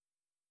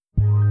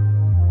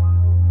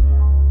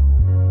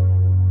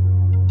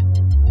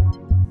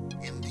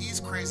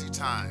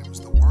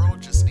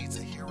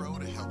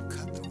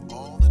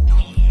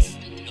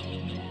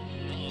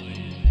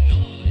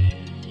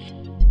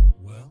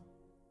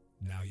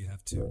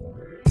have too.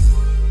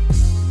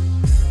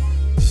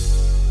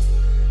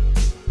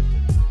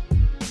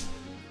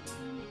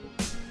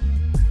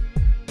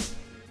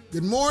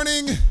 Good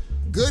morning,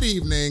 good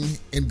evening,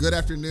 and good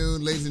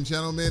afternoon, ladies and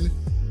gentlemen.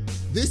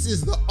 This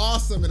is the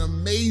awesome and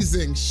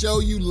amazing show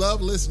you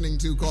love listening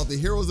to called The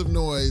Heroes of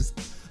Noise.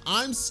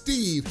 I'm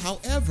Steve.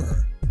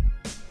 However,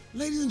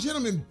 ladies and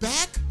gentlemen,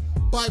 back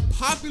by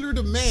popular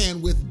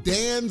demand with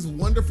Dan's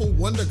wonderful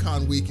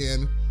WonderCon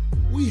weekend,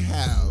 we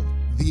have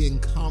the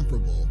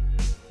incomparable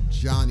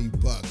Johnny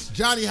Bucks.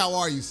 Johnny, how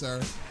are you,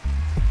 sir?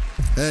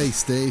 Hey,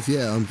 Steve.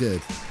 Yeah, I'm good.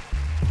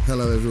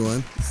 Hello,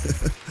 everyone.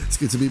 It's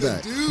good to be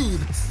back.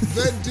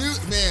 The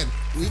dude, man,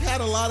 we've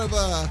had a lot of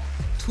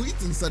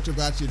tweets and such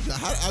about you.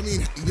 I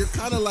mean, you're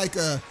kind of like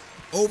a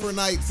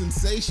overnight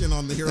sensation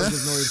on the Heroes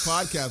of Noise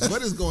podcast.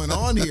 What is going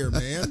on here,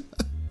 man?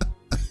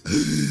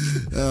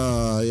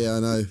 Oh, yeah, I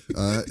know.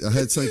 I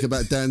heard something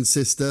about Dan's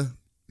sister.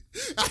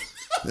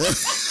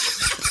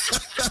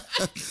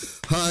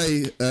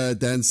 Hi,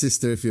 Dan's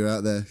sister, if you're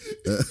out there.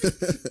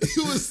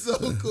 It was so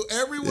cool.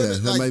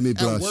 Everyone made me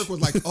blush. at work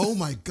was like, oh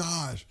my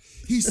gosh,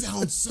 he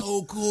sounds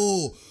so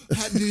cool.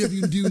 Do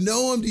you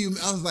know him?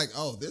 I was like,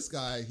 oh, this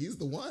guy, he's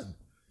the one.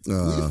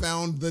 We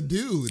found the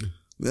dude.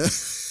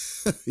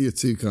 You're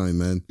too kind,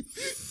 man.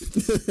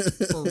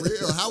 For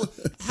real.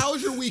 How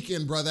was your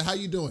weekend, brother? How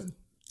you doing?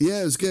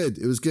 Yeah, it was good.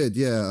 It was good.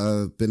 Yeah,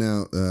 I've been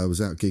out. I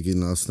was out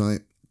gigging last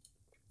night.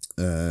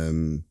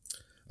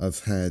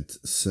 I've had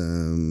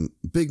some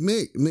Big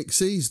Mick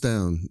C's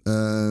down.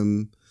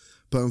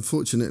 But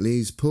unfortunately,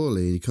 he's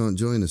poorly. He can't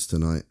join us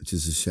tonight, which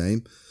is a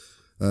shame.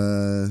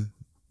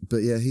 But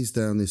yeah, he's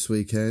down this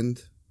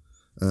weekend.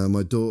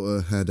 My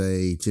daughter had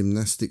a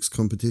gymnastics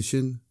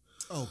competition.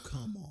 Oh,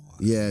 come on.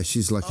 Yeah,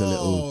 she's like a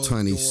little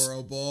tiny...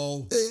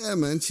 adorable. Yeah,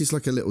 man, she's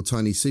like a little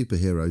tiny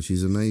superhero.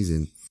 She's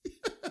amazing.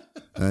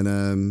 And,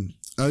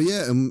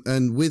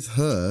 and with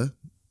her,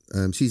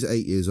 she's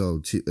 8 years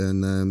old,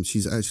 and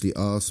she's actually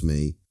asked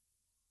me,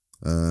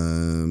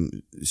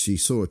 she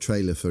saw a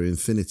trailer for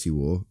Infinity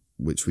War,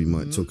 which we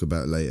might talk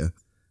about later,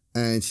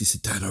 and she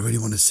said, Dad, I really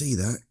want to see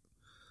that.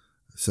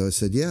 So I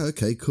said, yeah,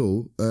 okay,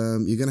 cool.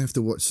 You're going to have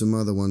to watch some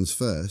other ones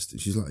first.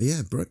 And she's like,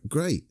 yeah,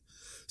 great.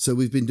 So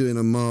we've been doing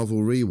a Marvel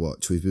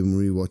rewatch. We've been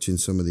rewatching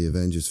some of the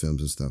Avengers films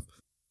and stuff.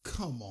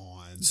 Come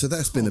on. So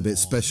that's been a bit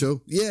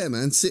special. Yeah,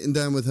 man, sitting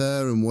down with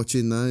her and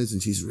watching those,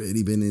 and she's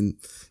really been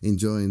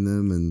enjoying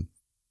them,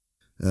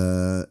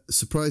 and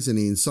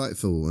surprisingly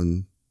insightful,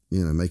 and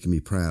making me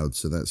proud.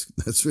 So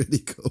that's really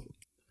cool.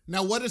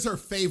 Now, what is her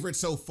favorite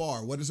so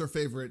far? What is her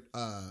favorite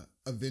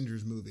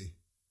Avengers movie?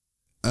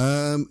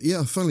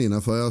 Yeah, funnily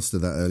enough, I asked her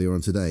that earlier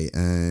on today,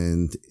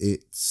 and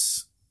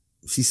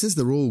she says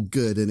they're all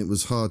good, and it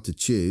was hard to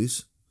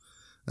choose.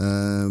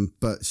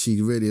 But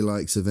she really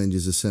likes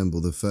Avengers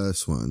Assemble, the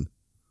first one.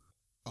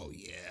 Oh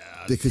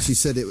yeah, because she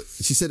said it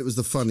was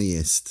the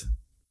funniest.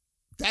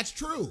 That's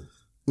true.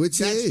 That's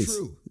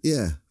true.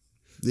 Yeah.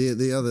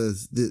 The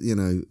others,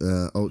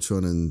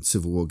 Ultron and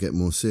Civil War get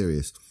more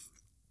serious.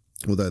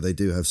 Although they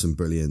do have some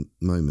brilliant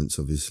moments,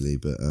 obviously.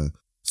 But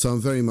so I'm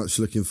very much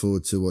looking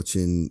forward to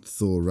watching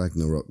Thor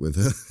Ragnarok with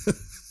her.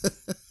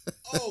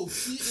 Oh,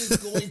 she is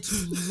going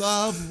to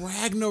love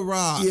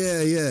Ragnarok.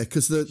 Yeah,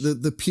 because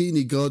the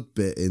puny god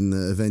bit in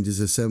the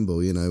Avengers Assemble,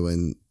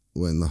 when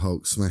the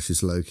Hulk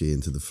smashes Loki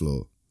into the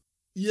floor.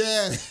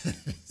 Yeah.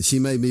 She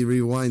made me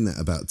rewind that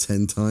about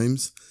 10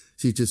 times.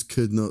 She just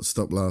could not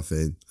stop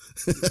laughing.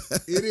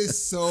 It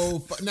is so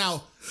fun.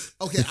 Now,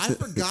 okay, I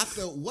forgot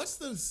what's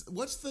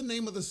the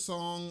name of the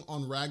song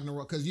on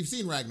Ragnarok? Because you've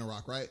seen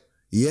Ragnarok, right?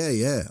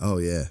 Yeah. Oh,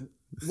 yeah.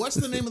 What's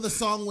the name of the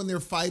song when they're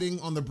fighting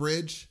on the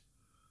bridge?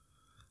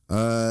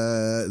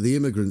 The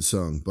Immigrant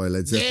Song by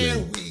Led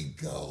Zeppelin. There we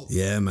go.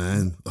 Yeah,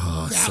 man.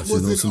 Oh, that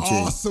was an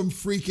awesome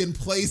freaking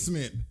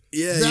placement.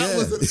 Yeah, that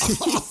was an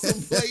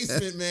awesome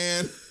placement,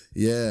 man.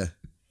 Yeah.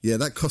 Yeah,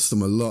 that cost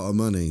them a lot of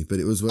money, but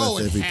it was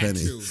worth every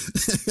penny.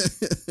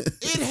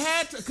 It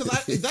had to,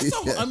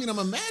 because I'm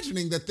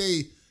imagining that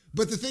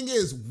but the thing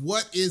is,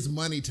 what is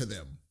money to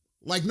them?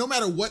 Like, no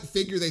matter what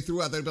figure they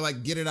threw out, they'd be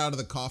like, get it out of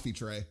the coffee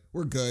tray.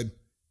 We're good.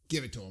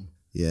 Give it to them.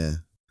 Yeah,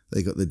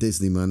 they got the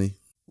Disney money.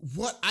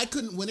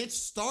 When it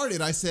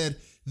started, I said,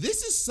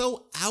 this is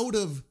so out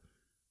of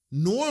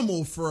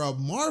normal for a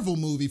Marvel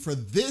movie for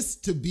this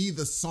to be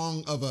the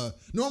song of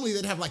normally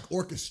they'd have like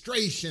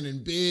orchestration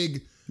and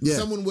big,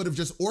 someone would have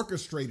just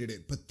orchestrated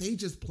it, but they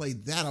just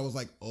played that. I was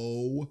like,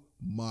 oh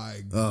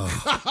my God.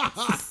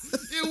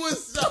 It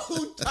was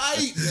so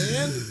tight,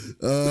 man.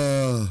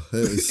 Oh,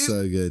 it was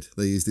so good.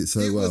 They used it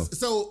so well.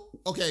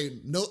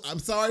 Okay, no, I'm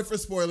sorry for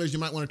spoilers. You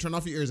might want to turn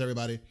off your ears,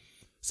 everybody.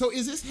 So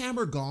is this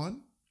hammer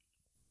gone?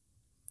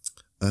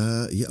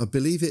 Yeah, I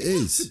believe it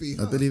is.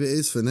 I believe it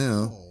is for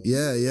now. Oh,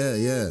 yeah.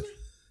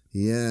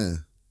 Yeah.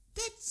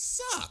 That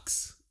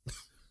sucks.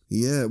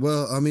 Yeah,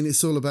 well, I mean,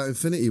 it's all about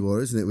Infinity War,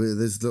 isn't it?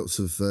 There's lots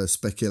of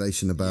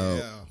speculation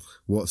about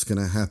what's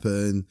going to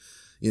happen,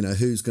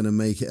 who's going to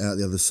make it out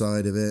the other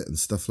side of it and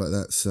stuff like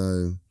that.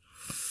 So,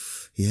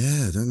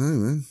 yeah, I don't know,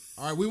 man.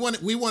 All right, we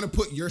want to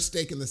put your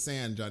stake in the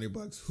sand, Johnny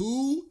Bucks.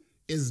 Who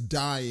is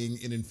dying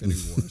in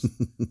Infinity Wars.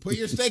 Put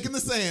your stake in the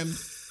sand.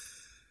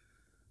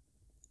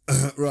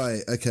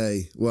 Right,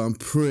 okay. Well, I'm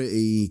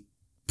pretty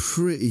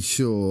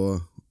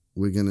sure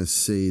we're going to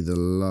see the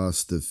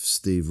last of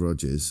Steve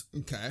Rogers.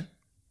 Okay.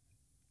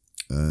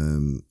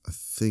 I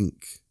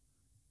think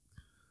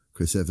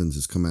Chris Evans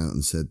has come out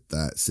and said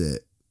that's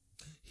it.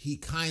 He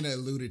kind of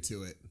alluded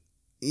to it.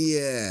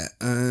 Yeah,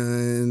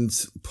 and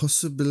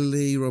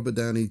possibly Robert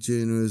Downey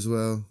Jr. as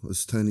well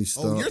as Tony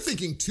Stark. Oh, you're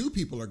thinking 2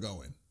 people are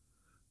going.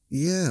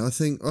 Yeah, I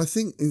think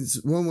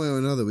it's one way or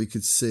another we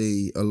could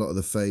see a lot of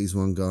the Phase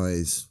 1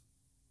 guys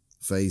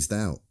phased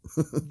out.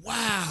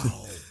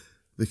 Wow.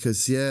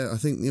 Because, I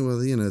think, well,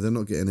 they're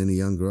not getting any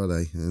younger, are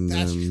they? And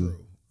That's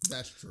true.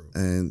 That's true.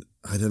 And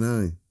I don't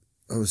know.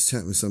 I was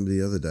chatting with somebody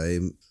the other day,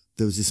 and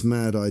there was this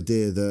mad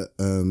idea that,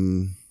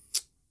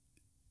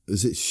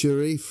 is it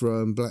Shuri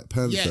from Black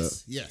Panther?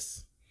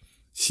 Yes.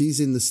 She's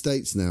in the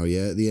States now,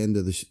 at the end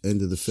of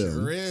the film.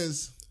 Sure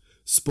is.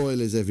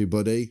 Spoilers,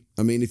 everybody.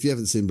 I mean, if you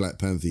haven't seen Black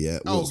Panther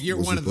yet, you're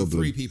one of the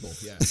 3 people.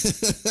 Yeah.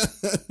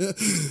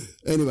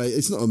 Anyway,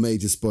 it's not a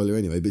major spoiler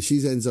anyway, but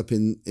she ends up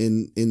in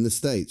the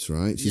States,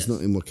 right? She's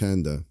not in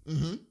Wakanda.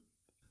 Mm-hmm.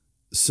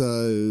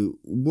 So,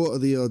 what are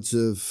the odds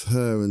of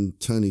her and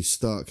Tony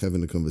Stark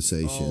having a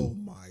conversation? Oh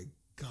my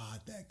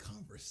God, that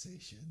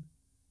conversation.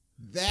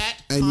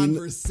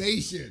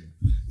 Conversation.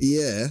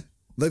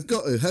 They've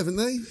got to, haven't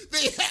they?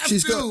 They have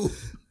to.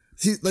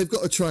 They've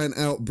got to try and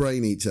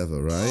outbrain each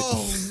other, right?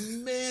 Oh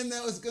man,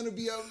 that was going to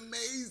be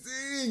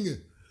amazing.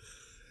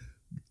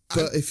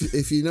 But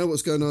if you know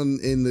what's going on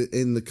in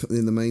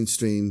the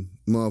mainstream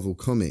Marvel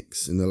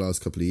comics in the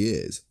last couple of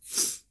years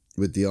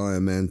with the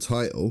Iron Man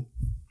title,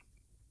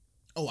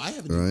 I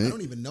haven't. Right? I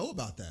don't even know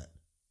about that.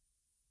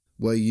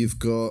 Where you've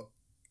got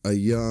a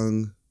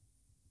young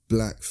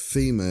black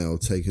female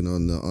taking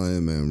on the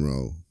Iron Man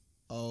role.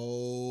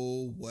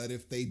 Oh, what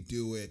if they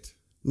do it?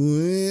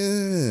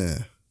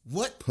 Yeah.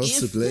 What?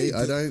 Possibly.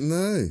 I don't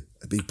know.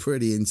 It'd be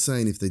pretty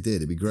insane if they did.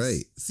 It'd be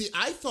great. See,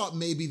 I thought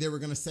maybe they were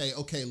going to say,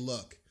 okay,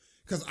 look,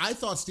 because I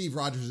thought Steve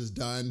Rogers is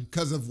done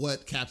because of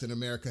what Captain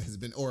America has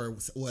been, or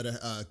what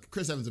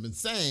Chris Evans has been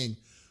saying.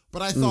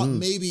 But I thought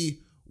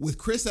maybe with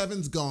Chris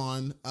Evans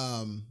gone,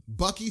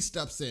 Bucky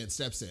steps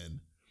in.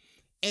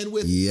 And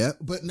with,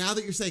 but now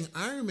that you're saying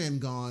Iron Man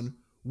gone,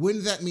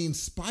 wouldn't that mean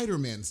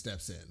Spider-Man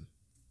steps in?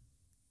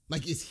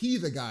 Like, is he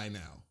the guy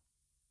now?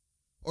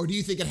 Or do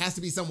you think it has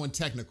to be someone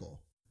technical?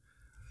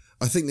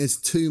 I think there's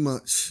too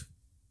much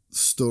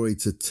story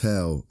to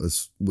tell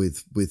as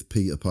with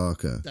Peter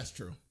Parker. That's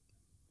true.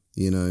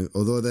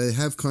 Although they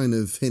have kind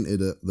of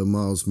hinted at the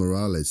Miles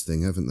Morales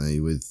thing, haven't they,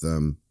 with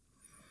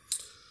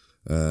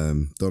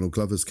Donald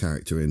Glover's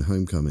character in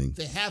Homecoming.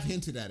 They have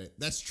hinted at it.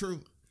 That's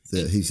true.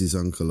 That he's his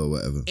uncle or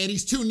whatever. And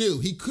he's too new.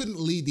 He couldn't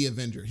lead the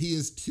Avenger. He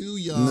is too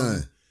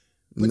young.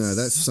 No,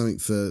 that's something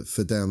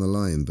for down the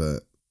line,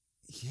 but...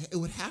 Yeah, it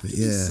would have to be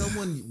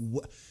someone...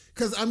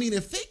 Because, I mean,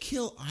 if they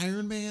kill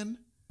Iron Man...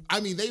 I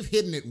mean, they've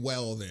hidden it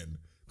well then.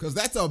 Because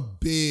that's a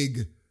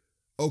big...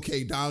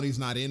 Okay, Downey's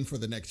not in for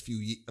the next few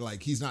years.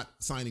 Like, he's not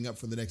signing up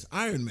for the next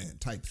Iron Man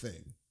type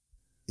thing.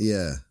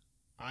 Yeah.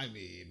 I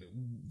mean,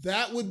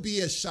 that would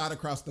be a shot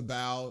across the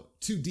bow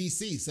to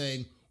DC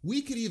saying,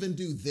 we could even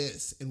do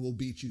this and we'll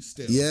beat you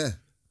still. Yeah.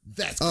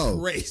 That's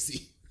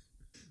crazy.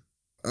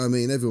 I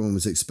mean, everyone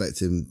was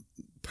expecting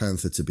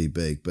Panther to be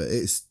big, but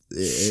it's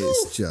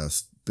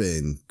just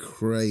been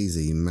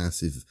crazy,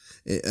 massive,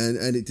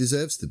 and it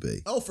deserves to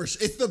be. Oh, for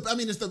sure.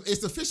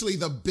 It's officially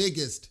the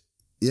biggest.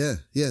 Yeah,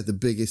 the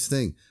biggest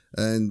thing.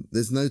 And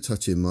there's no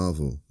touching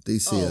Marvel.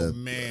 DC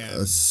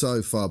are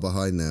so far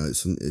behind now.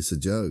 It's a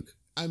joke.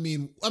 I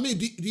mean, do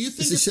you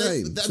think it's a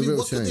shame?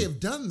 What could they have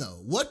done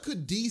though? What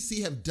could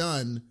DC have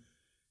done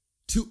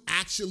to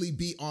actually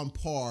be on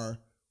par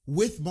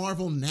with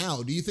Marvel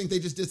now? Do you think they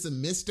just did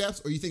some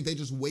missteps, or you think they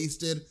just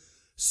wasted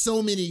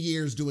so many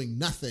years doing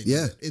nothing?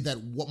 Yeah.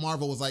 That what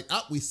Marvel was like,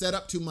 we set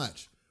up too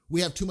much.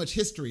 We have too much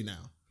history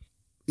now.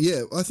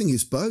 Yeah, I think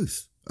it's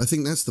both. I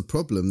think that's the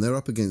problem. They're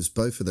up against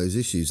both of those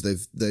issues.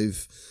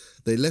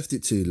 They left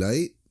it too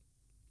late.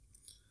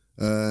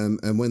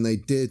 And when they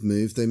did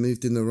move, they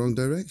moved in the wrong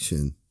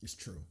direction. It's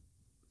true.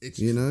 It's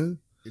true.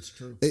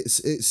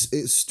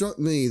 It struck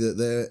me that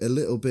they're a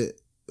little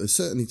bit,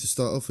 certainly to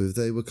start off with,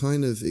 they were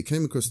it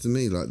came across to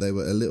me like they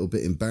were a little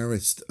bit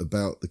embarrassed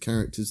about the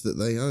characters that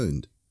they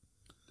owned.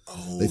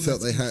 Oh, they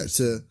felt they had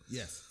to.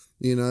 Yes.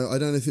 I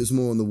don't know if it was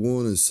more on the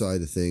Warner's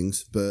side of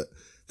things, but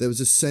there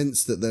was a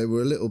sense that they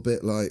were a little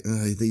bit like,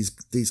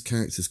 these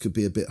characters could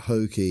be a bit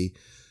hokey.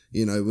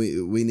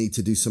 We need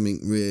to do something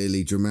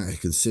really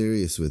dramatic and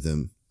serious with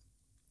them,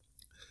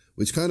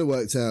 which kind of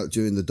worked out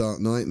during the Dark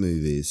Knight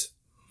movies.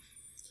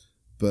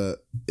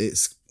 But it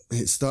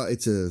started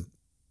to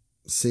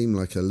seem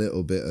like a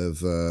little bit of,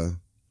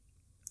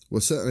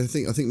 certainly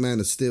I think Man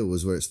of Steel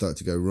was where it started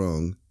to go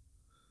wrong,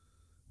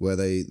 where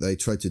they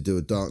tried to do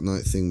a Dark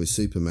Knight thing with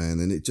Superman,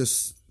 and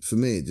for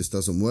me, it just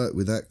doesn't work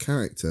with that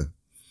character.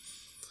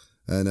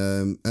 And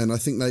I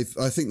think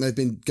they've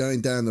been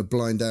going down the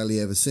blind alley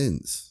ever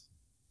since.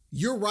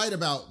 you're right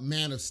about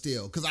Man of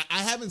Steel, because I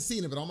haven't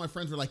seen it, but all my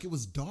friends were like, it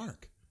was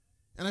dark.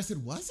 And I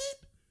said, was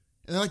it?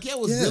 And they're like, yeah, it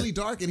was really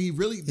dark, and he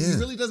really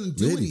doesn't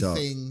do really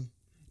anything. Dark.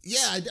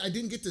 Yeah, I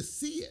didn't get to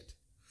see it.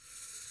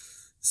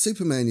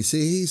 Superman, you see,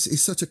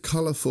 he's such a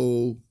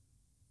colourful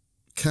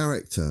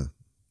character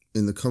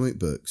in the comic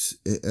books,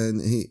 it's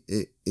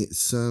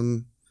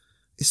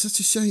such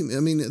a shame. I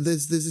mean,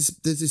 there's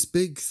this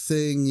big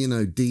thing, you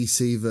know,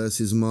 DC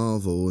versus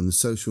Marvel, and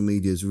social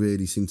media's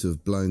really seem to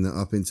have blown that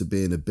up into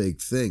being a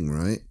big thing,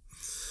 right?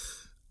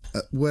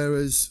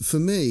 Whereas for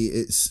me,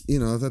 it's, you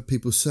know, I've had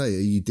people say, are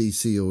you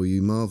DC or are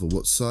you Marvel?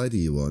 What side are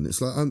you on?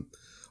 It's like,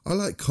 I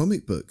like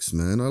comic books,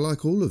 man. I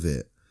like all of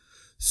it.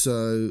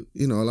 So,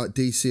 you know, I like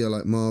DC, I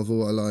like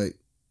Marvel, I like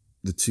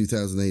the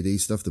 2000 AD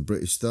stuff, the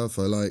British stuff.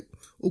 I like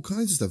all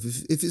kinds of stuff.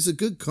 If it's a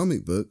good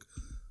comic book,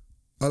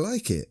 I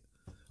like it.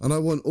 And I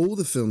want all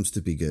the films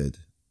to be good.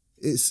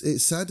 It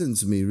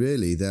saddens me,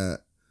 really,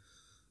 that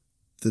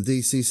the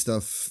DC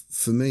stuff,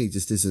 for me,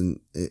 just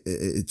isn't,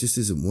 it just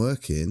isn't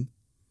working.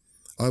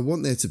 I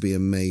want there to be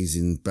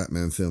amazing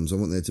Batman films. I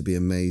want there to be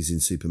amazing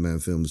Superman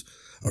films.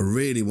 I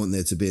really want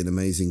there to be an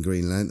amazing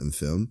Green Lantern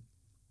film.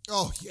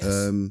 Oh,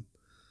 yes.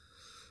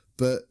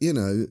 But, you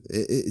know,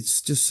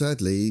 it's just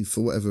sadly,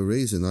 for whatever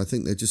reason, I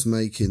think they're just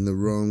making the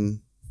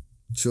wrong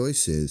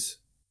choices.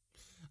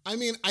 I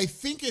mean, I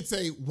think it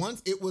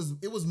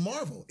was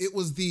Marvel. It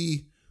was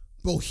the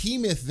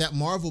behemoth that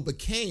Marvel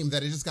became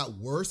that it just got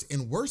worse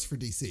and worse for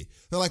DC.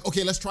 They're like,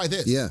 okay, let's try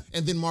this. Yeah.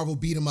 And then Marvel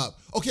beat them up.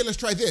 Okay, let's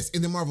try this.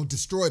 And then Marvel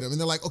destroyed them.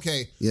 And they're like,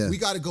 okay, we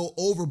got to go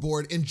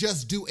overboard and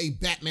just do a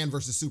Batman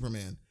versus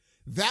Superman.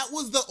 That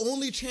was the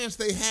only chance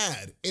they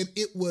had. And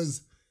it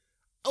was,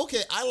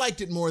 okay, I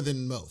liked it more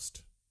than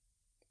most.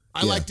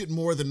 I liked it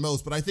more than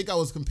most, but I think I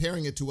was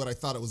comparing it to what I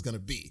thought it was going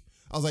to be.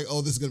 I was like,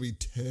 oh, this is going to be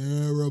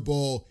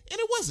terrible. And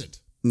it wasn't.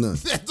 No.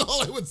 That's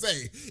all I would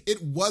say.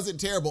 It wasn't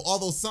terrible,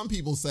 although some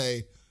people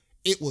say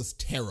it was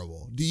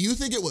terrible. Do you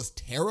think it was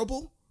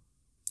terrible?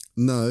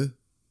 No,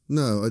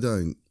 I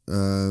don't.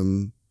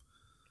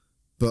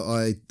 But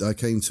I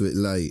came to it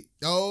late.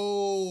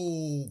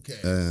 Oh,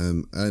 okay.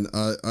 And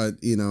I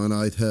you know, and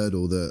I'd heard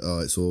all the,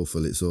 it's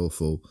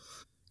awful.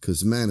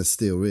 Because Man of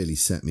Steel really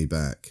set me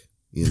back,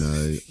 you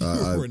know.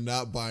 We're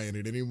not buying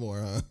it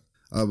anymore, huh?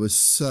 I was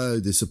so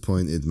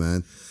disappointed,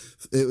 man.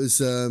 It was,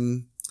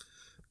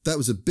 that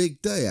was a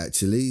big day,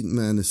 actually,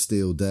 Man of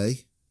Steel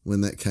Day,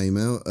 when that came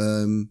out.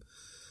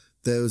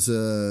 There was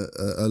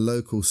a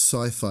local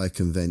sci-fi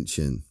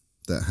convention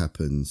that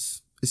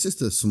happens. It's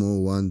just a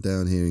small one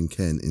down here in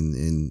Kent,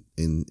 in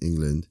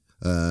England,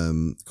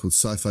 called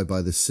Sci-Fi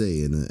by the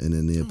Sea in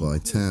a nearby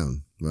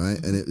town, right?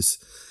 Mm-hmm.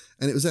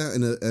 And it was out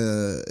in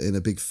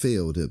a big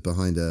field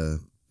behind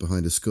a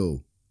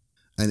school.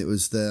 And it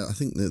was there, I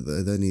think that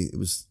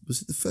was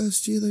it the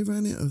first year they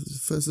ran it? Or the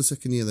first or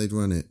second year they'd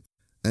run it?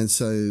 And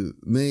so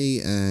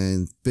me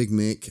and Big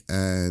Mick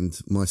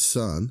and my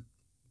son,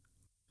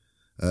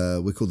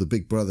 we're called the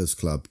Big Brothers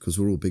Club because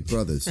we're all big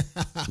brothers,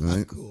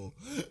 right? Cool.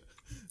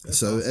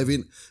 So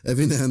awesome.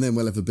 every now and then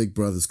we'll have a Big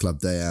Brothers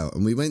Club day out.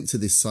 And we went to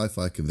this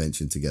sci-fi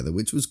convention together,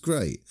 which was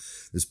great.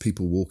 There's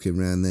people walking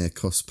around there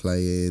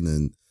cosplaying,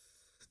 and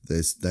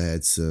they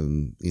had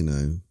some, you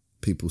know,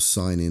 people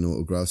signing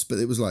autographs, but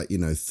it was like, you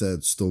know,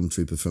 third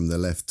stormtrooper from the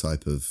left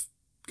type of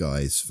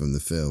guys from the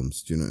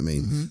films. Do you know what I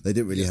mean? Mm-hmm. They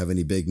didn't really have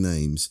any big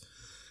names,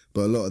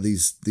 but a lot of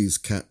these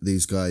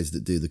guys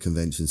that do the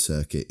convention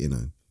circuit, you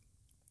know.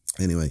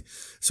 Anyway,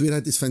 so we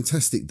had this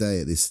fantastic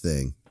day at this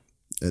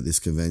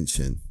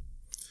convention,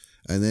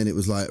 and then it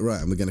was like,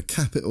 right, and we're going to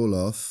cap it all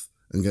off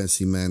and go and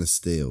see Man of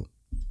Steel.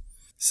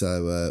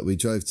 So we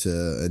drove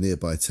to a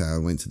nearby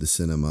town, went to the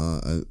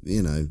cinema,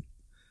 you know.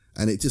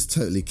 And it just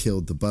totally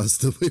killed the buzz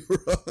that we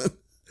were on.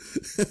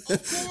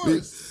 Of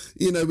course.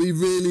 we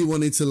really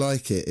wanted to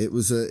like it. It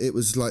was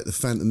like the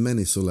Phantom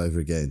Menace all over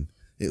again.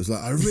 It was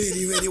like, I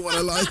really, really want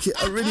to like it.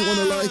 I really want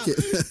to like it.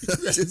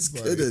 I just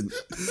couldn't.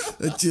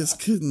 I just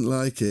couldn't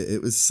like it.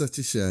 It was such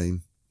a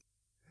shame.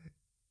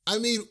 I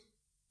mean,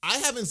 I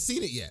haven't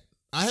seen it yet.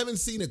 I haven't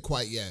seen it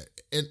quite yet.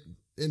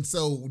 And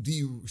so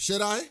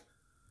should I?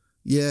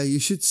 Yeah, you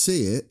should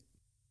see it.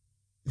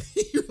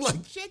 You're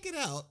like, check it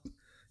out.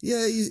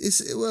 Yeah,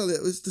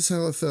 it was just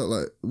how I felt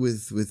like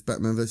with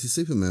Batman versus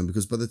Superman,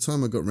 because by the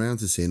time I got round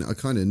to seeing it, I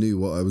kind of knew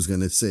what I was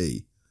going to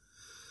see.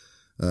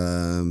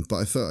 But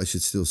I felt I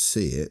should still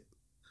see it.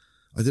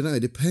 I don't know. It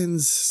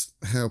depends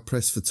how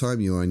pressed for time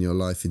you are in your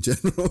life in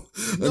general.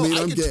 No,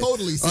 I can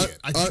totally see it.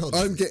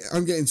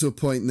 I'm getting to a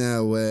point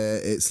now where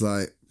it's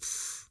like,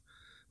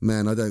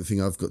 man, I don't think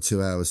I've got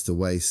 2 hours to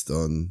waste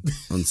on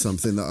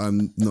something that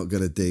I'm not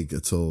going to dig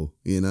at all,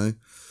 you know?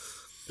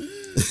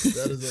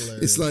 That is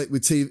hilarious. It's like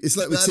with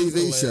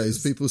TV shows.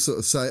 People sort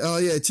of say, "Oh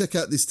yeah, check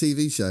out this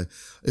TV show."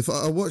 If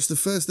I watch the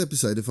first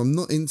episode, if I'm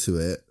not into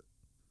it,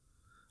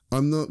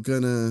 I'm not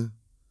gonna.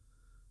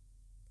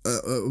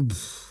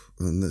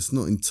 And that's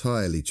not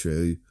entirely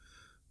true,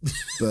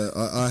 but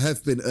I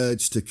have been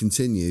urged to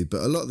continue.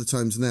 But a lot of the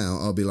times now,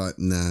 I'll be like,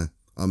 "Nah,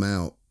 I'm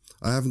out.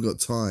 I haven't got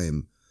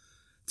time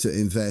to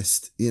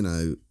invest, you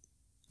know,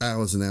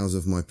 hours and hours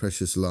of my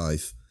precious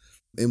life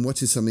in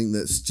watching something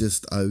that's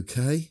just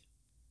okay.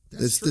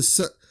 That's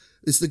true.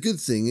 It's the good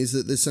thing is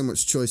that there's so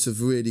much choice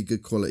of really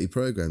good quality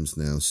programs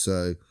now.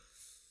 So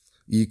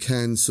you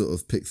can sort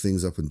of pick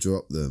things up and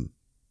drop them.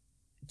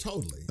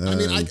 Totally. I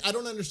mean, I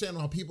don't understand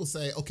how people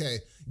say, okay,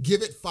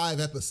 give it 5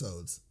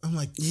 episodes. I'm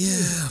like,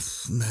 yeah,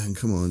 man,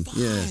 come on.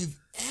 5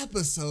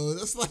 episodes?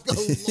 That's like a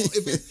long,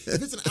 if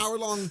it's an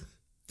hour-long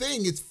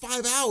thing, it's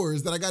 5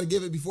 hours that I got to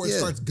give it before it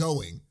starts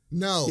going.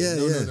 No.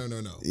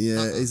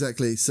 Yeah,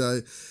 exactly.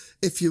 So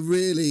if you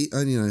really,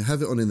 and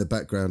have it on in the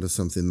background or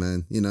something,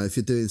 man. If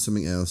you're doing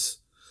something else,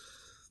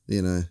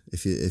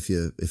 if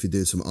you're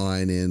doing some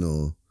ironing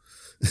or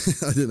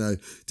I don't know,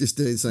 just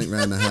doing something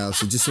around the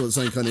house and just want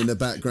something kind of in the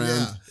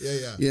background.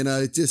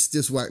 Yeah.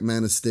 Just whack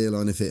Man of Steel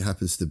on if it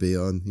happens to be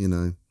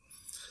on,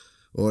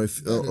 or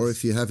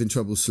if you're having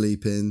trouble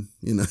sleeping,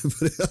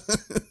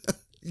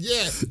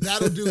 Yeah,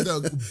 that'll do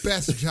the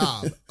best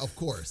job, of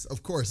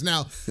course.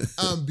 Now,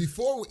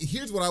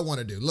 here's what I want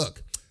to do.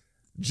 Look,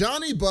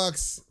 Johnny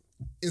Bucks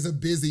is a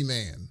busy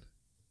man,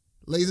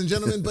 ladies and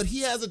gentlemen, but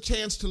he has a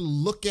chance to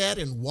look at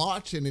and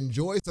watch and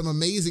enjoy some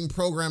amazing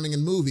programming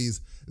and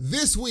movies.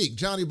 This week,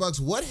 Johnny Bucks,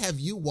 what have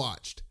you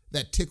watched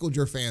that tickled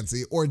your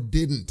fancy or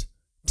didn't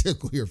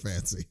tickle your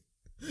fancy?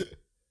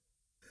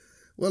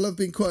 Well, I've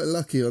been quite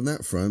lucky on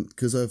that front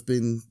because I've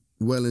been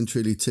well and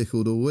truly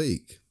tickled all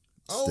week.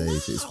 Oh,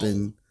 Steve.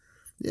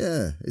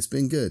 wow. It's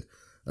been good.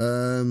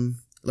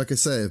 Like I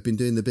say, I've been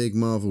doing the big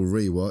Marvel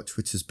rewatch,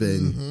 which has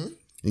been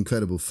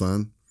incredible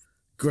fun.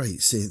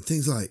 Great seeing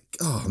things like,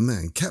 oh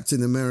man,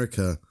 Captain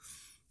America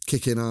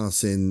kicking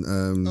ass in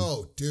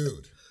oh,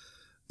 dude,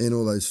 in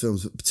all those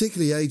films,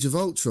 particularly Age of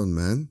Ultron,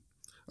 man.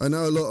 I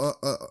know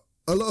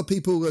a lot of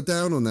people are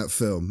down on that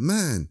film.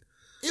 Man,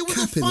 it was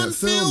Cap a in fun that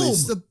film film.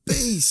 is the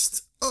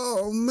beast.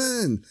 Oh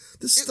man,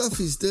 the stuff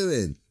he's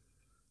doing.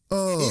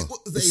 Oh, it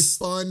was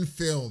a fun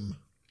film.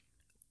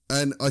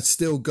 And I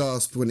still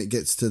gasp when it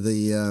gets to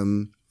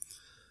the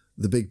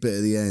big bit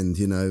at the end,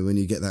 when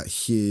you get that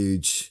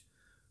huge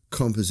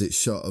composite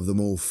shot of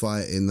them all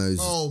fighting those.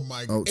 Oh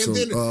my god! Ultron.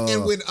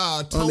 And when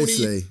Tony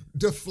honestly.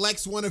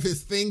 deflects one of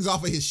his things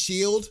off of his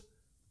shield.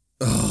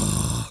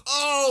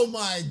 Oh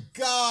my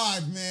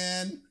god,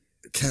 man!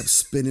 Cap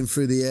spinning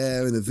through the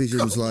air and the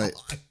vision's like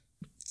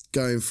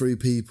going through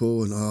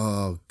people and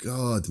oh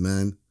god,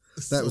 man.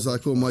 That was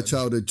like all my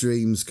childhood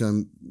dreams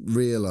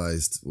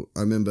realised. I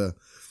remember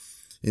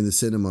in the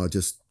cinema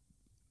just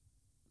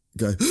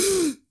going,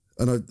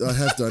 and I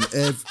have done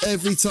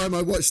every time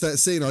I watch that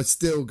scene, I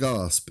still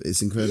gasp.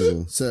 It's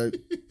incredible. So,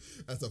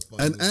 that's a fun.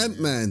 And movie,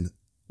 Ant-Man, man.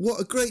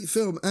 What a great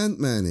film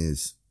Ant-Man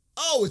is.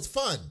 Oh, it's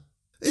fun.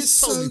 It's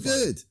totally so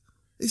good. Fun.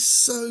 It's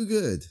so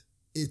good.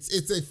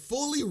 It's a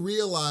fully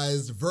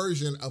realized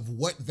version of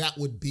what that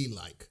would be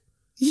like.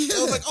 Yeah.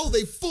 I was like, oh,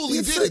 they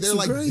fully did it. They're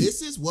like,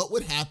 this is what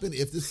would happen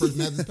if this person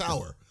had this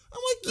power. I'm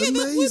like, yeah,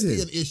 that would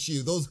be an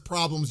issue. Those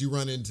problems you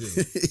run into.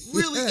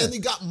 Really? Yeah. And they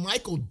got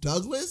Michael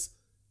Douglas?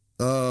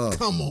 Oh.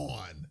 Come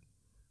on.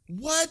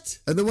 What?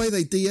 And the way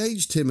they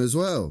de-aged him as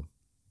well.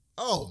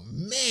 Oh,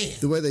 man.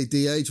 The way they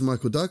de-aged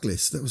Michael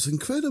Douglas, that was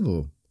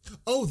incredible.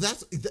 Oh,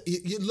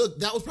 look,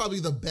 that was probably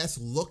the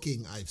best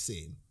looking I've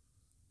seen.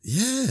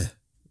 Yeah.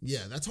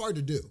 Yeah, that's hard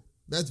to do.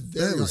 That's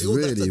very hard.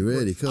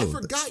 Really cool. I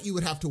forgot you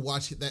would have to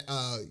watch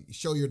that,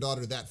 show your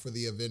daughter that for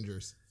the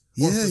Avengers.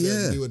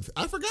 Yeah.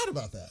 I forgot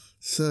about that.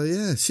 So,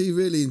 yeah, she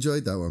really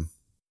enjoyed that one.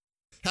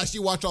 Has she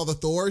watched all the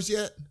Thors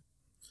yet?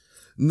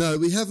 No,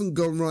 we haven't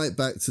gone right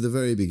back to the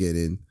very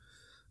beginning.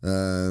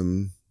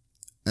 And,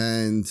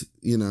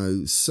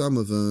 some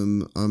of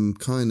them,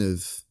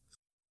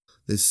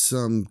 there's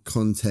some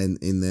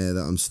content in there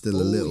that I'm still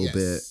a little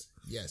bit.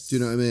 Yes. Do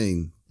you know what I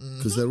mean?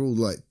 Because they're all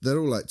like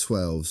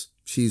 12s.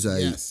 She's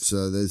 8. Yes.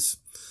 So there's,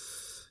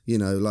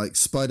 like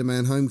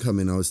Spider-Man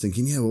Homecoming. I was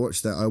thinking, yeah, we'll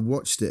watch that. I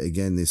watched it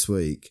again this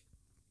week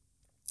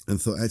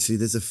and thought, actually,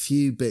 there's a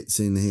few bits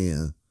in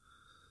here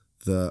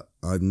that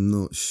I'm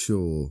not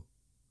sure.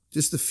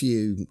 Just a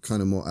few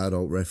kind of more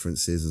adult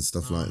references and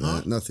stuff like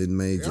that. Nothing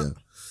major.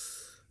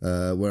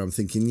 Yeah. Where I'm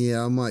thinking,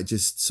 yeah, I might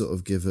just sort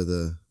of give her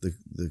the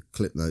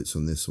clip notes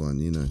on this one,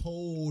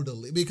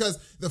 Totally. Because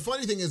the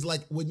funny thing is,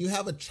 like, when you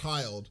have a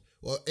child,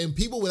 and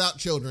people without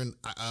children,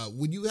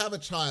 when you have a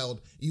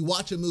child, you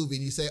watch a movie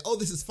and you say, oh,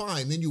 this is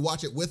fine. Then you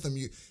watch it with them.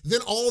 Then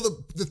all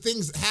the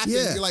things happen.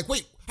 Yeah. You're like,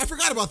 wait, I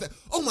forgot about that.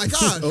 Oh, my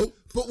God.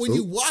 But when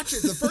you watch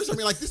it the first time,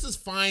 you're like, this is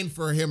fine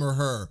for him or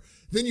her.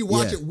 Then you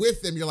watch it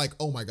with them. You're like,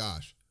 oh, my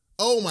gosh.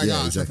 Oh, my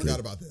gosh. Exactly. I forgot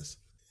about this.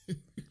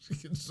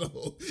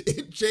 So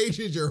it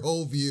changes your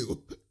whole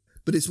view.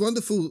 But it's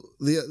wonderful.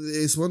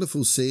 It's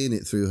wonderful seeing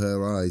it through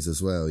her eyes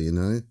as well,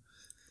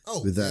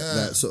 Oh, with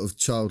that sort of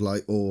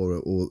childlike awe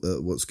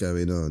at what's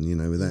going on,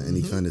 without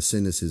any kind of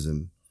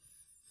cynicism.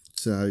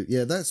 So,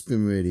 yeah, that's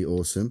been really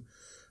awesome.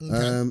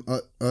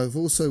 Okay. I've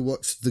also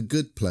watched The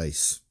Good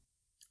Place.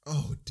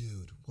 Oh,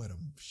 dude, what a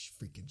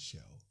freaking show.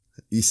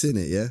 You seen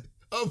it, yeah?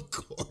 Of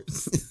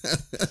course.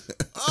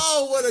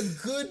 Oh, what a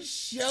good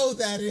show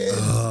that is.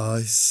 Oh,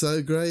 it's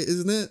so great,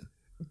 isn't it?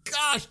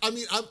 Gosh, I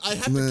mean, I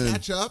have to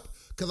catch up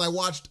because I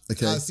watched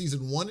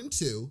season 1 and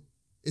 2.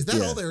 Is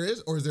that all there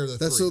is, or is there the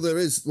That's 3? all there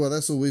is. Well,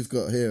 that's all we've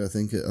got here. I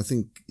think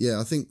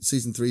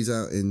season 3's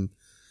out in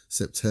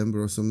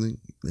September or something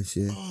this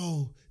year.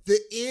 Oh, the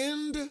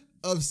end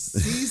of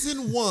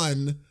season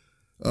 1.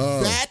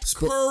 That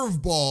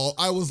curveball,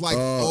 I was like,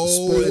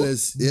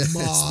 spoilers. Yeah,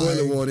 my.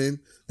 Spoiler warning.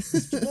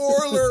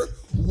 Spoiler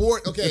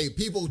warning. Okay,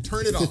 people,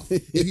 turn it off.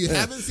 If you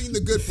haven't seen The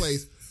Good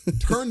Place,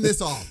 turn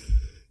this off.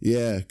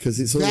 Yeah,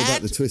 because it's all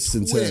about the twists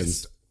and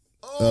turns.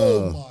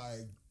 Oh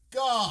my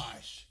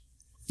gosh.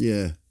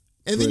 Yeah.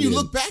 And then you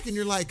look back and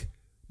you're like,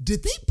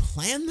 did they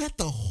plan that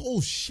the whole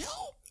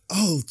show?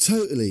 Oh,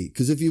 totally.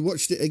 Because if you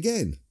watched it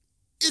again,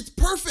 it's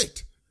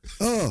perfect.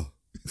 Oh.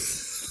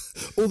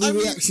 All the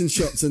reaction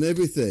shots and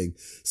everything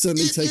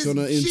suddenly take on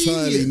an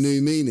entirely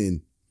new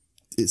meaning.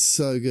 It's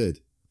so good.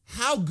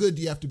 How good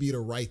do you have to be to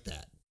write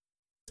that?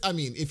 I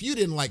mean, if you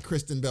didn't like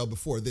Kristen Bell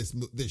before this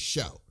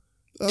show,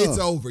 it's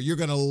over. You're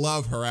going to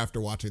love her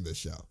after watching this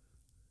show.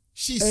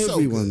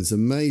 Everyone's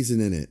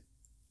amazing in it.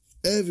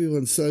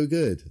 Everyone's so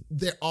good.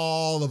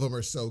 All of them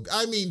are so good.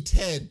 I mean,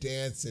 Ted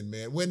Danson,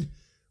 man. When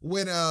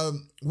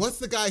what's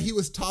the guy he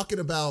was talking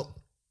about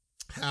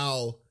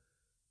how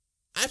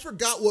I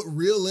forgot what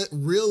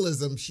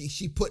realism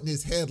she put in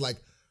his head, like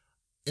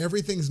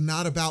everything's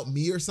not about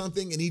me or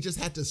something, and he just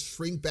had to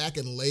shrink back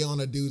and lay on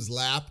a dude's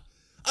lap.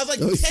 I was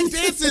like, Ted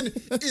Danson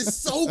is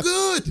so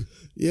good.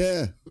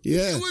 Yeah,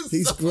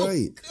 he's so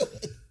great.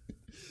 Good.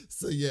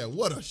 So yeah,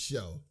 what a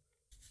show.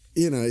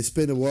 You know, it's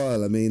been a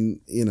while. I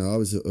mean, you know, I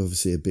was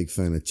obviously a big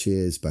fan of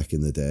Cheers back in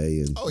the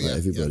day, and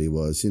everybody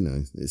was, you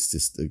know, it's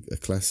just a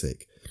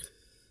classic.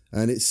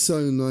 And it's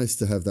so nice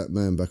to have that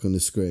man back on the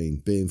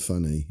screen, being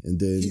funny and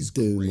doing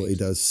what he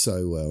does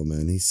so well,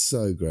 man. He's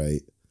so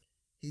great.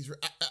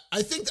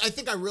 I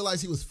think I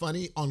realized he was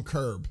funny on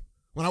Curb.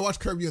 When I watched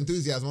Curb Your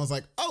Enthusiasm, I was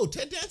like, oh,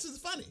 Ted Danson's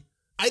funny.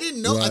 I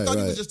didn't know. I thought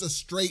he was just a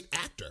straight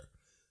actor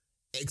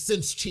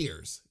since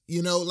Cheers.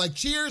 You know, like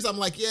Cheers, I'm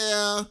like,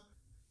 yeah.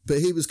 But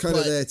he was kind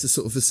of there to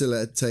sort of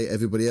facilitate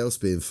everybody else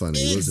being funny,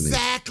 wasn't he?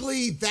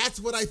 Exactly. That's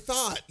what I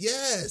thought.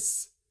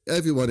 Yes.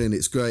 Everyone in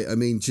it's great. I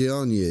mean,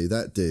 Jianyu,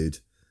 that dude.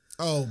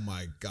 Oh,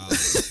 my God.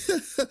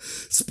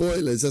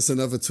 Spoilers, that's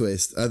another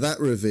twist. That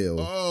reveal.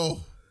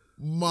 Oh,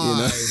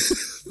 my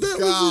that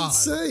God.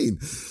 was insane.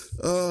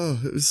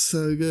 Oh, it was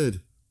so good.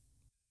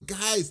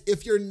 Guys,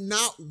 if you're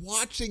not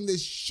watching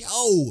this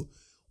show,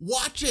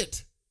 watch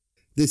it.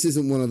 This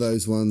isn't one of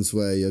those ones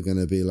where you're going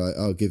to be like,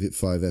 I'll give it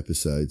 5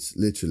 episodes.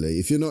 Literally,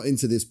 if you're not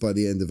into this by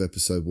the end of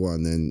episode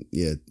 1, then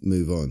yeah,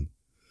 move on.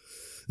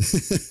 And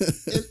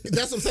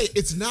that's what I'm saying.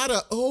 It's not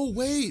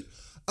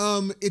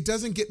it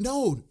doesn't get,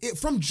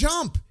 from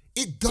jump,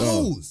 it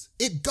goes.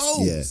 It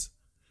goes.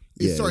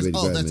 Yeah. It starts,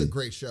 really that's a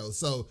great show.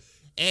 So,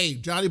 hey,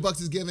 Johnny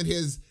Bucks is giving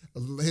his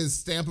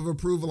stamp of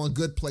approval on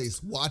Good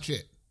Place. Watch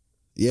it.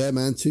 Yeah,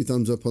 man, 2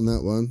 thumbs up on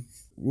that one.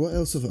 What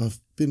else I've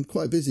been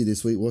quite busy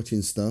this week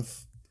watching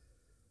stuff.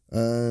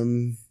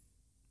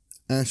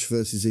 Ash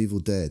versus Evil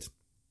Dead.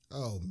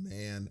 Oh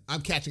man,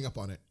 I'm catching up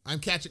on it. I'm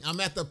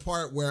at the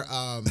part where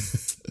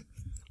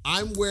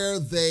I'm where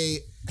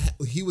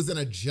he was in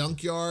a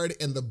junkyard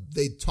and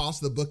they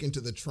tossed the book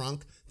into the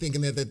trunk thinking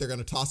that they're going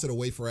to toss it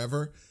away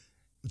forever.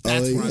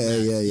 That's where I'm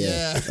at.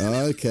 Yeah.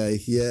 Okay,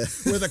 yeah.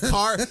 Where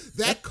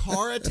that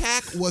car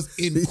attack was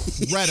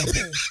incredible.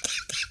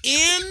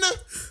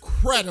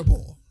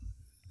 Incredible.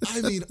 I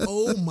mean,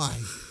 oh my.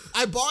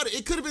 I bought it.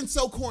 It could have been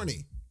so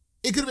corny.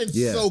 It could have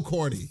been so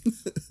corny.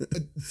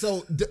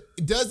 So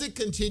does it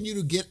continue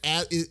to get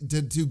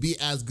to be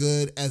as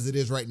good as it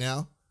is right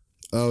now?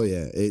 Oh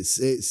yeah,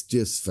 it's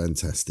just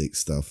fantastic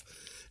stuff.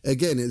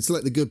 Again, it's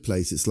like The Good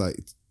Place. It's like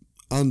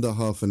under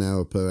half an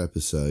hour per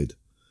episode.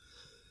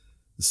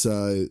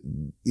 So,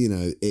 you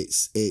know,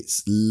 it's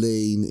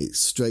lean, it's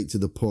straight to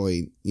the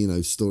point, you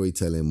know,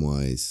 storytelling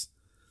wise.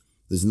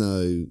 There's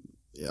no,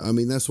 I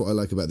mean, that's what I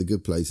like about The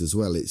Good Place as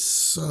well. It's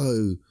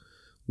so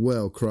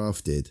well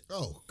crafted.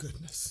 Oh,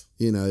 goodness.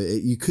 You know,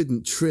 you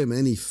couldn't trim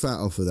any fat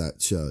off of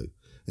that show.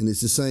 And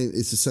it's the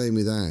same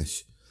with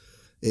Ash.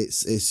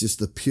 It's just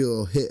the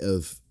pure hit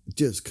of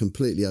just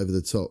completely over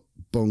the top,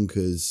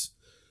 bonkers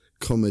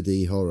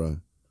comedy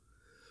horror.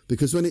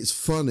 Because when it's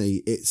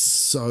funny, it's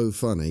so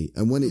funny.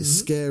 And when it's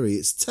scary,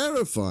 it's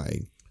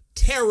terrifying.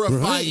 Terrifying.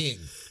 Right?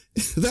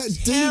 That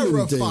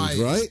demon dude,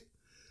 right?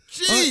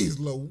 Jeez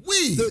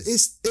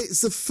Louise.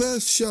 It's the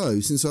first show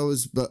since I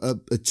was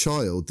a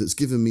child that's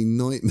given me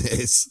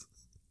nightmares.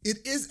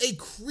 It is a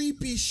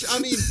creepy show. I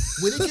mean,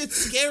 when it gets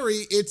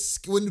scary,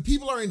 when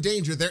people are in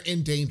danger, they're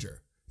in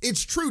danger.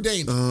 It's true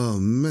danger. Oh,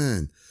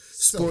 man.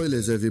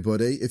 Spoilers,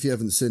 everybody, if you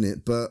haven't seen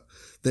it. But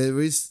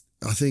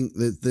I think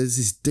that there's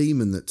this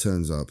demon that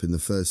turns up in the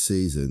first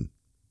season.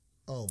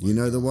 Oh, you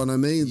know God. The one I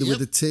mean? Yep. With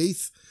the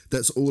teeth?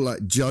 That's all like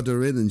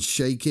juddering and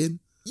shaking?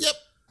 Yep.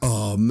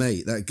 Oh,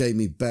 mate, that gave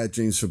me bad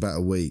dreams for about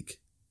a week.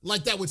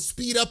 Like that would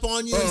speed up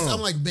on you?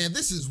 I'm like, man,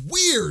 this is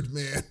weird,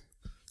 man.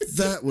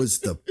 That was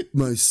the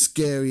most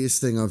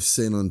scariest thing I've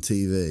seen on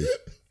TV.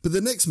 But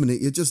the next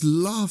minute, you're just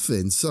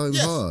laughing so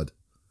hard.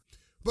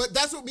 But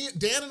that's what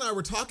Dan and I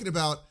were talking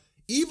about.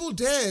 Evil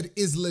Dead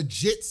is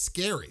legit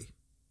scary.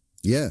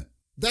 Yeah.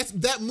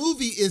 That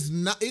movie is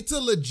not, it's a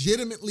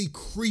legitimately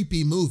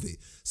creepy movie.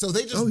 So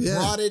they just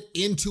brought it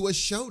into a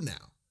show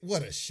now.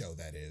 What a show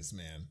that is,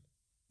 man.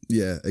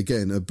 Yeah,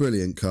 again, a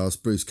brilliant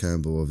cast. Bruce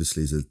Campbell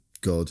obviously is a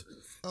god.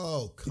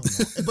 Oh, come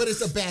on. But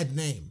it's a bad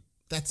name.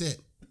 That's it.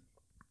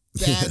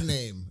 Bad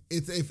name.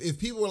 It's if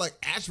people were like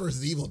Ash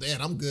versus Evil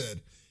Dead, I'm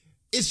good.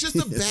 It's just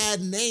a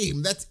bad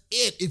name. That's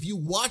it. If you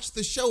watch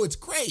the show, it's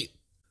great.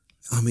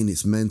 I mean,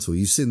 it's mental.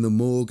 You've seen the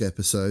Morgue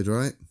episode,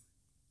 right?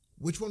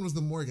 Which one was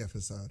the Morgue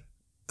episode?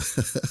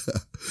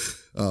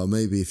 Oh,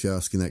 maybe if you're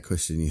asking that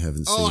question, you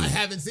haven't seen it. Oh, I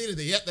haven't seen it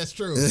yet. That's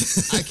true.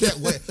 I can't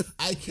wait.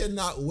 I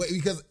cannot wait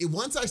because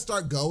once I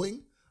start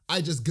going,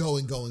 I just go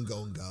and go and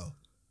go and go.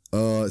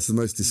 Oh, it's the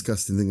most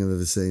disgusting thing I've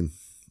ever seen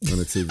on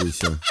a TV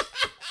show.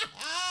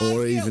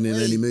 Or even in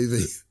any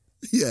movie.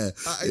 Yeah.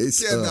 I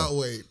cannot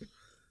wait.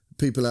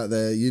 People out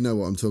there, you know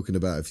what I'm talking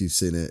about if you've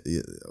seen it.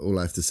 All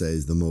I have to say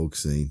is the Morgue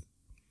scene.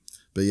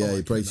 But yeah,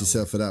 you brace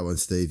yourself for that one,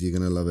 Steve. You're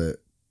going to love it.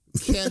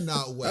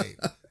 Cannot wait.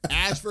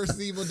 Ash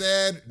versus Evil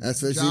Dead. Ash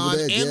versus John,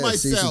 Evil Dead, and myself.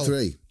 Season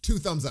 3. 2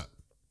 thumbs up.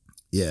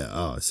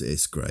 Yeah,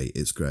 it's great.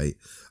 It's great.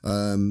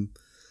 I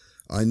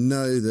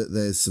know that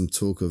there's some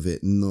talk of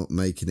it not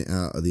making it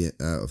out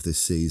of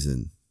this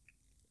season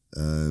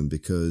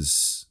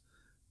because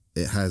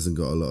it hasn't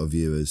got a lot of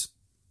viewers,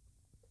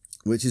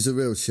 which is a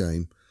real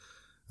shame.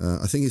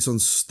 I think it's on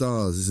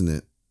Stars, isn't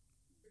it?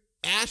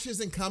 Ash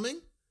isn't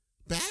coming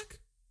back?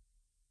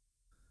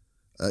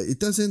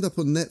 It does end up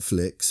on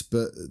Netflix,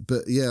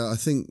 but yeah, I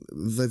think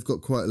they've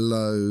got quite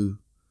low.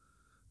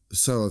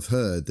 So I've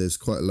heard there's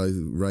quite low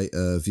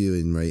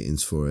viewing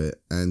ratings for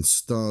it, and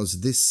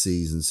Stars this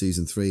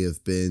season 3,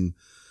 have been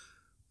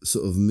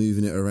sort of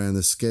moving it around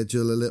the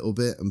schedule a little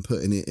bit and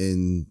putting it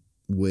in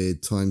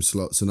weird time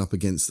slots and up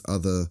against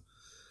other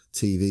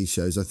TV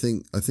shows. I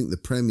think the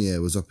premiere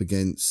was up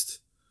against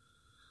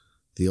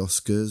the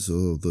Oscars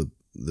or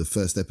the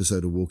first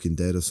episode of Walking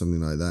Dead or something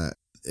like that.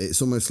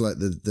 It's almost like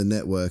the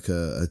network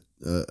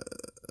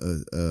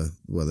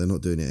well, they're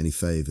not doing it any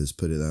favours,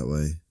 put it that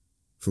way,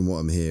 from what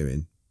I'm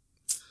hearing.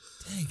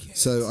 Dang it.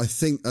 So I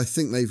think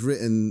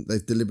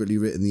they've deliberately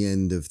written the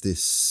end of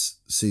this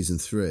season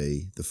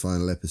 3, the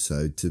final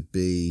episode, to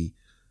be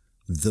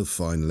the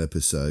final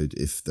episode,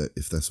 if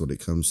that's what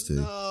it comes to.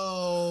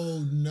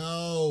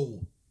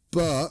 No.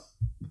 But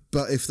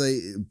I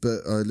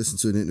listened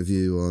to an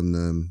interview on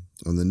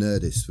the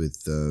Nerdist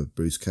with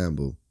Bruce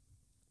Campbell,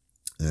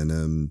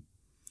 and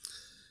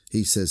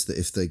he says that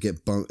if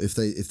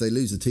they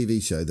lose the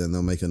TV show, then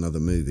they'll make another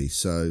movie.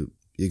 So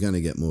you're going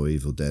to get more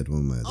Evil Dead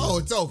one way or the other.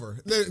 It's over.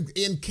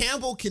 And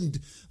Campbell can,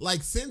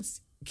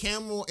 since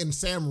Campbell and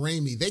Sam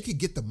Raimi, they could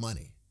get the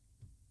money.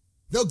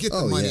 They'll get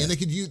the money, and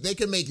they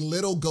can make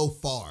little go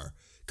far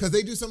because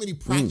they do so many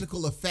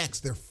practical effects.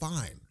 They're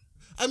fine.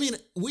 I mean,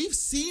 we've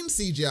seen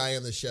CGI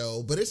in the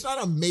show, but it's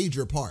not a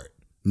major part.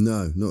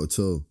 No, not at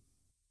all.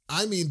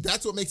 I mean,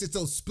 that's what makes it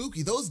so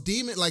spooky. Those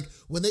demon,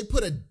 when they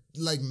put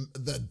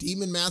the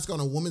demon mask on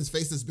a woman's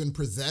face that's been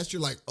possessed,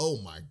 you're like,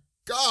 oh my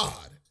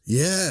God.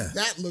 Yeah.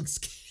 That looks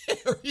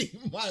scary,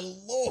 my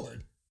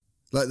Lord.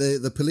 Like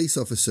the police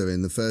officer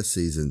in the first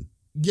season.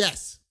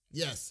 Yes.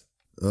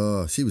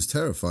 Oh, she was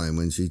terrifying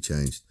when she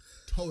changed.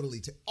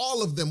 Totally.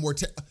 All of them were.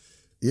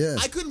 Yeah.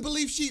 I couldn't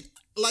believe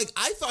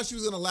I thought she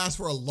was going to last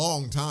for a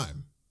long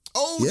time.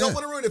 Oh, don't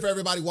want to ruin it for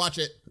everybody. Watch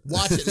it.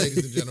 Watch it,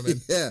 ladies and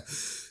gentlemen.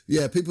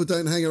 Yeah, people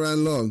don't hang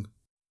around long.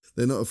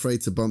 They're not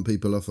afraid to bump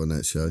people off on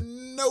that show.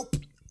 Nope.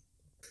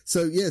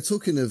 So, yeah,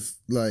 talking of,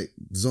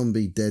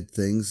 zombie dead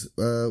things,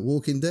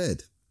 Walking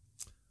Dead.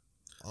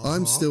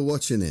 I'm still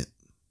watching it.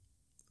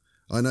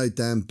 I know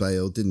Dan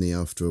bailed, didn't he,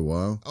 after a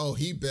while? Oh,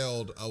 he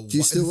bailed. Do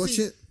you still watch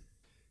it?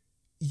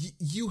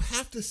 You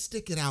have to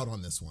stick it out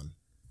on this one.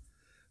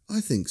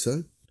 I think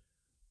so.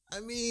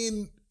 I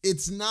mean,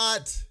 it's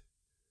not...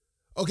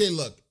 Okay,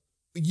 look.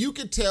 You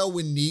could tell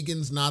when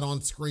Negan's not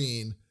on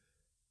screen,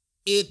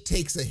 it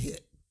takes a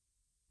hit.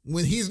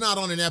 When he's not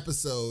on an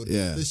episode,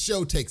 the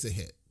show takes a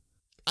hit.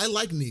 I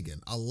like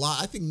Negan a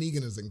lot. I think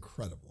Negan is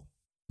incredible.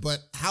 But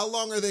how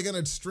long are they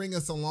going to string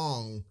us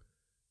along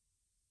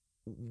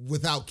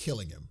without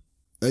killing him?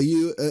 Do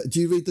you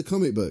read the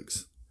comic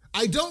books?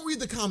 I don't read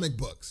the comic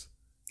books.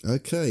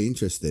 Okay,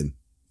 interesting.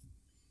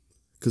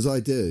 Because I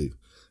do.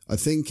 I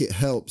think it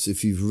helps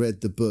if you've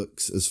read the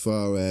books as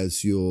far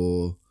as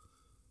your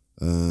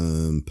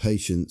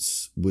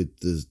patience with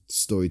the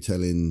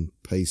storytelling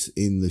pace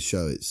in the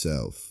show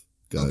itself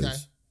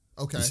goes.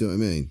 Okay. You see what I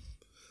mean?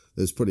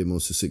 There's probably a more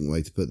succinct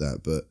way to put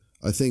that, but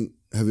I think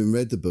having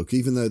read the book,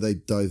 even though they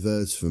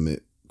diverge from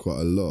it quite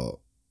a lot,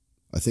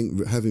 I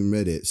think having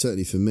read it,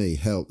 certainly for me,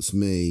 helps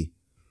me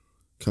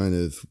kind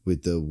of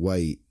with the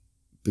weight,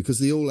 because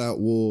the all-out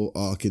war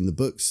arc in the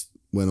books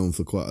went on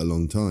for quite a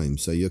long time,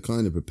 so you're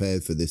kind of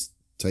prepared for this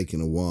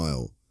taking a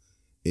while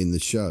in the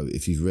show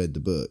if you've read the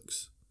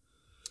books.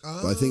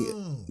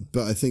 Oh.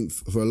 But I think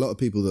for a lot of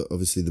people, that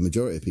obviously the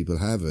majority of people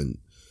haven't.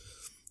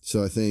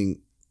 So I think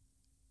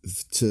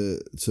to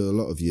a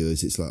lot of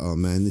viewers, it's like, oh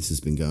man, this has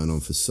been going on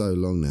for so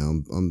long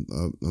now.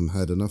 I'm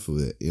had enough of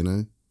it, you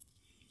know?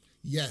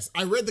 Yes,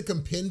 I read the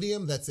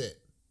compendium. That's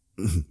it.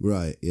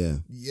 Right, yeah.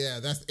 Yeah,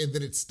 and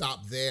then it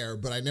stopped there,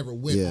 but I never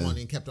went on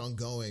and kept on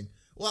going.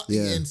 Well,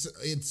 Yeah.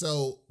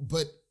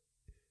 But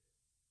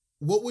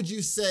what would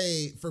you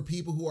say for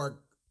people who are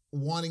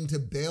wanting to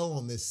bail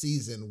on this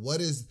season? What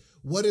do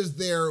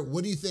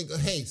you think,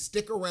 hey,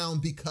 stick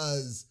around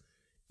because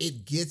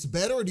it gets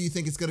better, or do you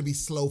think it's going to be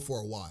slow for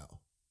a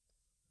while?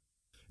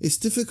 It's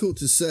difficult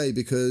to say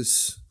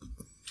because,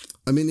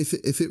 I mean, if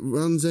it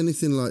runs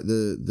anything like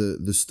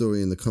the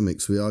story in the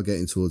comics, we are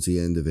getting towards the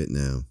end of it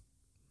now.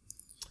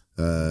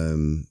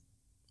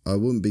 I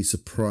wouldn't be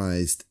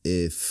surprised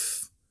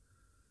if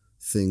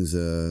things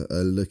are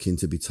looking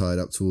to be tied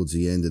up towards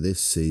the end of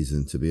this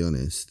season, to be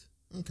honest.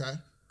 Okay.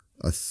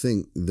 I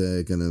think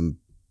they're going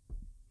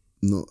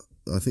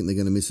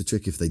to miss a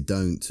trick if they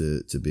don't,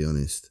 to be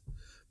honest.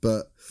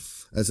 But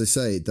as I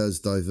say, it does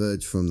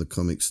diverge from the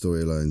comic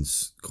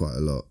storylines quite a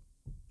lot.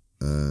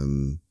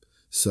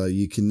 So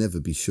you can never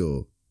be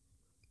sure.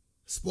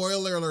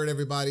 Spoiler alert,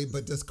 everybody,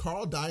 but does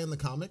Carl die in the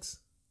comics?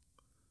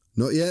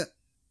 Not yet.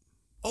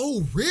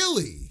 Oh,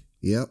 really?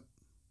 Yep.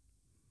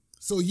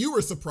 So you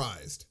were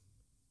surprised?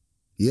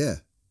 Yeah.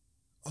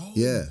 Oh,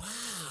 yeah.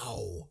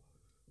 Wow.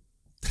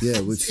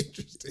 That's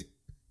interesting.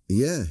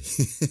 Yeah.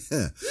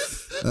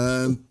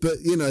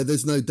 But,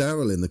 there's no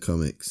Daryl in the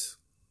comics.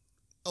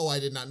 Oh, I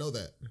did not know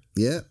that.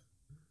 Yeah.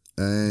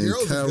 And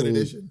Daryl's a good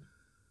addition.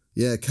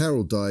 Yeah,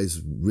 Carol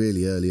dies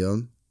really early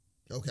on.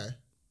 Okay.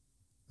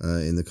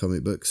 In the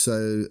comic book.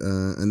 So,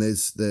 and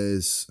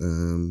there's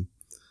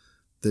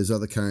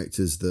other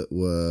characters that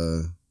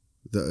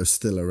are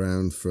still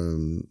around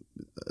from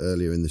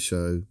earlier in the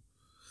show.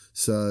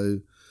 So,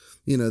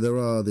 there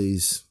are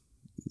these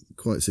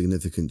quite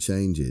significant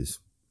changes.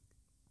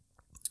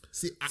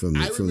 See, I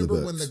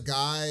remember when the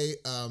guy,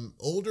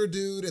 older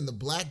dude and the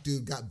black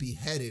dude got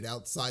beheaded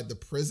outside the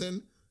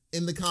prison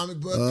in the comic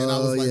book. And I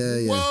was like,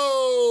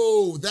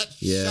 whoa, that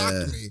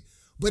shocked me.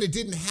 But it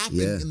didn't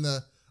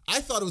happen I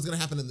thought it was going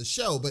to happen in the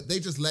show, but they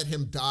just let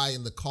him die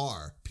in the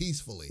car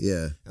peacefully.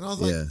 Yeah. And I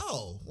was like,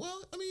 oh,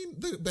 well, I mean,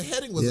 the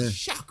beheading was a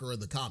shocker in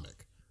the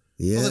comic.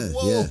 Yeah. I was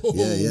like, whoa.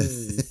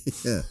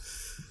 Yeah.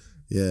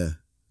 Yeah.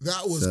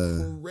 That was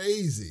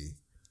crazy.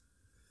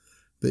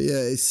 But yeah,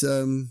 it's,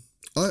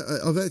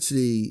 I've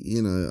actually,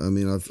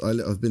 I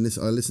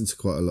listened to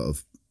quite a lot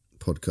of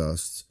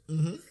podcasts.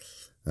 Mm-hmm.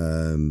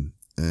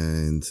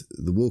 And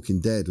The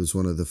Walking Dead was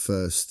one of the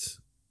first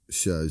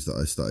shows that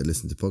I started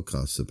listening to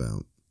podcasts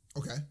about.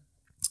 Okay.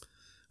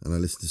 And I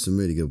listened to some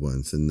really good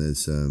ones, and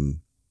there's a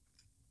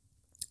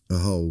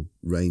whole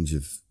range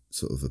of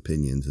sort of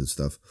opinions and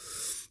stuff.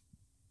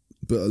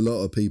 But a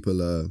lot of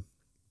people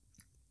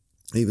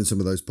even some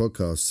of those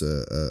podcasts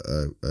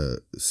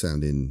are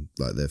sounding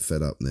like they're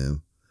fed up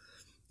now.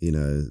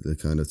 They're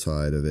kind of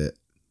tired of it.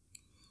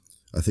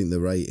 I think the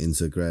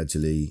ratings are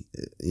gradually,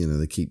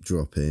 they keep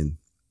dropping.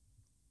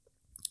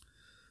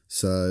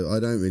 So I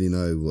don't really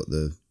know what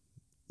the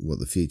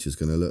future's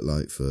going to look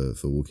like for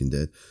Walking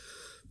Dead.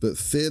 But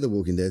Fear the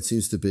Walking Dead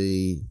seems to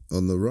be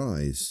on the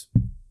rise.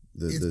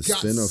 The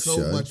spin-off show. It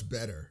got so much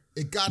better.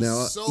 It got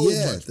so much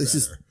better. This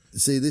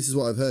is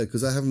what I've heard,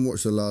 because I haven't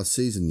watched the last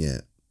season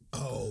yet.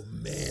 Oh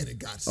man, it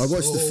got I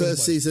watched the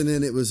first season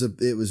and it was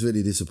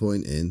really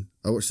disappointing.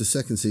 I watched the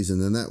second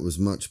season and that was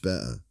much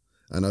better.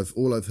 And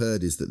all I've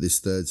heard is that this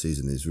third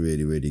season is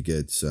really, really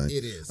good. So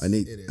it is. And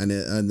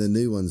the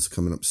new one's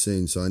coming up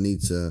soon, so I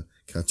need to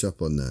catch up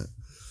on that.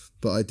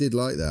 But I did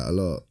like that a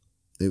lot.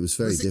 It was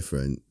very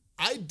different.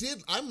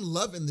 I'm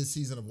loving this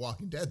season of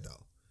Walking Dead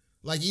though.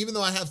 Like, even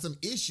though I have some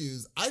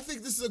issues, I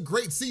think this is a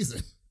great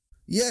season.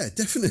 Yeah,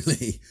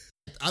 definitely.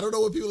 I don't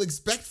know what people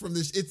expect from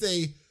this.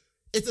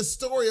 It's a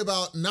story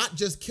about not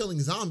just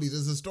killing zombies.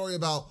 It's a story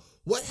about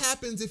what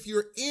happens if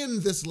you're in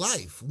this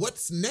life.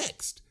 What's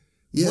next?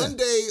 Yeah. One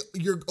day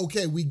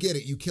we get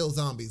it. You kill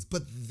zombies,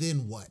 but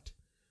then what?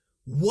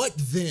 What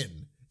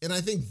then? And I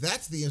think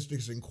that's the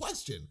interesting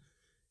question.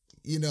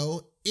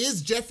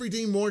 Is Jeffrey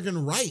Dean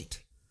Morgan right?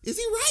 Is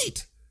he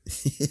right?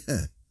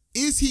 Yeah.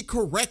 Is he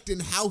correct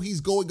in how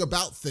he's going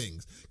about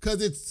things?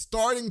 Because it's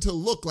starting to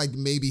look like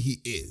maybe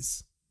he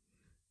is.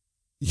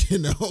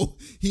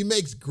 He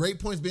makes great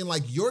points being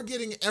like, you're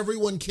getting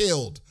everyone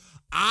killed.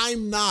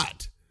 I'm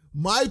not.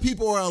 My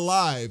people are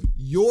alive.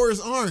 Yours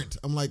aren't.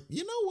 I'm like,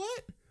 you know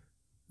what?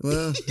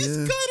 Well, he's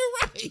kind of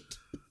right.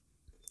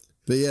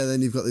 But yeah,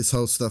 then you've got this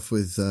whole stuff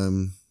with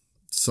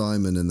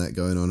Simon and that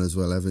going on as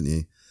well, haven't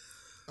you?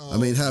 I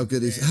mean, how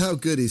good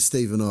is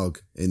Stephen Ogg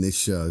in this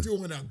show?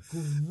 Doing a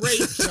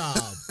great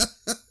job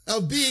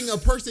of being a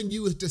person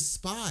you would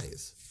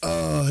despise.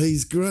 Oh,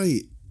 he's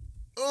great.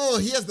 Oh,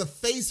 he has the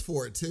face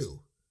for it too.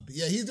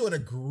 Yeah, he's doing a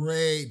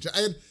great job.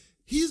 And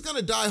he's going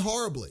to die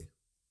horribly.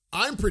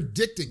 I'm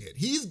predicting it.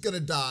 He's going to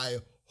die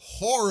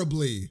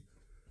horribly.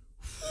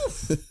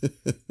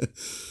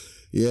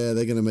 Yeah,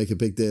 they're going to make a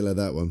big deal of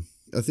that one.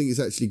 I think it's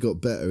actually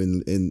got better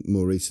in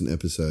more recent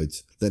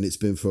episodes than it's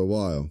been for a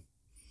while.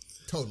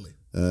 Totally.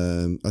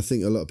 I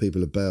think a lot of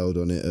people have bailed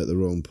on it at the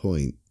wrong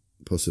point,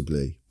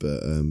 possibly.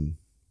 But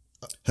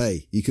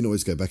hey, you can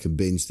always go back and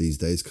binge these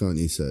days, can't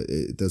you? So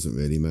it doesn't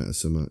really matter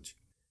so much.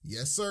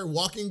 Yes, sir.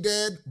 Walking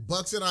Dead,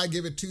 Bucks and I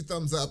give it 2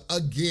 thumbs up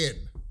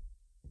again.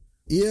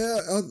 Yeah,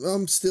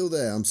 I'm still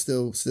there. I'm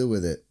still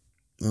with it.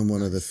 I'm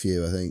one of the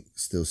few, I think,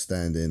 still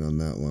standing on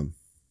that one.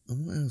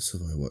 And what else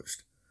have I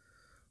watched?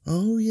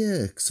 Oh,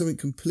 yeah, something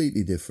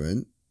completely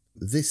different.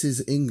 This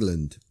Is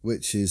England,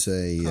 which is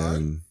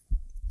a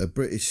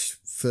British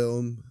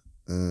film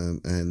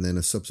and then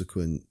a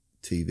subsequent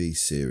TV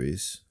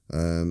series.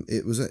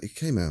 It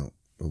came out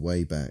a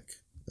way back,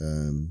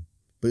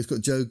 but it's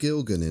got Joe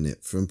Gilgun in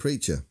it from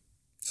Preacher.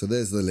 So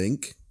there's the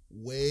link.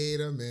 Wait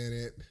a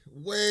minute.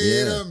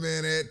 Wait a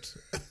minute.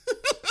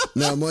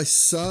 Now, my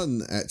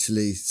son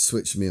actually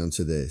switched me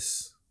onto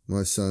this.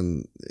 My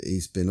son,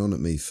 he's been on at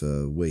me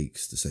for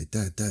weeks to say,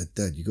 Dad,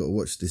 you got to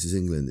watch This Is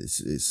England.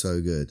 It's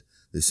so good.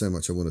 There's so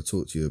much I want to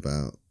talk to you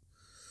about.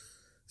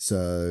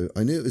 So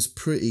I knew it was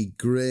pretty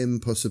grim,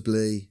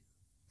 possibly.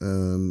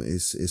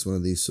 It's one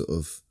of these sort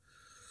of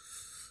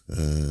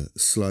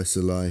slice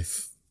of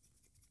life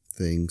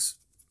things.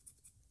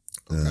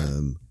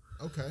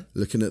 Okay.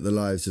 Looking at the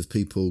lives of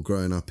people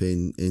growing up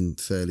in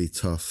fairly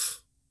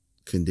tough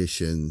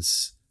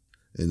conditions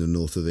in the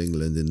north of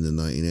England in the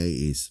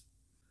 1980s.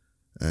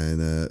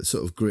 And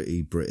sort of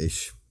gritty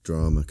British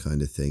drama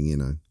kind of thing, you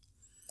know.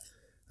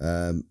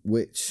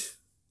 Which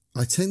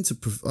I tend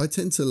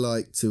to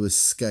like to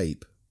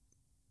escape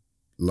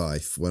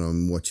life when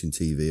I'm watching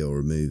TV or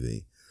a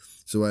movie.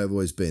 It's the way I've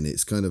always been.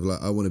 It's kind of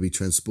like I want to be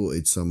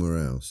transported somewhere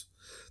else.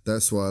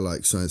 That's why I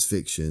like science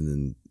fiction,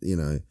 and you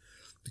know,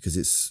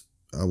 because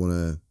I want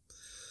to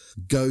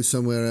go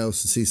somewhere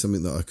else and see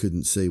something that I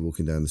couldn't see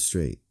walking down the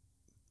street.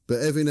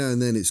 But every now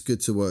and then it's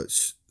good to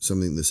watch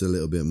something that's a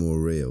little bit more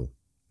real.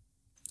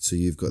 So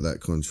you've got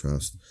that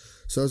contrast.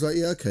 So I was like,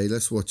 yeah, okay,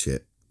 let's watch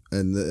it.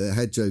 And it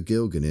had Joe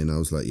Gilgun in. I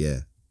was like,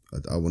 yeah,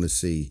 I want to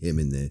see him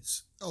in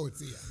this. Oh,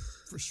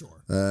 for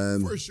sure.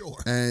 For sure.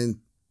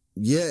 And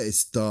yeah,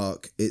 it's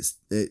dark. It's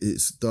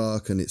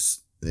dark and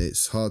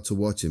it's hard to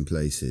watch in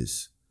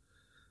places.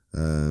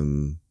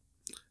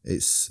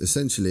 It's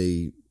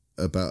essentially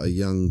about a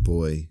young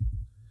boy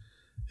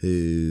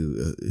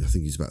who I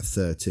think he's about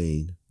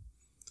 13,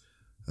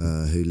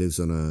 who lives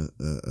on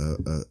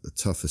a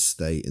tough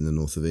estate in the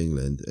north of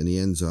England, and he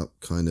ends up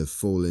kind of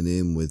falling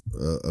in with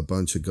a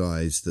bunch of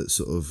guys that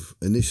sort of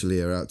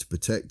initially are out to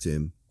protect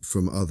him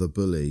from other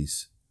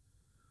bullies.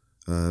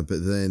 But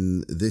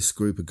then this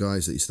group of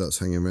guys that he starts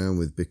hanging around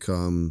with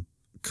become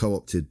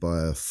co-opted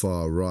by a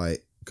far right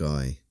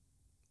guy.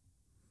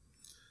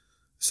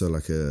 So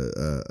like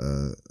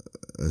a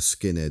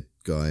skinhead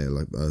guy,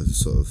 like a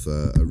sort of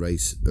a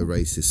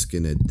racist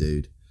skinhead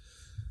dude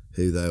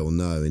who they all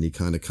know, and he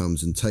kind of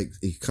comes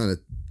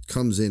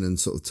in and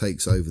sort of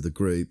takes over the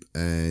group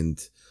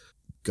and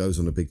goes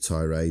on a big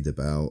tirade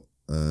about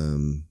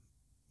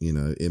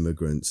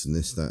immigrants and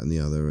this, that, and the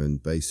other,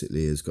 and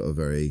basically has got a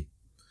very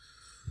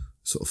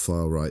sort of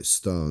far right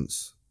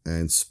stance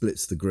and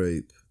splits the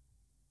group,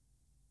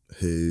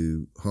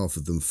 who half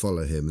of them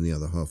follow him and the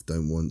other half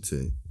don't want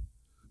to.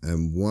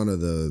 And one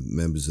of the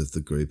members of the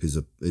group is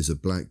a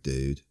black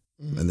dude.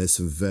 Mm-hmm. And there's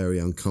some very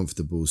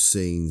uncomfortable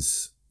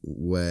scenes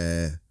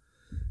where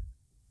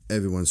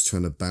everyone's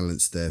trying to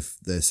balance their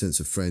sense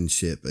of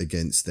friendship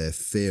against their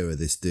fear of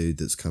this dude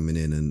that's coming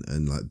in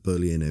and like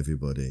bullying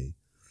everybody.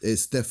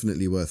 It's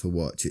definitely worth a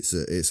watch.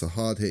 It's a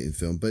hard hitting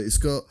film, but it's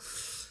got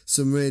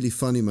some really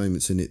funny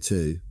moments in it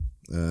too.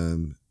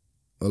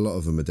 A lot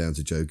of them are down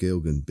to Joe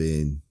Gilgun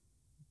being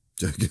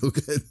Joe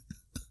Gilgun.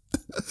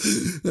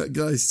 That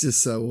guy's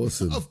just so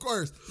awesome. Of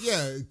course.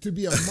 Yeah, to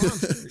be a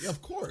monster.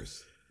 Of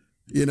course.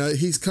 You know,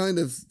 he's kind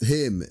of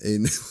him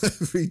in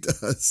whatever he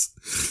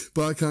does,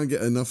 but I can't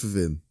get enough of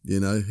him. You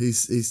know,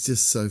 he's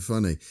just so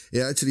funny.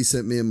 He actually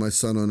sent me and my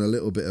son on a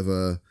little bit of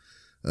a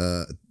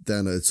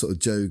down a sort of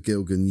Joe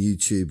Gilgun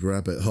YouTube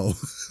rabbit hole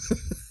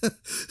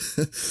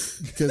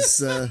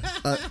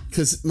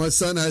because my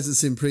son hasn't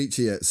seen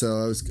Preacher yet, so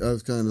I was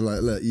kind of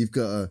like, look, you've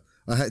got to.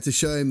 I had to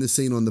show him the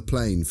scene on the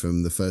plane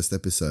from the first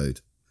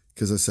episode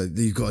because I said,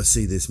 you've got to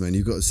see this, man.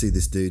 You've got to see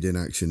this dude in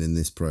action in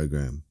this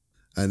program.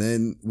 And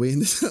then we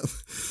ended up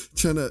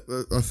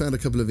I found a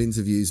couple of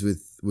interviews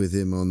with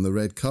him on the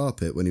red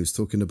carpet when he was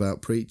talking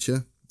about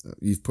Preacher.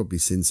 You've probably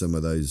seen some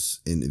of those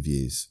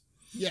interviews.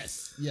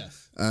 Yes.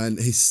 And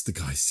the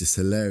guy's just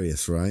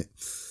hilarious, right?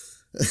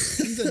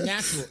 He's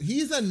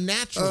a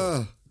natural.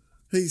 Oh,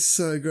 he's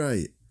so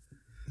great.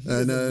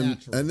 And then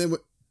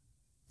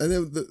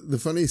the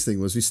funniest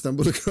thing was we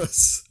stumbled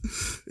across,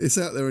 it's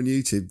out there on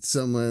YouTube,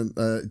 somewhere,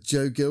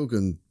 Joe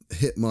Gilgun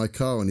hit my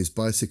car on his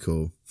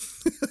bicycle.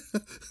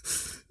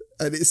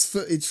 And it's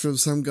footage from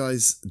some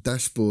guy's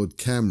dashboard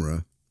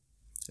camera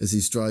as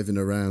he's driving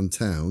around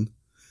town.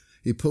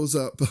 He pulls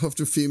up,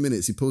 after a few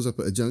minutes, he pulls up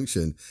at a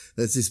junction.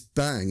 There's this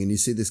bang, and you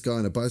see this guy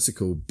on a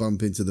bicycle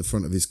bump into the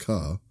front of his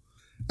car.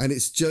 And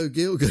it's Joe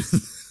Gilgun.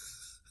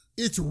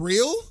 It's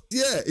real?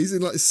 Yeah, he's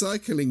in like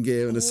cycling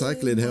gear and a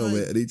cycling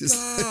helmet. And he just...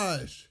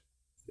 Gosh.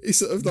 He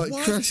sort of like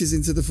crashes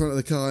into the front of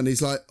the car and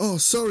he's like, oh,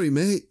 sorry,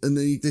 mate. And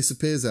then he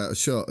disappears out of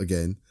shot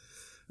again.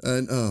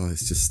 And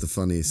it's just the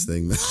funniest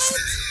thing, man.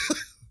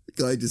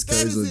 The guy just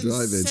goes on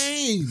driving.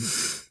 Insane.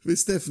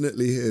 It's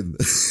definitely him.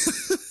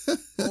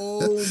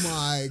 Oh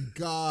my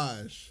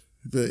gosh.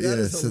 But That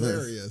yeah, is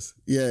hilarious.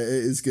 yeah,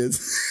 it is good.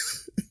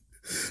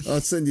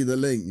 I'll send you the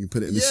link. You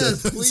put it in the show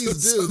Yes, notes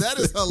please or do. That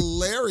is something.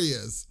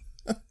 hilarious.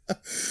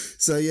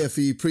 So yeah,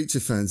 for you Preacher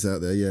fans out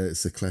there, yeah,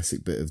 it's a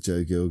classic bit of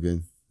Joe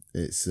Gilgun.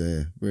 It's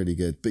really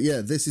good. But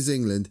yeah, This Is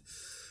England.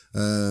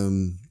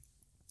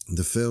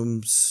 The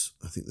films,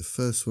 I think the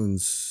first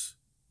one's,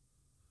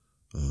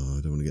 I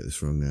don't want to get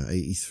this wrong now,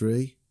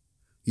 83?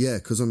 Yeah,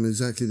 because I'm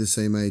exactly the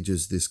same age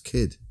as this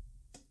kid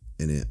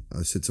in it.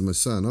 I said to my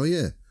son, oh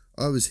yeah,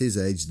 I was his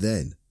age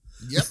then.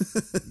 Yep.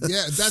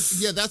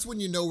 That's when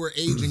you know we're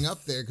aging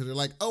up there, because they're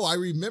like, oh, I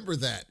remember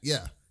that.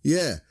 Yeah.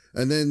 Yeah.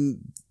 And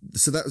then,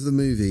 so that was the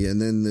movie.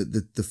 And then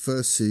the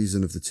first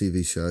season of the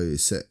TV show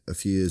is set a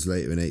few years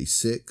later in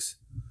 86.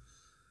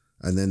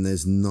 And then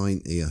there's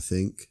 90, I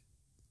think.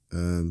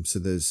 So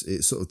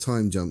it sort of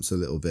time jumps a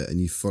little bit and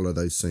you follow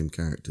those same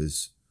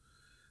characters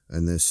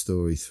and their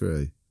story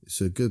through. It's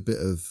a good bit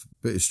of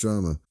British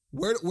drama.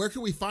 Where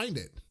can we find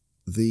it?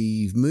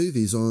 The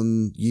movie's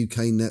on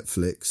UK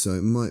Netflix, so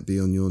it might be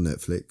on your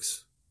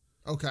Netflix.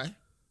 Okay.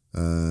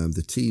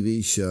 The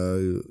TV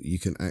show you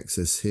can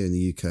access here in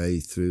the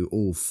UK through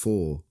All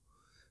 4,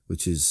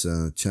 which is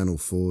Channel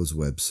 4's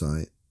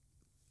website,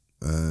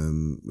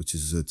 which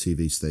is a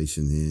TV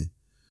station here.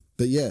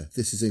 But yeah,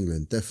 This Is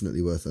England,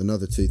 definitely worth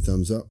another 2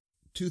 thumbs up.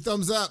 2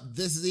 thumbs up.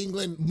 This Is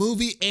England,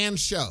 movie and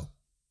show.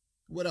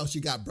 What else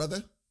you got,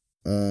 brother?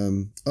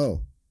 The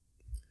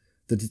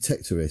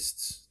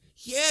Detectorists.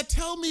 Yeah,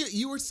 tell me,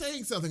 you were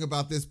saying something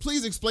about this.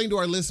 Please explain to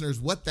our listeners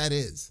what that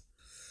is.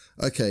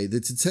 Okay, The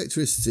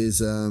Detectorists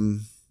is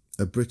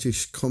a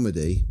British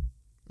comedy,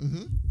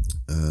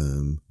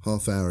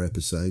 half-hour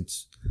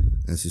episodes,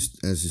 as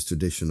is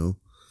traditional.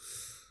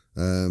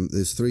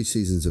 There's 3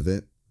 seasons of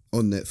it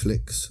on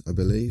Netflix, I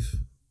believe.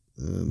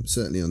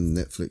 Certainly on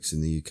Netflix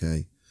in the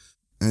UK,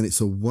 and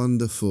it's a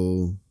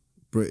wonderful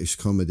British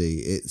comedy.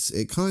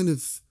 It kind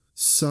of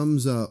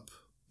sums up.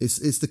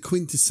 It's the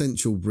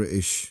quintessential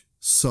British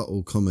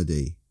subtle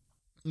comedy.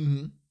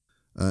 Mm-hmm.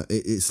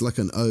 It's like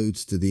an ode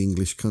to the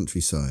English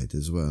countryside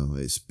as well.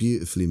 It's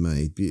beautifully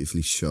made,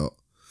 beautifully shot.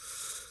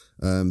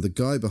 The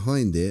guy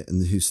behind it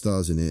and who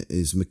stars in it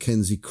is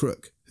Mackenzie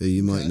Crook, who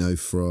you might know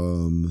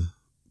from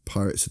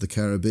Pirates of the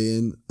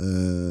Caribbean,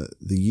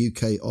 the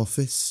UK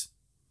Office.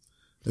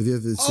 Have you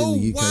ever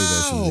seen the UK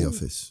version of The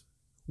Office?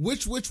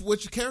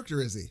 Which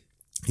character is he?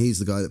 He's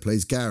the guy that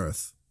plays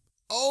Gareth.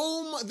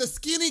 Oh, the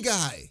skinny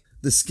guy.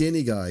 The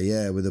skinny guy,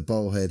 yeah, with a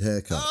bowl head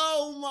haircut.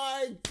 Oh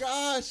my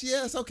gosh,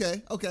 yes,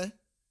 okay.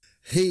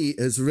 He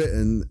has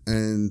written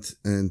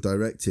and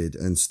directed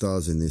and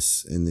stars in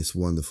this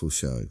wonderful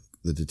show,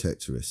 The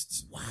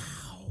Detectorists.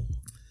 Wow.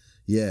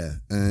 Yeah,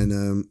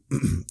 and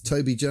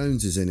Toby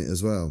Jones is in it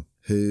as well,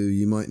 who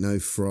you might know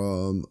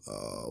from,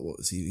 what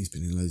was he? He's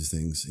been in loads of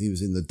things. He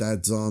was in the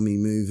Dad's Army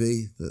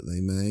movie that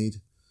they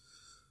made,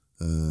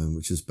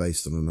 which is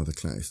based on another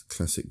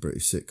classic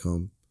British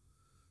sitcom.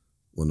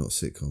 Well, not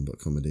sitcom, but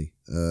comedy.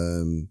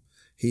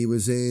 He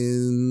was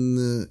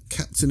in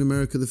Captain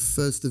America, the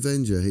First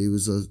Avenger. He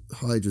was a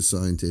Hydra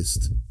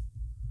scientist.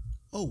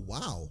 Oh,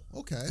 wow.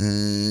 Okay.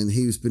 And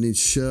he's been in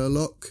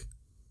Sherlock.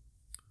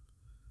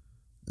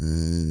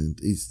 And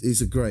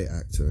he's a great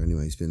actor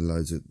anyway. He's been in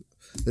loads of...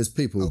 There's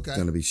people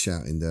going to be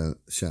shouting at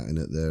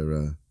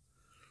their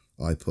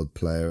iPod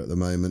player at the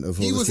moment. Of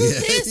all he was in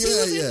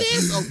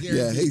this. Oh,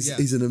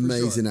 he's an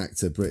amazing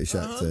actor, British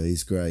actor.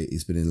 He's great.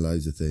 He's been in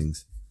loads of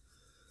things.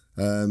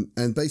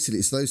 And basically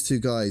it's those 2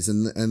 guys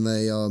and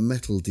they are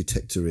metal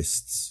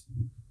detectorists,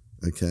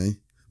 okay,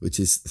 which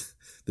is,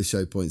 the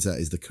show points out,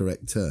 is the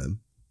correct term.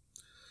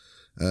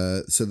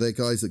 So they're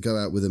guys that go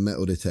out with a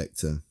metal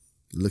detector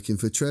looking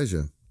for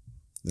treasure.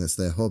 That's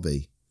their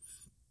hobby.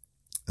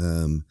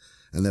 And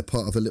they're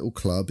part of a little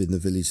club in the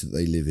village that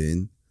they live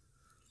in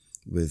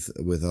with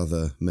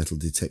other metal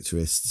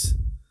detectorists.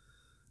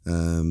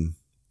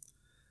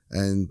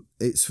 And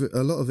it's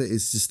a lot of it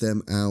is just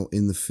them out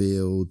in the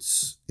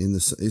fields.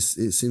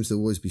 It seems to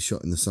always be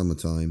shot in the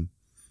summertime.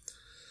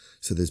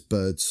 So there's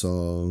bird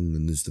song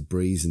and there's the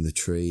breeze in the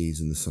trees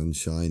and the sun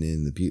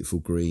shining, the beautiful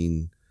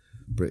green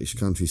British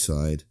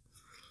countryside,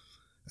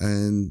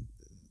 and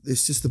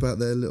it's just about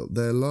their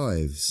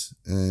lives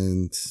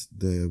and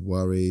their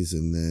worries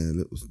and their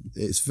little.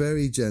 It's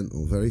very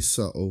gentle, very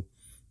subtle,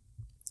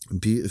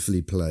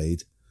 beautifully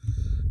played,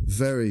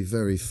 very,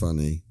 very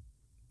funny.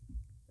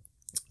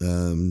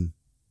 And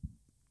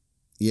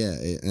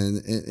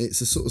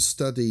it's a sort of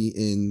study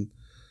in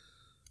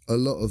a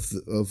lot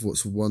of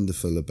what's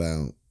wonderful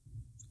about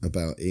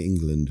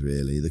England,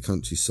 really, the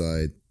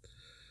countryside,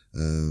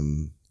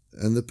 and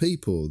the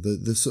people,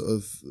 the sort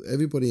of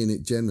everybody in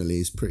it generally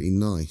is pretty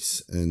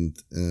nice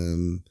and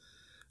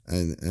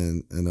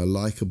a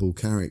likable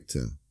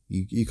character.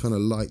 You kind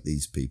of like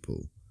these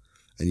people,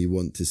 and you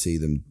want to see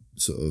them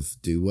sort of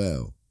do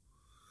well.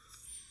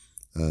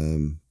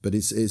 But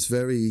it's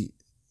very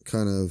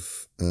kind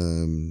of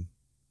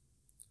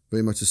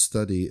very much a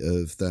study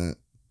of that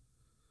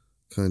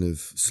kind of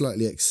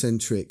slightly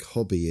eccentric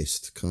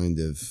hobbyist kind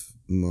of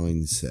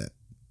mindset,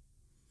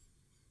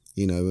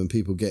 when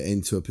people get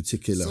into a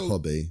particular So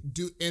hobby.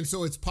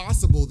 so it's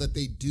possible that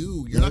they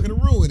do. You're not going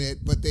to ruin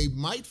it, but they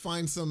might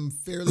find some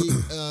fairly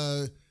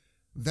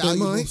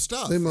valuable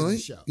stuff. They in might. the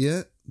show.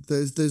 Yeah.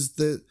 There's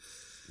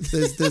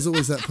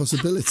always that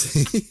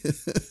possibility.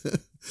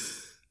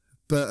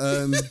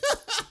 But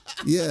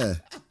yeah.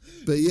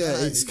 But yeah,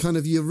 Nice. it's kind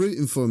of, you're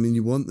rooting for them and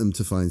you want them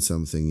to find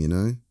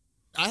something,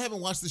 I haven't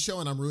watched the show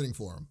and I'm rooting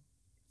for them.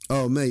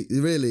 Oh, mate,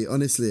 really,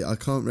 honestly, I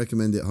can't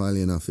recommend it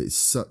highly enough. It's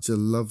such a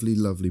lovely,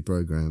 lovely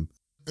program.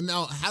 And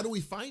now, how do we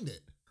find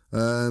it?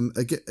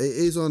 Again,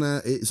 it's on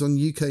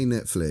UK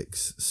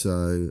Netflix,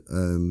 so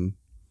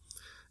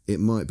it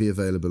might be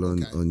available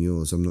on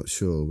yours. I'm not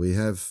sure. We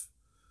have,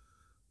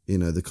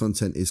 the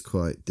content is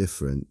quite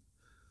different.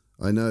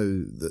 I know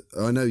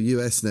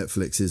US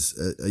Netflix is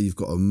you've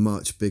got a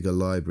much bigger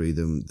library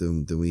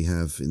than we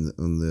have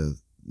on the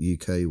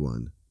UK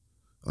one.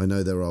 I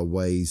know there are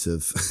ways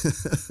of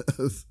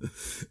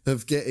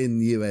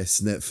getting US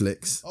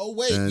Netflix. Oh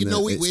wait, and,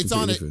 it's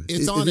on it. different.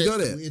 It's on you it.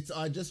 got it?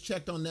 I just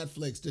checked on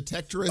Netflix.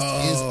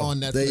 Detectorist is on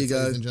Netflix. There you go.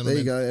 Ladies and There gentlemen.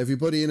 you go.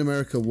 Everybody in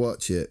America,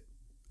 watch it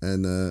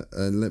and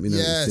let me know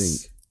what you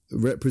think.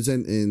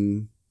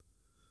 Representing,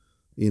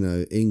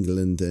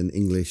 England and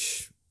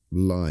English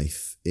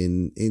life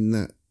in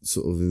that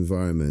sort of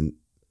environment.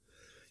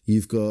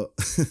 You've got,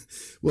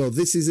 well,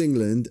 this is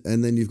England,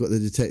 and then you've got the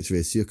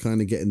Detectorist. You're kind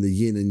of getting the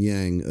yin and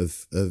yang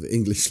of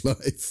English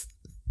life.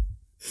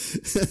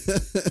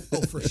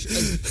 Oh, for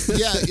sure.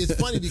 Yeah, it's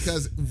funny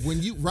because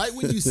when you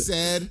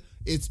said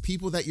it's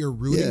people that you're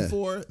rooting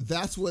for,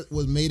 that's what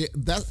made it.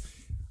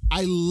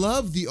 I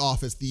love The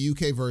Office, the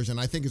UK version.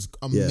 I think it's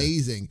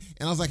amazing.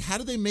 And I was like, how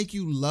do they make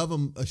you love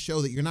a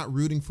show that you're not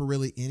rooting for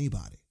really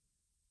anybody?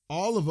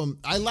 All of them.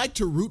 I like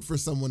to root for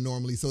someone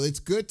normally, so it's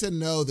good to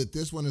know that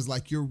this one is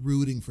like you're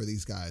rooting for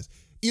these guys.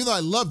 Even though I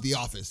love The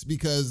Office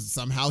because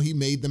somehow he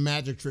made the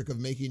magic trick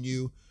of making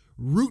you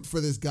root for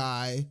this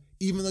guy,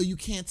 even though you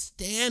can't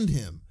stand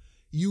him.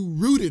 You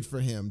rooted for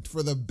him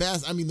for the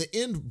best. I mean, the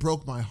end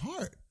broke my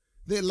heart.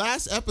 The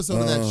last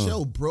episode of that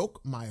show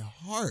broke my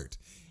heart.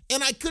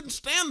 And I couldn't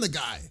stand the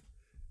guy.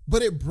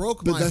 But it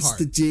broke my heart. But that's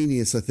the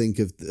genius, I think,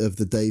 of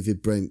the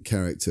David Brent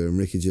character and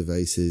Ricky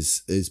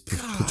Gervais's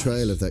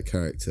portrayal of that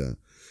character,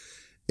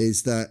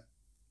 is that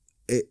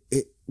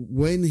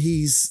when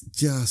he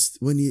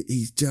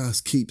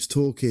just keeps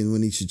talking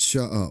when he should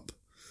shut up,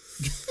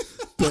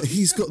 but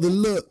he's got the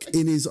look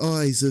in his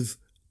eyes of,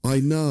 I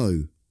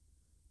know,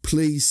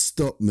 please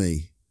stop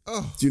me.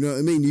 Oh. Do you know what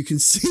I mean? You can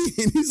see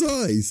in his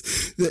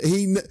eyes that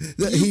he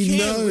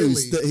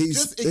knows that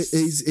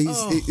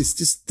he's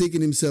just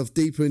digging himself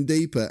deeper and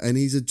deeper, and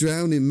he's a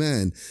drowning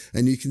man,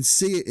 and you can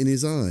see it in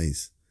his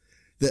eyes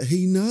that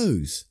he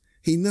knows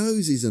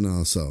he's an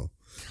arsehole.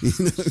 You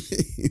know what I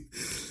mean?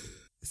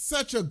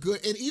 Such a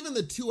good, and even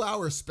the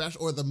 2-hour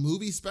special or the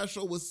movie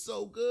special was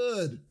so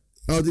good.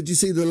 Oh, did you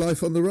see The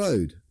Life on the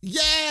Road?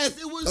 Yes,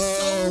 it was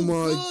so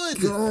my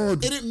good.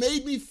 God. And it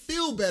made me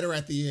feel better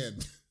at the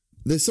end.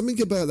 There's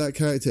something about that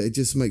character, it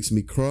just makes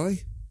me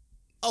cry.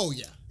 Oh,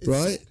 yeah.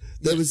 Right?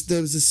 There was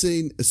a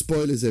scene,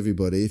 spoilers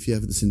everybody, if you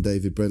haven't seen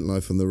David Brent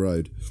Life on the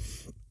Road.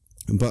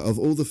 But of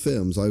all the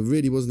films, I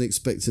really wasn't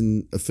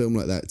expecting a film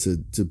like that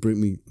to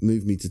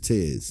move me to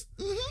tears.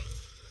 Mm-hmm.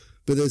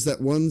 But there's that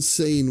one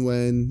scene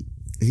when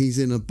he's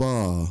in a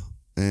bar,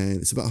 and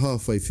it's about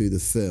halfway through the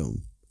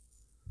film,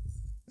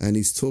 and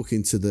he's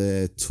talking to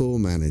their tour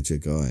manager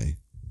guy,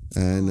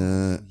 and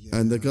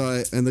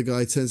the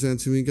guy turns around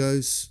to me and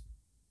goes,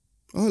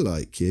 I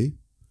like you.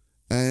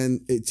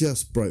 And it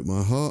just broke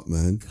my heart,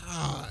 man.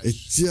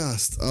 Gosh.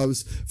 I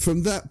was,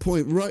 from that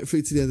point right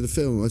through to the end of the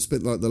film, I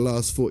spent like the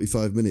last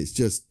 45 minutes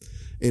just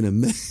in a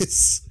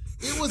mess.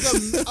 It was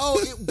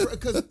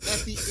because at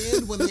the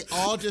end when they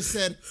all just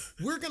said,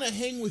 we're going to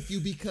hang with you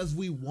because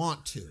we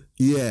want to.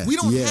 Yeah. We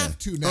don't have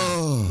to now.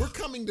 Oh. We're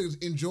coming to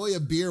enjoy a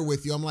beer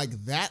with you. I'm like,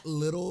 that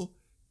little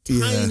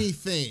tiny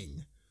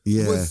thing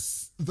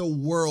was the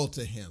world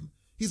to him.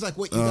 He's like,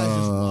 what, you guys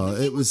just want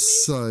to it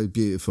was so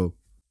beautiful.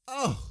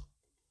 Oh,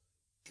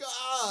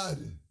 God.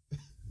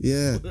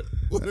 Yeah.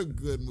 What a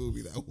good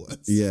movie that was.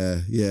 Yeah.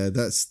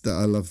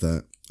 I love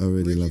that. I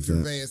really love that.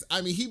 Gervais.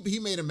 I mean, he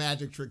made a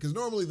magic trick because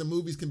normally the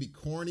movies can be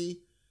corny.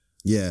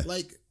 Yeah.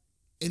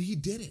 And he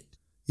did it.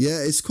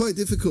 Yeah, it's quite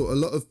difficult. A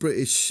lot of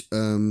British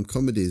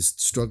comedies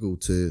struggle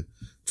to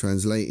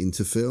translate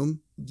into film.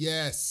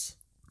 Yes.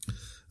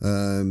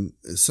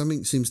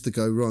 Something seems to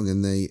go wrong,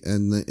 and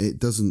it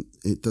doesn't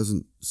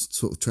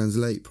sort of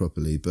translate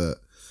properly. But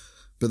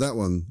that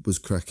one was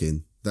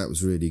cracking. That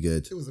was really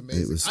good. It was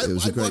amazing. It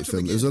was a great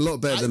film. It was a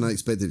lot better than I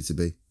expected it to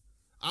be.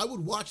 I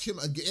would watch him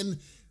again.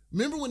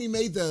 Remember when he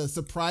made the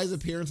surprise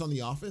appearance on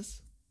The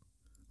Office?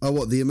 Oh,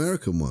 what, the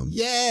American one?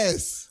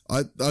 Yes.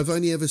 I've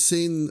only ever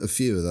seen a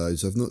few of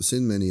those. I've not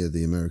seen many of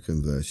the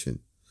American version.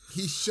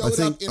 He showed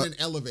up in an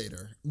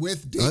elevator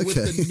with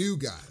the new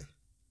guy.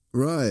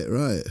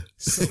 Right.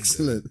 So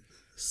excellent. Good.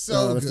 So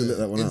I'll good. have to look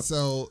that one up.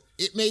 So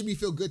it made me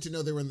feel good to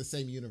know they were in the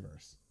same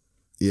universe.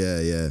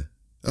 Yeah.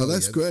 Oh,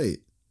 that's great.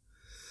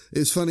 It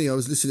was funny. I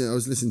was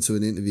listening to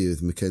an interview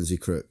with Mackenzie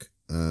Crook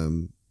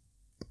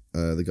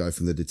the guy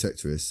from The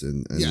Detectorist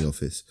and Yeah. The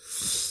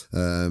Office.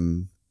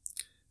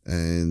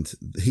 And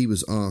he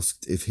was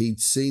asked if he'd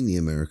seen the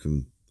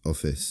American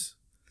Office.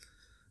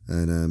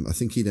 And I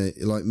think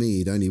like me,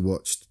 he'd only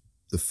watched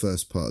the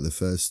first part of the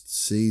first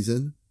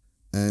season.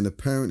 And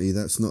apparently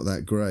that's not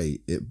that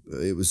great.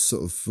 It was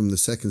sort of from the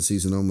second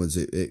season onwards,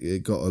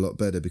 it got a lot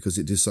better because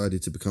it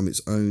decided to become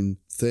its own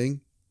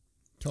thing.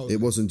 Totally.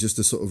 It wasn't just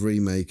a sort of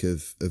remake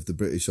of the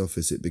British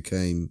Office. It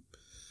became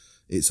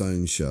its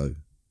own show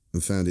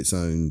and found its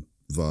own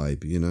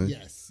vibe, you know?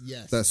 Yes.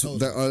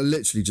 That I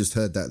literally just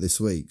heard that this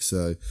week.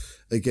 So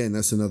again,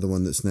 that's another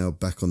one that's now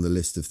back on the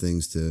list of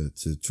things to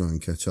try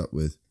and catch up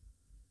with.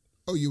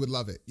 Oh, you would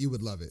love it. You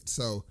would love it.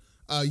 So,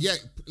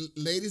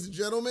 ladies and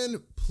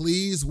gentlemen,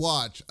 please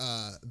watch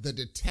The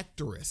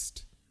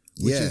Detectorist,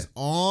 which is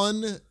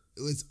on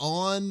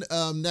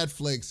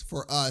Netflix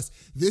for us.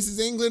 This is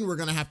England. We're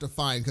gonna have to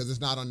find because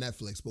it's not on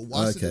Netflix. But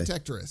watch The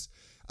Detectorist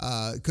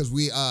because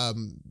we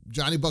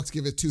Johnny Bucks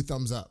give it 2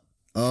 thumbs up.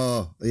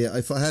 Oh yeah,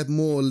 if I had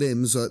more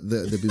limbs,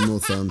 there'd be more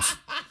thumbs.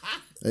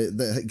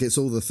 It gets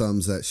all the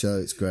thumbs. That show,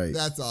 it's great.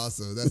 That's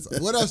awesome.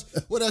 What else?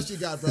 What else you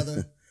got,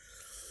 brother?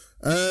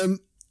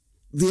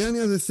 The only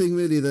other thing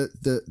really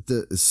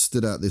that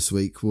stood out this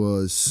week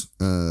was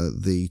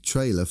the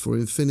trailer for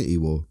Infinity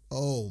War.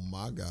 Oh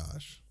my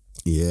gosh.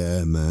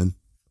 Yeah, man.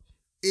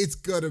 It's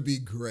gonna be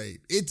great.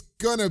 It's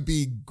gonna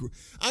be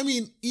I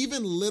mean,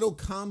 even little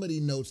comedy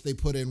notes they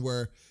put in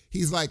where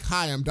he's like,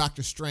 "Hi, I'm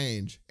Doctor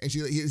Strange."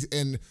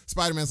 And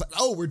Spider-Man's like,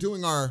 "Oh, we're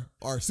doing our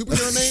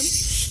superhero name?"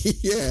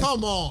 Yeah.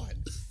 Come on.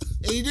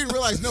 And he didn't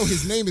realize, no,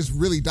 his name is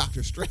really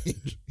Doctor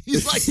Strange.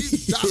 He's like,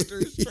 he's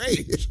Doctor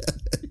Strange.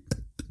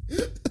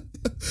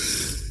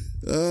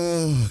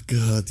 Oh,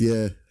 God,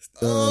 yeah.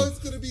 Oh, it's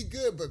going to be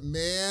good. But,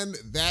 man,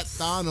 that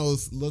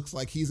Thanos looks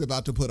like he's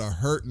about to put a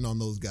hurting on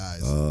those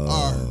guys.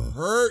 A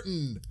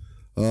hurting.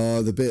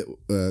 Oh, the bit,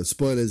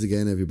 spoilers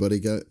again, everybody.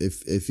 Go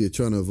if you're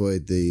trying to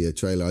avoid the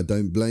trailer, I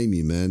don't blame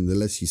you, man. The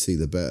less you see,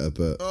 the better.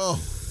 But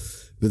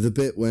the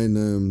bit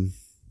when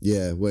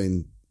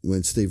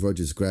Steve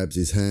Rogers grabs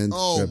his hand,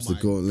 grabs the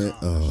gauntlet.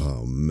 Gosh.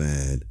 Oh,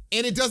 man.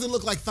 And it doesn't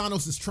look like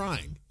Thanos is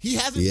trying. He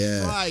hasn't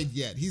tried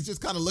yet. He's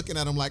just kind of looking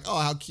at him like, oh,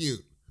 how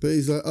cute. But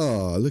he's like,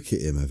 oh, look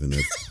at him having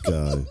a go.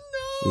 No.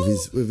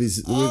 With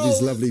his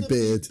lovely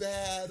beard.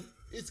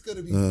 It's going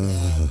to be bad,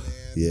 man.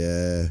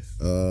 Yeah.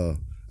 Oh.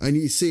 And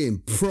you see him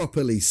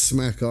properly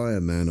smack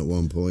Iron Man at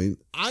one point.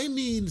 I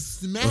mean,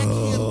 smacking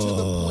him to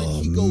the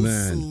point he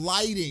goes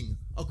sliding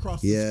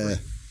across the screen.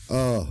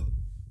 Oh,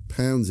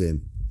 pounds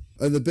him.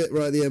 And the bit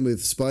right at the end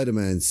with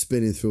Spider-Man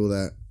spinning through all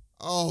that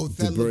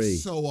that debris.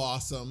 Looks so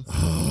awesome.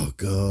 Oh,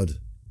 God.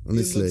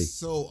 Honestly. It looks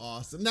so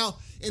awesome. Now,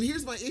 and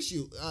here's my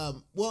issue.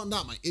 Well,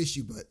 not my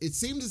issue, but it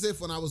seemed as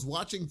if when I was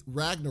watching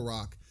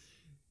Ragnarok,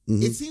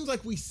 it seems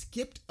like we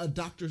skipped a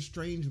Doctor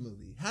Strange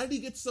movie. How did he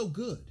get so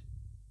good?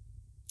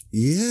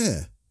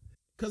 Yeah.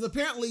 Because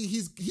apparently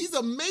he's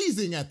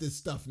amazing at this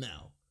stuff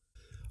now.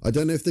 I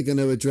don't know if they're going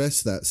to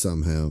address that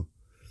somehow.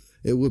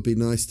 It would be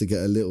nice to get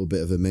a little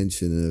bit of a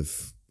mention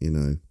of,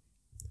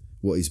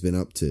 what he's been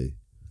up to.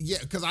 Yeah,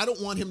 because I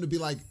don't want him to be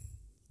like,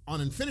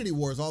 on Infinity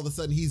Wars, all of a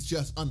sudden he's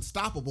just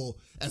unstoppable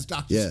as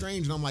Doctor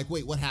Strange. And I'm like,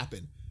 wait, what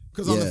happened?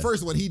 Because on the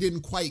first one, he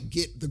didn't quite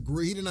get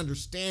he didn't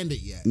understand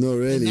it yet. No,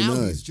 really, and now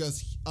he's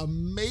just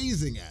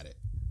amazing at it.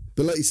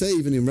 But like you say,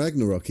 even in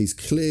Ragnarok, he's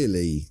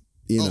clearly,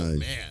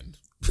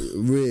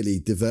 really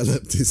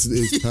developed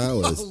his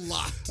powers. A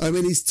lot. I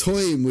mean, he's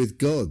toying with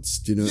gods,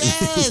 do you know?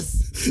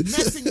 Yes!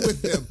 Messing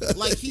with them.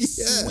 Like he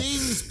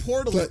swings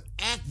portal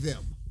at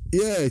them.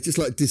 Yeah, just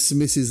like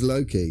dismisses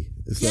Loki.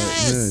 It's like,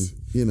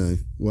 man,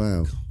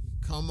 wow.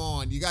 Come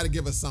on, you got to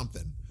give us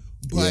something.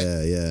 But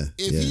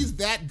if he's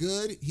that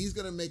good, he's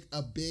going to make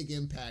a big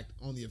impact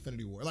on the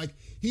Infinity War. Like,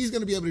 he's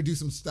going to be able to do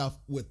some stuff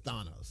with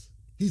Thanos.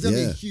 He's going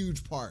to be a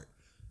huge part.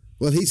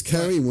 Well, he's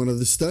carrying one of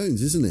the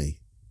stones, isn't he?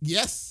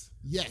 Yes.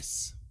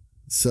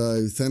 So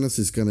Thanos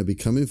is going to be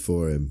coming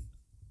for him.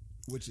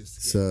 Which is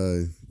scary.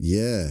 So,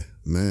 yeah,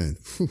 man.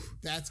 Whew.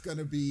 That's going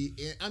to be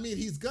it. I mean,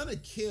 he's going to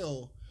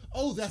kill.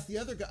 Oh, that's the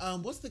other guy.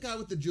 What's the guy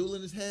with the jewel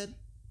in his head?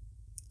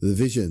 The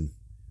Vision.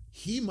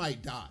 He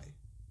might die.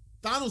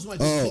 Thanos might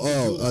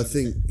just I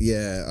think,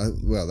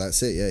 well,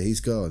 that's it. Yeah,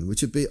 he's gone.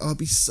 Which would be, I'll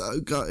be so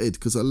gutted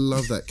because I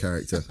love that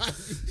character.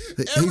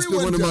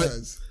 Everyone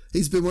does.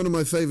 He's been one of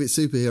my favorite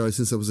superheroes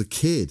since I was a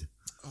kid.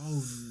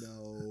 Oh,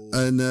 no.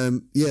 And,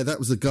 that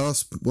was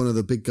one of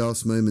the big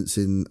gasp moments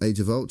in Age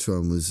of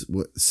Ultron was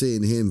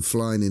seeing him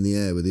flying in the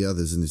air with the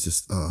others. And it's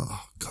just,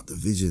 oh, God, the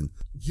Vision.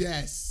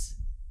 Yes.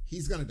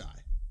 He's going to die.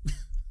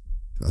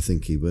 I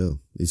think he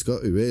will. He's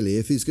got to, really.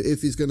 If he's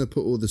going to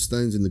put all the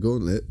stones in the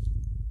gauntlet,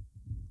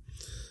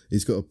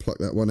 he's got to pluck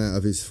that one out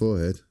of his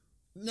forehead.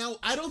 No,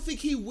 I don't think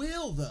he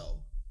will,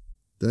 though.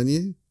 Don't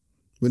you?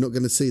 We're not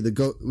going to see the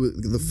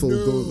full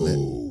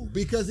gauntlet.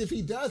 Because if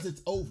he does,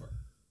 it's over.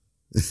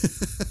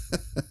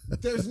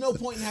 There's no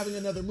point in having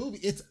another movie.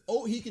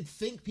 He could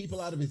think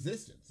people out of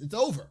existence. It's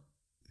over.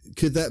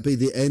 Could that be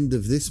the end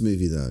of this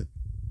movie, though?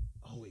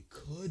 Oh, it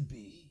could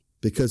be.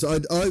 Because I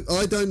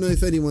don't know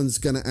if anyone's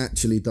going to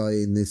actually die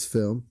in this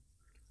film.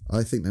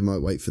 I think they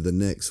might wait for the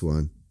next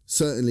one.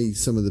 Certainly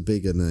some of the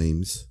bigger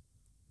names.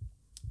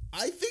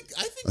 I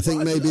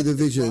think maybe Rogers, the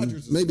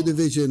Vision, maybe the gone.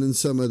 Vision and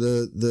some of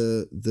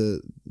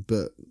the.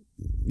 But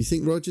you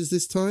think Rogers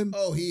this time?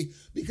 Oh,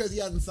 because he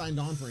hasn't signed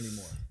on for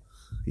anymore.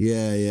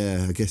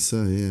 Yeah, I guess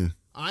so. Yeah.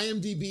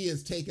 IMDb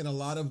has taken a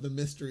lot of the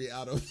mystery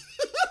out of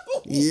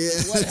Yeah.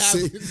 what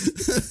see?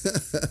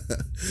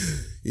 happened.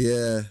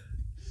 Yeah.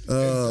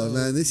 Oh so,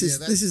 man, this is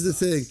the sucks.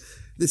 thing.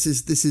 This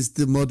is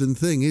the modern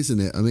thing, isn't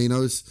it? I mean, I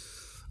was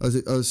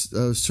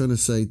trying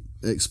to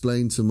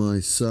explain to my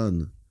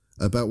son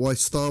about why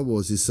Star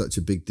Wars is such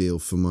a big deal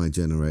for my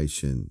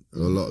generation.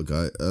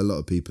 Mm-hmm. A lot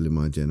of people in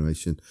my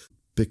generation,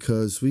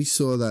 because we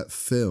saw that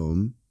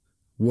film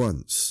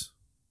once,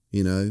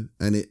 you know,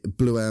 and it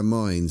blew our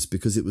minds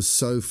because it was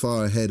so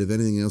far ahead of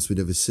anything else we'd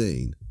ever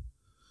seen.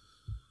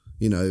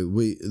 You know,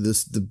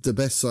 the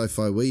best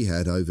sci-fi we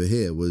had over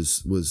here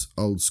was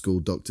old school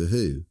Doctor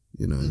Who,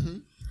 you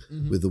know,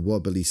 with the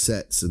wobbly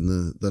sets and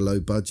the low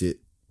budget.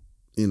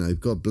 You know,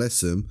 God bless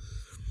them.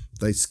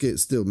 They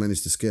still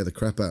managed to scare the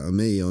crap out of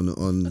me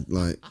on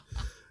like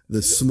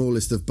the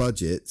smallest of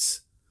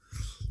budgets.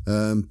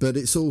 But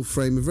it's all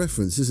frame of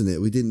reference, isn't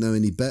it? We didn't know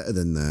any better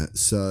than that.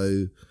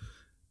 So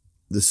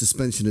the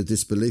suspension of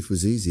disbelief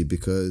was easy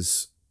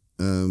because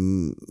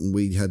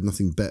we had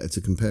nothing better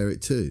to compare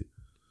it to.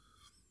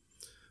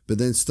 But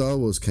then Star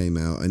Wars came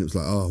out and it was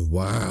like, oh,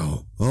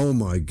 wow. Oh,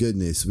 my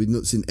goodness. We'd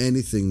not seen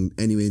anything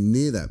anywhere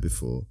near that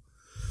before.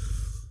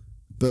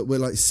 But we're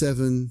like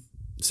seven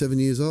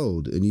years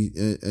old and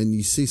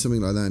you see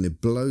something like that and it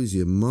blows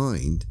your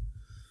mind.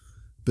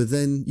 But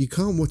then you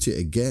can't watch it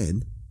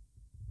again.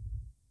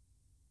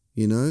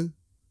 You know?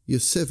 You're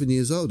 7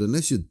 years old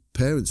unless your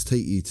parents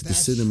take you to the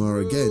cinema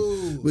again,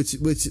 which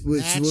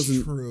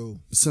wasn't true.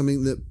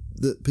 something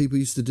that people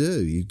used to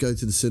do. You'd go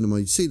to the cinema,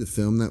 you'd see the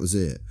film, that was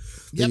it.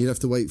 Then you'd have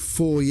to wait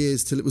 4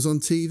 years till it was on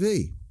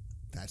TV.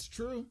 That's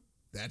true.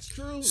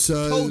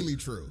 So, totally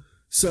true.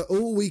 So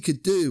all we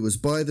could do was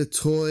buy the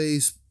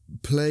toys,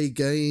 play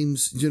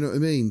games, do you know what I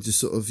mean? Just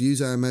sort of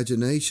use our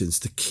imaginations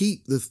to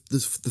keep the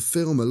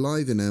film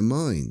alive in our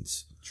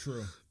minds.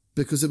 True.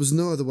 Because there was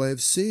no other way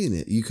of seeing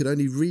it. You could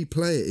only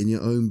replay it in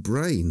your own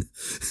brain.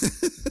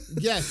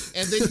 Yes,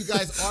 and then you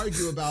guys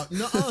argue about,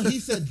 no, he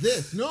said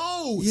this.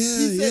 No, Yeah,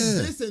 he said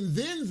yeah. this and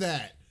then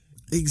that.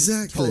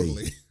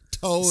 Exactly.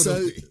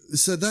 Totally.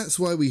 So that's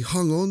why we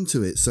hung on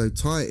to it so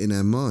tight in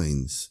our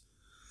minds.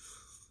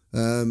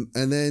 And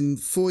then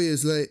 3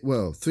 years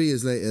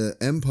later,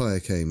 Empire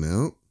came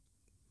out.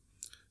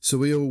 So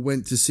we all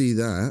went to see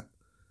that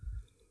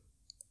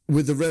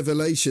with the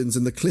revelations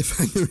and the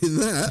cliffhanger in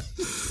that.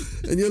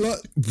 And you're like,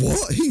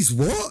 what? He's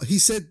what? He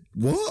said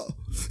what?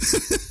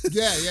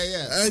 Yeah.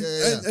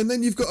 And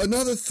then you've got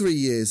another 3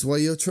 years while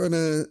you're trying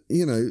to,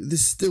 you know,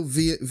 this still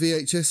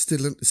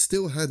VHS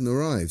still hadn't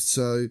arrived.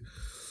 So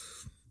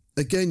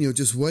again, you're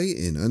just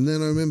waiting. And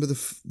then I remember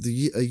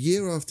a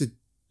year after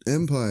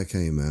Empire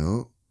came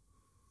out,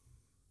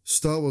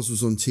 Star Wars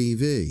was on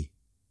TV.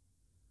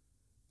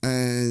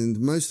 And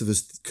most of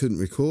us couldn't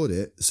record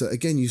it. So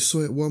again, you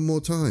saw it one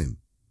more time.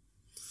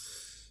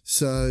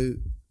 So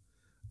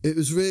it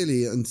was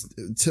really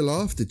until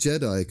after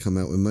Jedi had come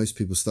out when most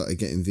people started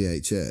getting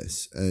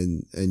VHS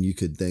and you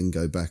could then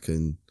go back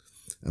and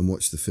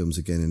watch the films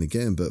again and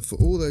again. But for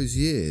all those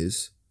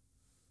years,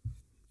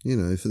 you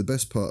know, for the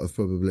best part of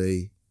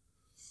probably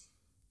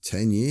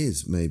 10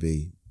 years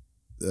maybe,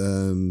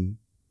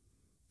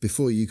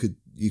 before you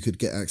could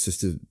get access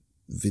to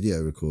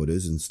video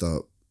recorders and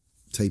start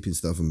taping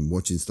stuff and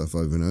watching stuff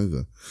over and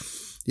over.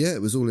 Yeah,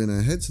 it was all in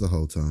our heads the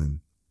whole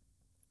time.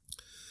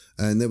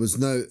 And there was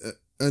no...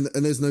 And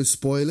there's no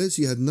spoilers.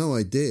 You had no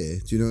idea.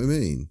 Do you know what I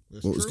mean?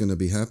 That's what was true. going to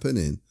be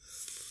happening.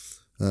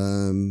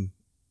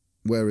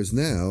 Whereas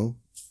now,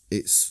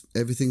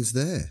 everything's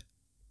there.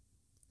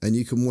 And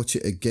you can watch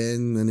it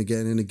again and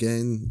again and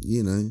again,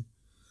 you know.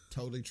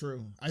 Totally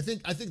true. I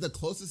think the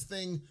closest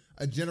thing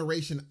a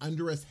generation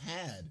under us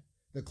had,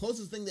 the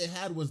closest thing they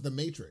had was The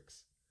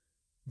Matrix.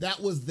 That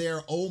was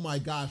their, oh my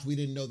gosh, we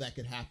didn't know that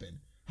could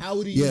happen.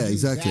 How do you do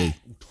that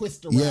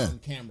twist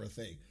around camera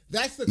thing?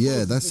 That's the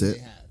closest thing they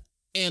had.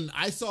 And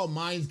I saw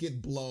minds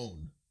get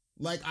blown.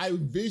 Like, I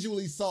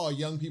visually saw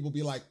young people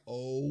be like,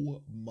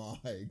 oh my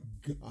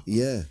God.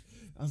 Yeah.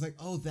 I was like,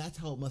 oh, that's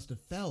how it must have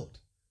felt.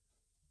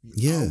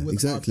 Yeah, with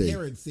exactly. our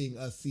parents seeing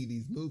us see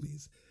these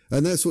movies.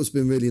 And that's what's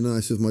been really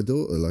nice with my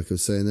daughter, like I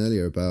was saying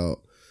earlier,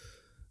 about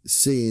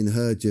seeing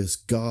her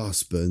just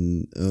gasp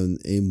and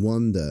in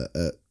wonder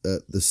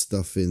at the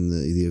stuff in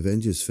the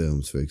Avengers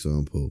films, for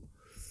example.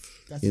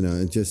 That's you know,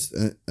 cool. and just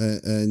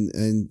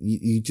and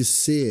you just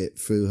see it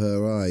through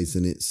her eyes,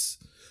 and it's,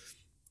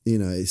 you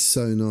know, it's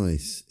so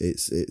nice.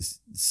 It's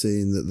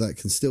seeing that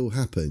can still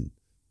happen.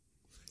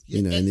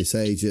 You know, in this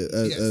age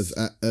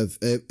of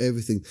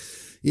everything,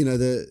 you know,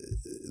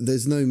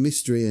 there's no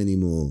mystery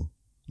anymore.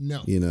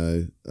 No. You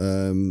know,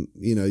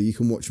 you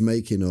can watch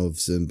making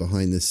ofs and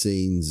behind the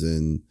scenes,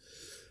 and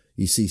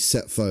you see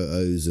set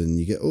photos, and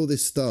you get all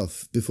this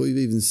stuff before you've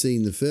even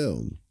seen the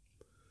film.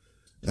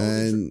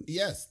 And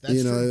yes, that's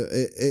you know, true.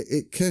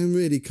 it can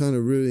really kind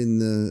of ruin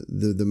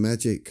the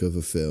magic of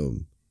a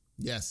film.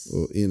 Yes.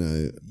 Or you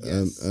know,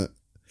 Yes.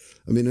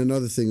 I mean,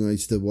 another thing I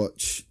used to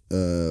watch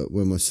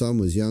when my son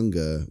was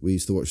younger, we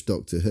used to watch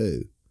Doctor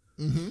Who.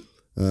 Mm-hmm.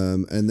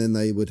 And then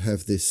they would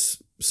have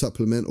this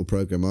supplemental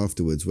program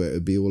afterwards where it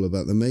would be all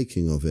about the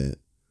making of it.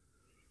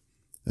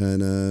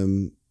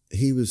 And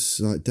he was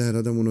like, Dad,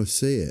 I don't want to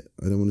see it.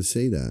 I don't want to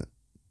see that.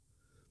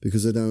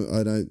 Because I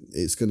don't,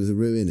 it's going to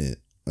ruin it.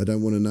 I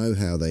don't want to know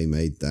how they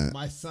made that.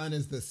 My son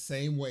is the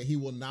same way. He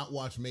will not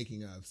watch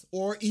making ofs.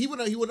 Or he would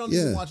not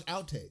even watch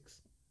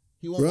outtakes.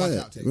 He won't watch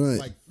outtakes. Right,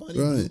 like funny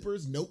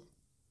bloopers, nope.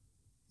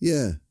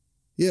 Yeah.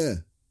 Yeah.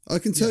 I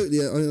can totally,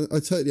 I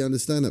totally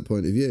understand that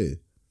point of view.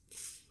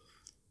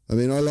 I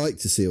mean, I like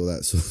to see all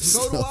that sort of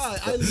stuff. So do I.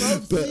 I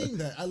love seeing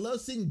that. I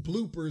love seeing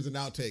bloopers and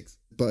outtakes.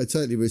 But I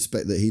totally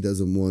respect that he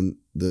doesn't want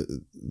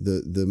the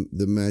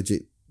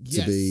magic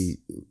to be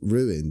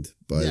ruined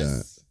by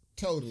that.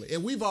 Totally.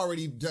 And we've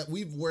already done,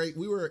 we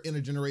were in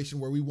a generation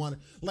where we wanted,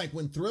 like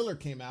when Thriller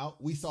came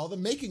out, we saw the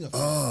making of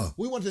it.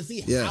 We wanted to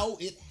see how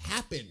it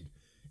happened.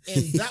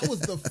 And that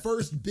was the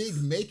first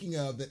big making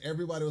of that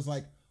everybody was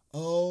like,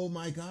 oh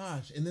my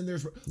gosh. And then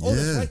there's,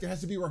 that's right, there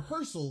has to be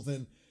rehearsals,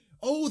 and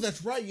oh,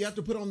 that's right, you have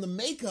to put on the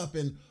makeup,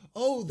 and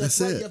oh,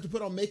 that's right, you have to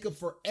put on makeup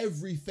for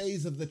every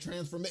phase of the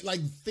transformation, like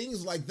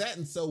things like that.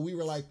 And so we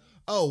were like,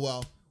 oh,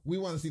 well, we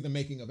want to see the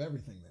making of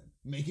everything then.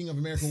 Making of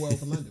American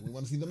Werewolf in London. We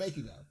want to see the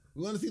making of.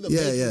 We want to see the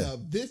making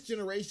of. This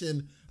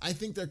generation, I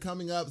think they're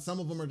coming up. Some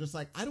of them are just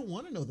like, I don't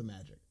want to know the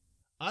magic.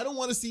 I don't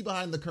want to see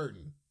behind the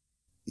curtain.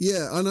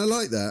 Yeah, and I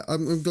like that.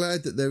 I'm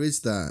glad that there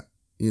is that,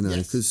 you know,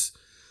 because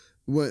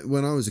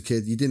when I was a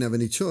kid, you didn't have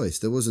any choice.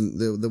 There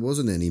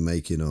wasn't any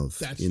making of.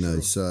 That's you know,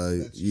 true.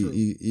 So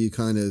you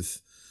kind of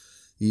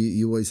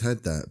you always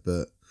had that,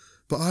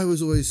 but I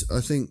was always,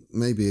 I think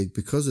maybe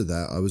because of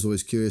that, I was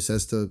always curious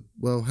as to,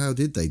 well, how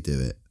did they do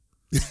it?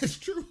 That's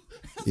true.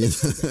 Yeah.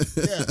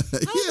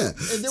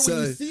 And then when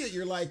you see it,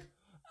 you're like,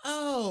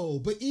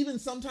 oh, but even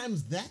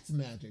sometimes that's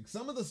magic.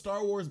 Some of the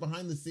Star Wars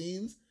behind the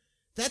scenes,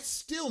 that's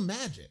still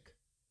magic.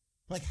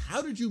 Like,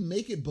 how did you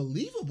make it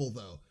believable,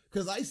 though?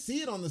 Because I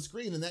see it on the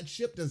screen, and that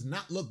ship does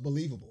not look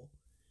believable.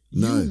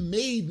 No. You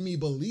made me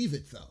believe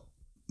it, though.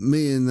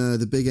 Me and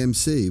the big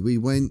MC, we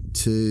went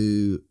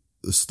to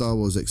the Star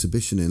Wars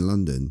exhibition in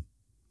London.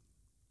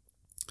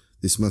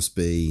 This must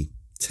be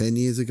 10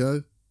 years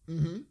ago,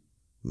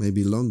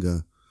 maybe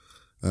longer,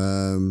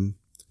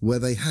 where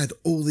they had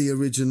all the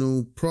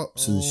original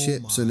props and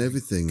ships and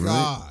everything,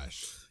 right?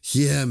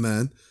 Yeah,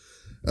 man.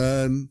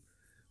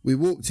 We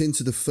walked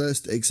into the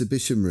first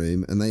exhibition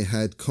room, and they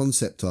had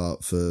concept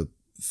art for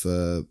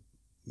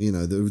you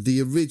know,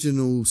 the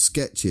original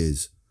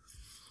sketches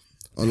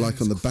on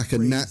the back of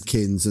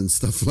napkins and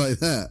stuff like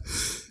that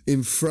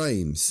in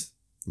frames,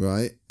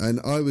 right? And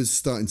I was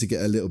starting to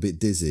get a little bit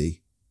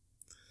dizzy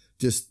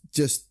just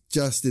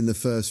in the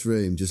first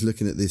room, just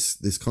looking at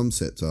this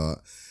concept art.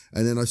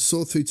 And then I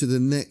saw through to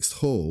the next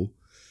hall,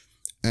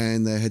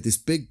 and they had this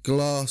big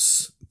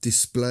glass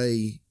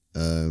display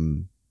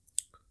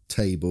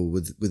table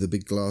with a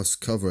big glass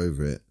cover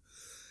over it,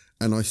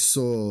 and I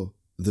saw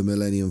the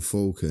Millennium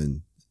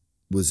Falcon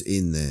was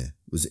in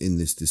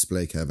this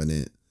display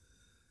cabinet,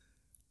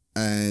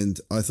 and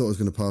I thought I was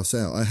going to pass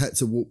out. I had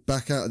to walk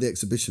back out of the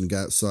exhibition, go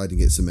outside and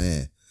get some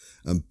air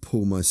and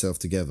pull myself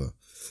together.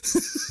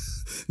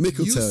 Mick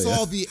will tell you. You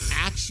saw the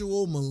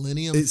actual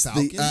Millennium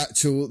Falcon?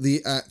 It's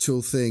the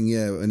actual thing,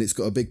 yeah, and it's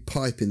got a big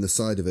pipe in the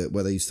side of it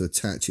where they used to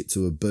attach it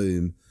to a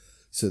boom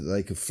so that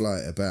they could fly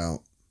it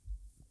about.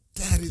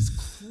 That is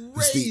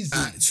crazy. It's the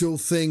actual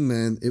thing,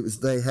 man.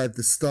 They had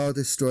the Star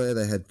Destroyer,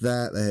 they had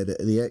that, they had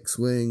the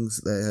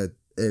X-Wings, they had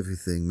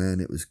everything, man.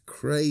 It was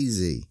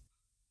crazy.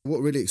 What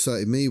really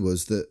excited me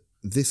was that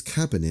this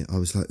cabinet, I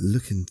was like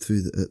looking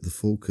through at the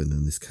Falcon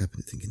and this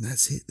cabinet thinking,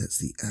 that's it, that's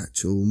the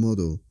actual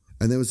model.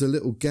 And there was a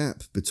little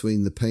gap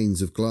between the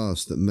panes of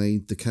glass that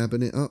made the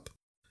cabinet up.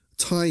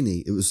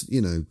 Tiny. It was,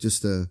 you know,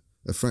 just a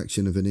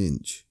fraction of an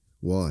inch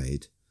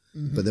wide.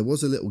 But there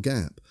was a little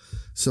gap.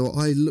 So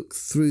I looked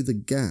through the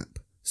gap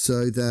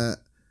so that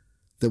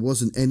there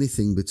wasn't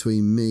anything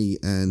between me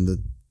and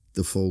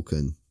the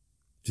Falcon.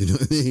 Do you know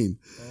what I mean?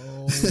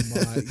 Oh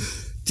my.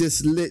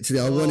 Just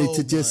literally, I wanted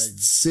to just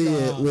see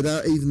it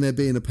without even there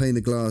being a pane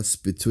of glass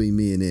between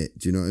me and it.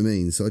 Do you know what I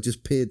mean? So I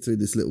just peered through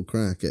this little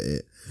crack at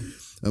it,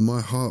 and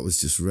my heart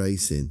was just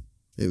racing.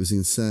 It was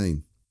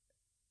insane.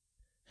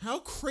 How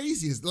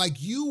crazy is,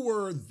 like, you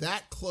were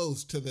that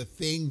close to the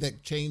thing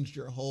that changed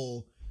your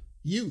whole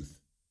youth,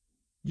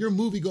 your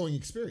movie-going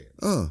experience.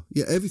 Oh,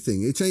 yeah,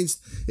 everything. It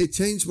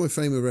changed my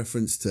frame of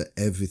reference to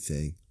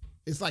everything.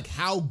 It's like,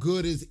 how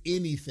good is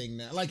anything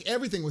now? Like,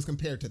 everything was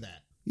compared to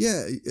that.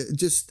 Yeah,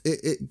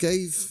 it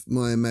gave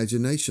my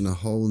imagination a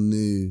whole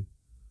new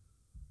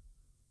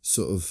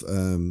sort of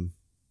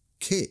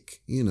kick,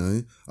 you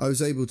know. I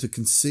was able to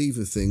conceive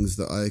of things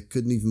that I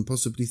couldn't even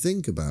possibly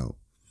think about.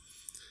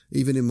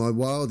 Even in my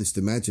wildest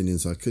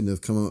imaginings, I couldn't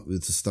have come up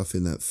with the stuff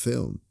in that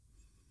film.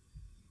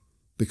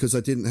 Because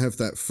I didn't have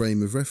that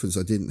frame of reference.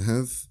 I didn't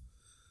have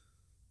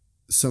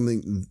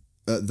something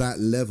at that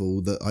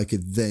level that I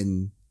could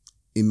then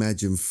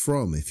imagine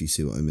from, if you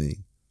see what I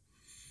mean.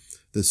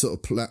 The sort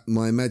of,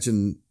 my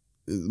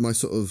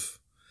sort of,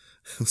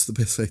 what's the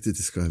best way to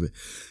describe it?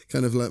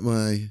 Kind of like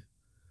my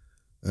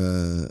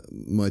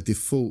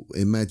default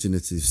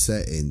imaginative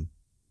setting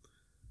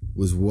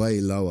was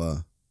way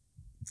lower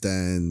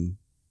than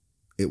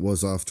it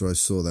was after I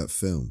saw that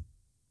film.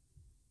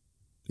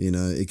 You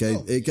know, it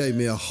gave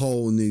me a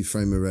whole new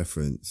frame of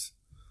reference.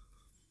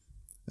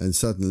 And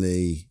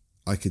suddenly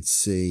I could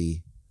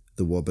see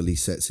the wobbly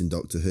sets in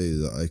Doctor Who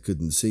that I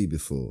couldn't see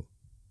before.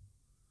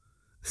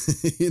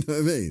 You know what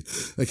I mean?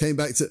 I came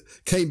back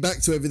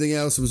to everything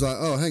else and was like,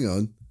 oh, hang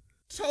on.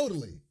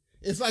 Totally.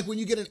 It's like when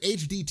you get an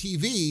HD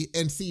TV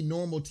and see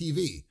normal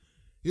TV.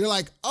 You're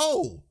like,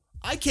 oh,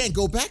 I can't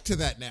go back to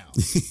that now.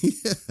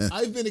 Yeah.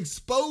 I've been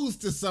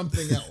exposed to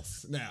something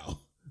else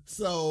now.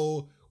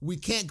 So we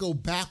can't go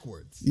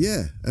backwards.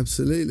 Yeah,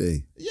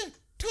 absolutely. Yeah,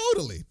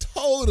 totally,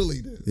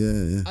 dude.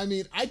 Yeah. I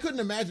mean, I couldn't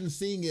imagine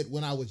seeing it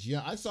when I was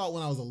young. I saw it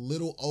when I was a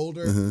little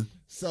older.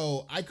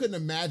 So I couldn't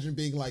imagine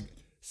being like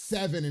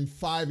 7 and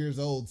 5 years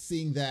old,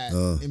 seeing that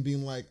and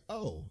being like,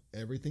 oh,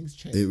 everything's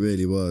changed. It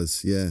really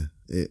was, yeah.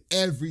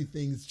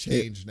 Everything's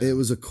changed now. It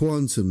was a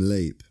quantum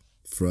leap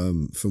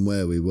from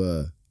where we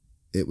were.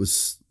 It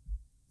was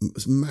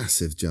a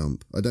massive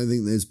jump. I don't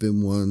think there's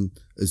been one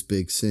as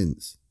big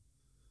since.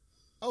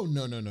 Oh,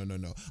 no.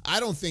 I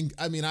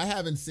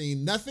haven't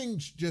seen nothing.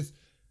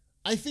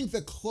 I think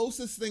the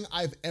closest thing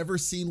I've ever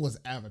seen was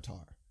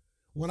Avatar.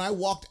 When I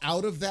walked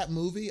out of that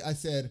movie, I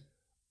said,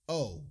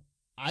 oh,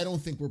 I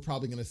don't think we're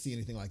probably going to see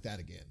anything like that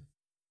again.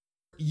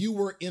 You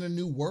were in a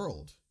new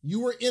world.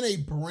 You were in a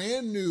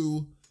brand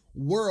new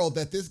world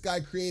that this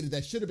guy created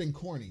that should have been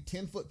corny.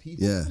 10-foot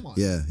people. Yeah, come on.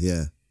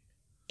 Yeah.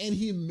 And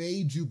he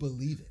made you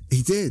believe it.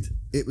 He did.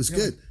 It was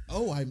good. Like,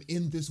 oh, I'm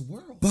in this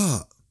world.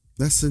 But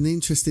that's an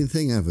interesting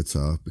thing,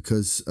 Avatar,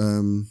 because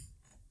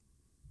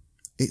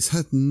it's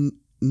had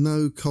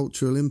no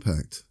cultural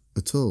impact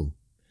at all.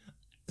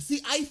 See,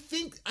 I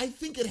think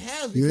it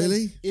has.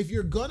 Really? If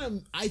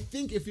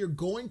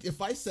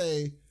I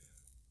say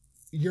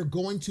you're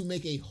going to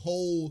make a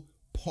whole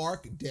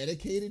park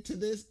dedicated to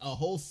this, a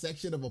whole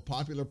section of a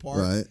popular park,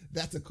 right,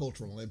 that's a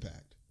cultural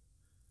impact.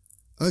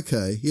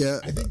 Okay, yeah.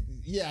 I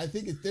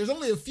think there's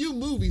only a few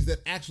movies that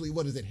actually,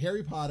 what is it?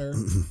 Harry Potter.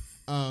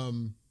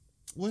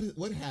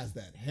 What has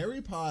that?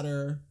 Harry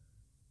Potter.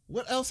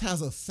 What else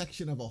has a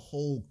section of a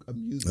whole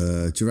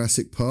amusement?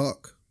 Jurassic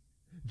Park.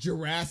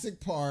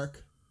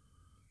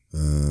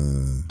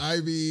 I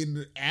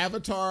mean,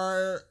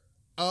 Avatar.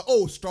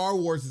 Star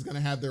Wars is going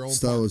to have their own.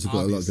 Star Wars have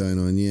got obviously a lot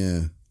going on,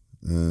 yeah.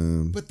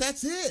 But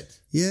that's it.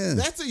 Yeah,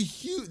 that's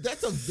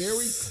a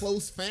very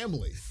close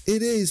family.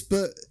 It is,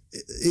 but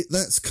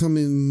that's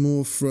coming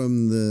more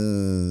from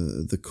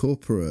the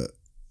corporate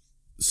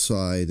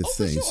side of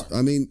things. Sure.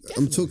 I mean,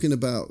 definitely. I'm talking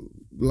about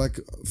like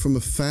from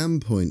a fan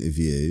point of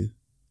view.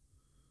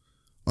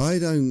 I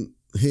don't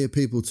hear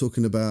people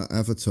talking about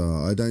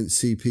Avatar. I don't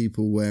see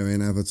people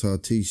wearing Avatar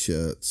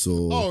T-shirts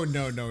or. Oh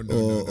no!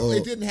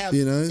 It didn't have.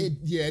 You know.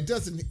 It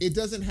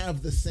doesn't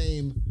have the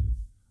same.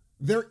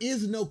 There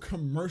is no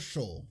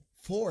commercial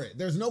for it.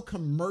 There's no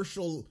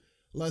commercialization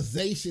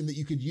that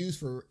you could use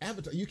for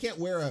Avatar. You can't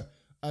wear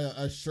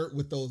a shirt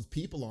with those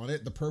people on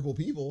it, the purple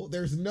people.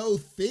 There's no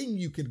thing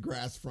you could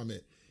grasp from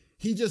it.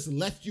 He just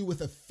left you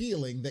with a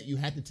feeling that you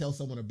had to tell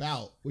someone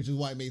about, which is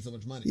why it made so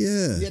much money.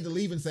 Yeah. He had to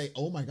leave and say,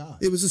 oh my God.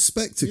 It was a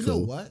spectacle. You know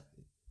what?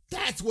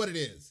 That's what it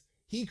is.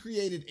 He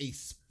created a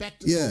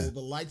spectacle, the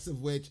likes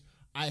of which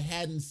I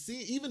hadn't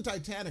seen. Even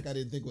Titanic, I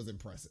didn't think was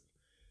impressive.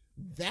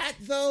 That,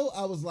 though,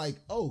 I was like,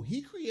 oh,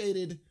 he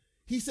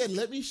said,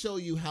 let me show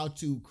you how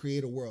to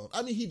create a world.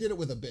 I mean, he did it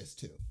with Abyss,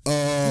 too.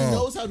 Oh. He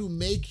knows how to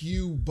make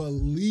you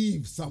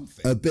believe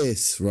something.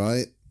 Abyss,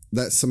 right?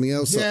 That's something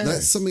else. Yes.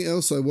 That's something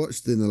else I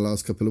watched in the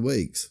last couple of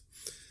weeks.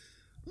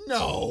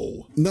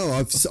 No,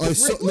 I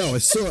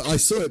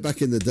saw it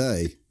back in the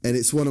day, and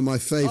it's one of my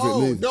favorite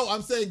movies. No,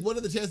 I'm saying, what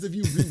are the chances of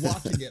you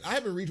rewatching it? I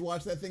haven't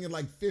rewatched that thing in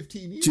like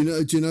 15 years.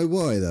 Do you know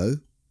why though?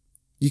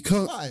 You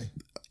can't. Why?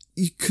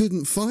 You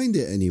couldn't find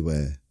it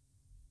anywhere.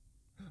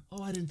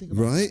 Oh, I didn't think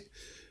about right?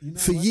 that. You know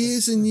For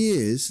years and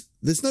years,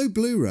 there's no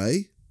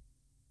Blu-ray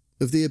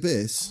of The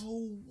Abyss.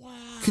 Oh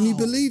wow! Can you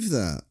believe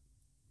that?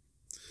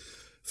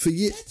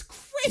 That's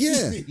crazy.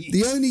 Yeah,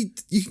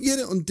 you can get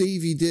it on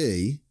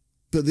DVD,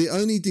 but the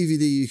only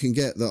DVD you can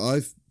get that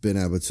I've been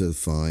able to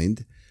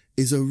find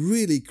is a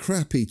really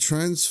crappy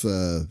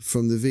transfer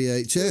from the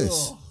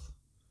VHS. Ugh.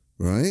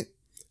 Right?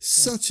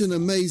 Such an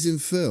amazing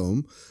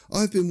film.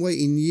 I've been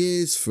waiting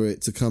years for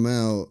it to come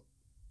out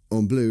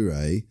on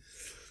Blu-ray.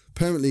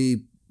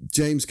 Apparently,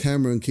 James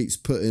Cameron keeps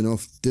putting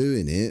off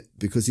doing it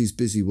because he's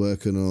busy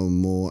working on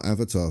more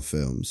Avatar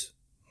films.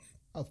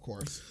 Of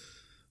course.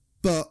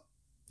 But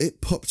it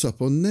popped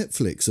up on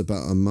Netflix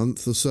about a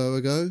month or so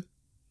ago.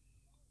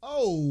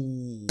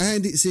 Oh.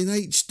 And it's in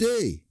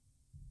HD.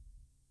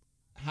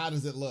 How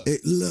does it look?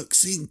 It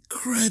looks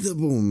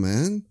incredible,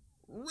 man.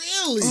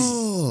 Really?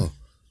 Oh,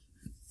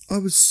 I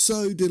was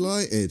so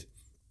delighted.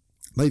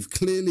 they've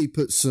clearly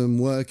put some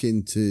work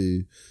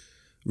into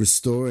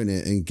restoring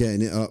it and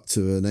getting it up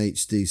to an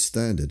HD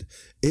standard.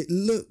 It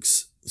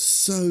looks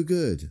so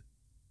good.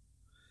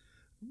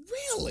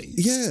 Really?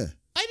 Yeah.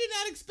 I did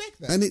not expect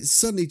that. And it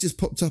suddenly just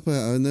popped up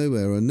out of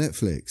nowhere on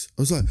Netflix.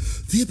 I was like,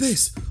 The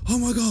Abyss! Oh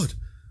my God!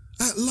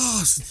 At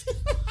last!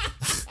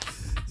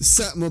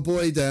 Sat my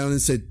boy down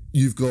and said,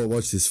 you've got to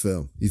watch this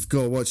film. You've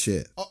got to watch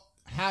it. Oh,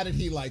 how did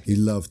he like He it?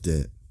 loved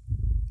it.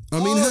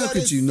 I mean, how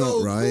could you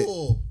not, right?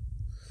 Cool.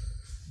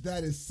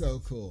 That is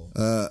so cool.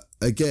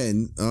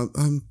 Again,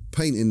 I'm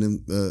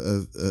painting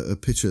a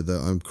picture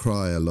that I'm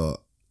cry a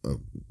lot.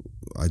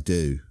 I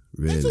do,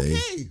 really. That's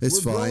okay.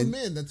 It's We're fine. grown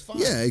men. That's fine.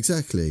 Yeah,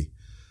 exactly.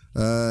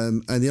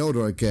 And the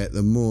older I get,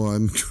 the more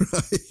I'm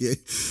crying.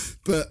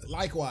 But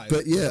likewise.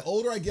 But yeah, the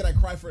older I get, I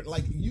cry for it.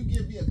 Like, you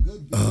give me a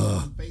good video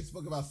on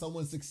Facebook about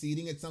someone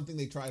succeeding at something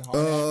they tried hard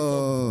at.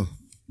 Oh,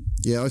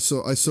 yeah. I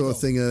saw a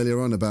thing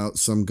earlier on about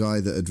some guy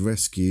that had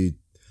rescued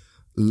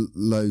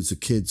loads of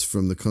kids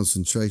from the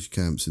concentration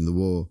camps in the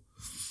war.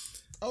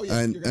 Oh yeah,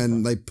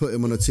 and they put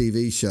him on a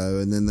TV show,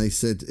 and then they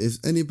said, "Is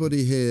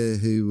anybody here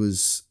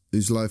whose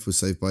life was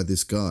saved by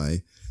this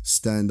guy?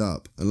 Stand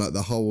up!" And like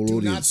the whole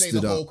audience stood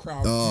up. Do not say the whole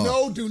crowd. Oh.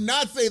 No, do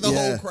not say the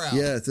whole crowd.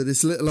 Yeah, so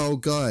this little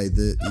old guy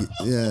that,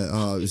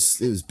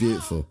 it was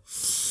beautiful.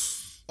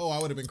 Oh, I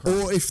would have been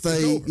crying. Or if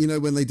they,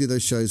 when they do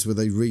those shows where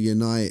they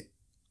reunite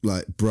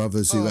like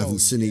brothers who haven't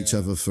seen each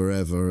other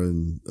forever,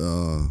 and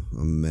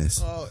a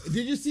mess. Oh,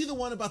 did you see the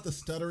one about the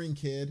stuttering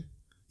kid?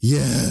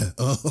 Yeah.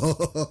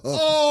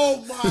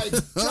 Oh my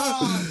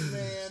God,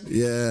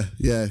 man.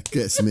 Yeah,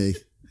 gets me.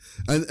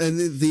 And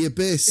the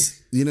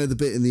Abyss, the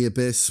bit in The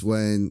Abyss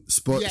when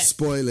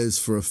spoilers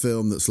for a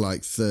film that's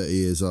like 30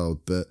 years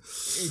old, but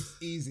it's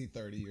easy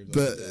 30 years old.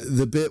 But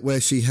the bit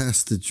where she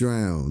has to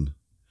drown.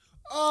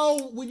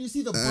 Oh, when you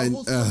see the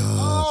bubbles.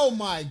 Oh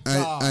my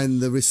God. And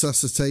the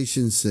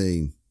resuscitation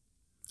scene.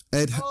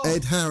 Ed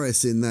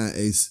Harris in that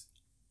is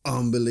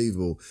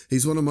unbelievable.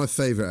 He's one of my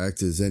favorite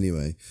actors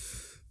anyway.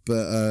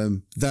 But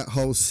that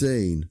whole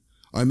scene,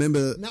 I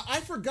remember. Now,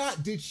 I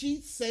forgot. Did she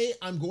say,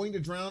 "I'm going to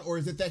drown," or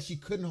is it that she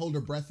couldn't hold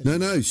her breath? No.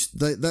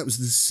 That was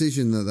the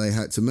decision that they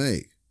had to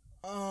make.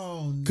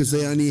 Oh, no. Because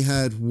they only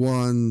had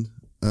one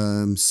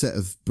set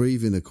of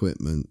breathing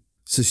equipment.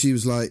 So she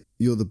was like,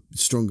 "You're the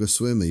stronger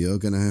swimmer. You're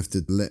going to have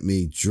to let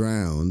me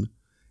drown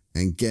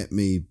and get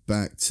me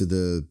back to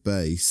the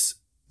base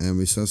and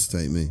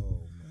resuscitate me."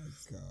 Oh,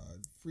 my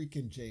God.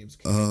 Freaking James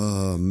Cameron.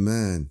 Oh,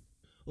 man.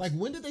 Like,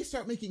 when did they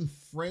start making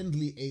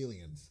friendly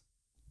aliens?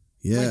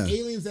 Yeah. Like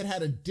aliens that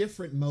had a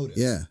different motive.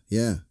 Yeah.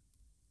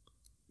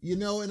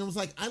 And I was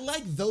like, I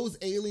like those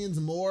aliens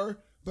more,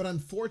 but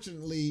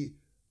unfortunately,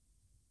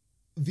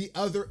 the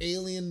other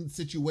alien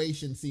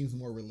situation seems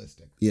more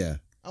realistic. Yeah.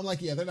 I'm like,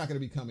 they're not going to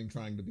be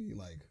trying to be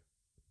like,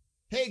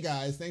 "Hey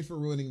guys, thanks for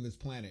ruining this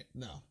planet."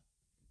 No.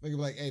 They're going to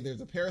be like, "Hey,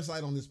 there's a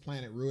parasite on this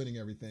planet ruining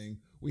everything.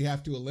 We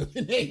have to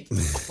eliminate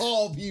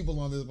all people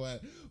on this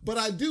planet." But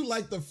I do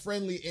like the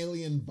friendly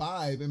alien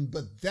vibe.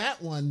 But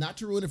that one, not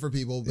to ruin it for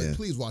people, but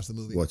please watch the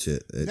movie. Watch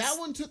it. That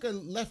one took a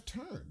left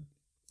turn.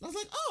 I was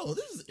like, oh,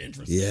 this is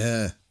interesting.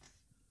 Yeah.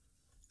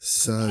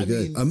 So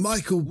good. And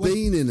Michael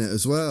Biehn in it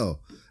as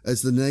well,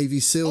 as the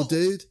Navy SEAL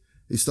dude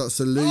who starts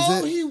to lose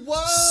it. Oh, he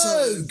was.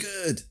 So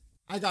good.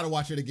 I got to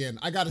watch it again.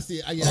 I got to see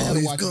it. I got to watch it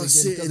again. You've got to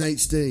see it in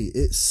HD.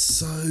 It's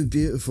so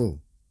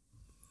beautiful.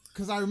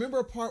 Because I remember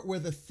a part where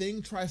the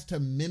thing tries to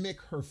mimic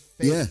her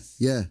face.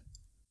 Yeah.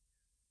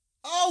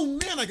 Oh,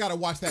 man, I got to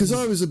watch that. Because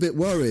I was a bit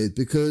worried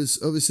because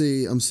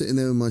obviously I'm sitting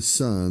there with my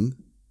son.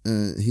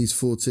 He's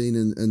 14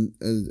 and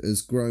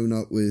has grown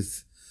up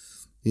with,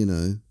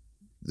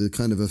 the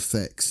kind of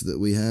effects that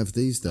we have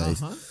these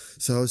days. Uh-huh.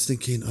 So I was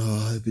thinking,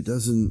 I hope it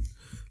doesn't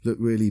look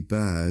really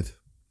bad.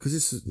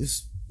 Because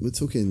we're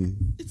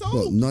talking, it's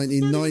old.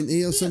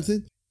 1990 or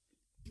something?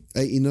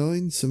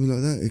 89, something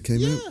like that. It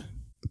came out.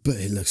 But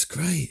it looks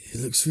great. It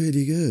looks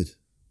really good.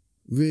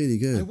 Really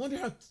good. I wonder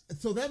how.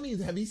 So that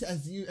means have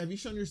you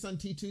shown your son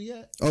T2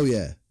 yet? Oh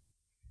yeah.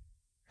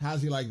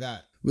 How's he like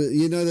that? Well,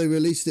 they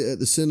released it at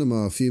the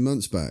cinema a few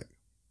months back.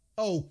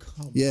 Oh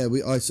come on. Yeah,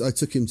 I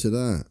took him to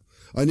that.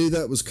 I knew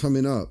that was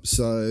coming up,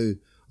 so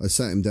I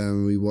sat him down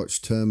and we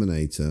watched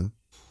Terminator,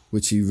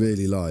 which he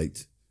really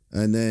liked,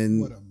 and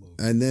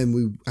then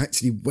we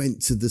actually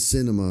went to the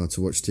cinema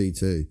to watch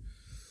T2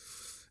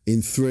 in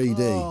 3D.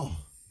 Oh.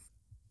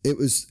 It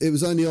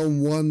was only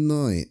on one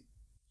night.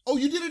 Oh,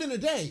 you did it in a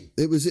day.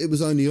 It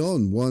was only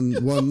on one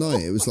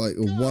night. It was like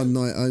one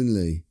night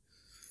only.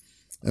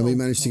 And we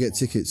managed to get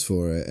tickets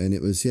for it, and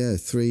it was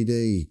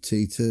 3D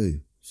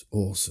T2. It's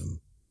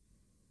awesome.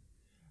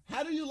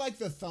 How do you like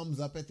the thumbs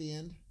up at the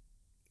end?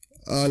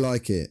 I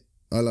like it.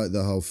 I like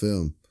the whole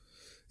film.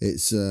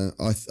 It's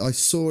I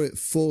saw it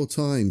 4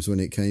 times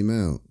when it came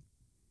out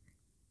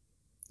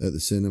at the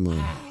cinema.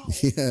 Wow.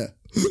 Yeah.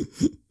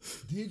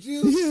 Did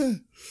you? Yeah.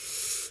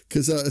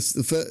 Because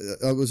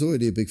I was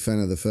already a big fan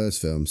of the first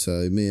film,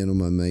 so me and all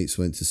my mates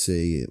went to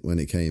see it when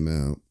it came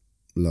out.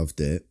 Loved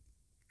it.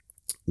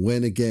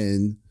 Went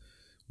again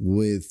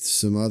with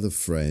some other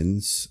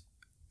friends,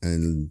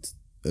 and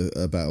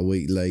about a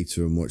week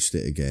later and watched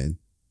it again.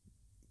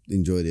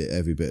 Enjoyed it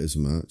every bit as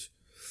much.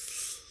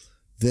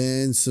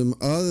 Then some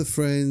other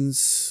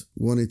friends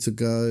wanted to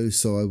go,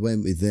 so I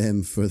went with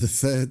them for the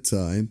third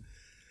time.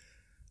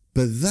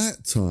 But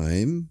that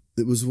time,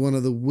 it was one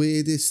of the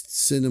weirdest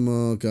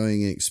cinema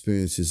going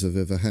experiences I've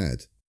ever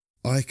had.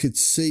 I could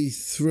see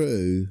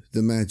through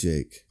the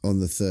magic on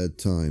the third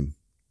time.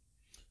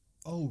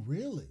 Oh,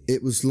 really?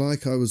 It was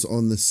like I was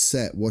on the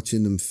set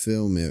watching them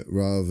film it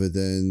rather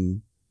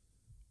than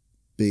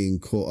being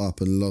caught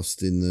up and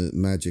lost in the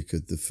magic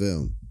of the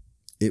film.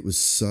 It was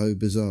so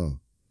bizarre.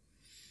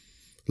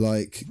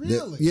 Like,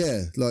 really?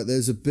 Like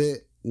there's a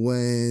bit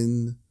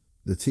when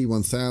the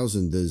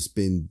T-1000 has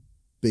been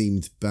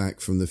beamed back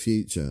from the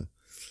future,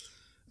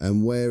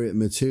 and where it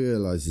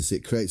materializes,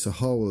 it creates a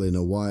hole in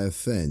a wire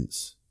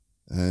fence,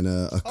 and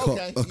a cop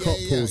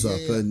pulls up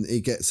and he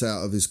gets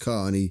out of his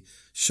car and he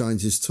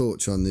shines his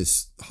torch on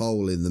this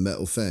hole in the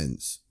metal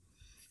fence,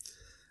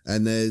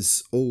 and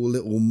there's all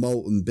little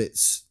molten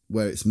bits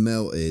where it's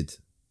melted.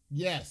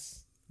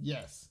 Yes.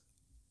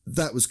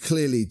 That was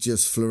clearly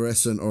just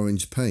fluorescent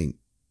orange paint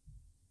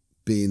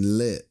being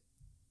lit.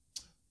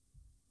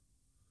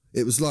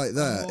 It was like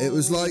that. Oh. It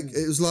was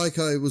like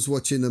I was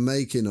watching the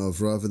making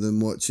of rather than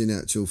watching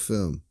actual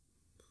film.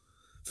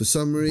 For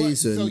some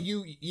reason. So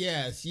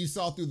you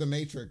saw through the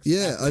Matrix.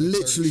 Yeah, I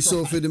literally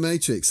saw through the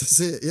Matrix. That's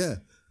it. Yeah.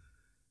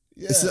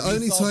 It's the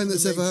only time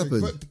that's ever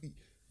happened.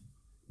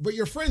 But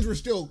your friends were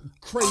still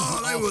crazy.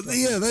 They were.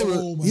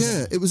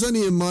 Yeah, it was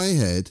only in my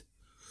head.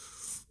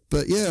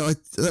 But yeah,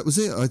 that was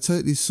it. I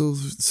totally saw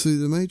through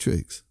the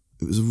Matrix.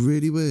 It was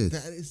really weird.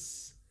 That is.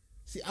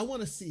 See, I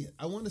want to see it.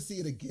 I want to see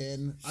it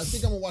again. I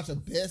think I'm going to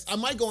watch I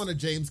might go on a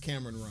James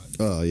Cameron run.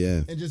 Oh,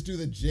 yeah. And just do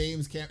the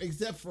James Cameron,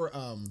 except for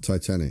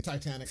Titanic. I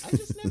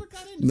just never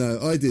got into it.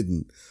 No, I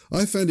didn't.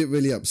 I found it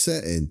really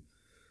upsetting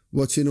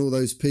watching all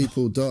those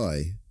people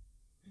die.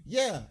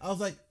 Yeah. I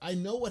was like, I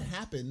know what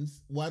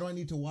happens. Why do I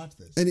need to watch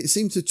this? And it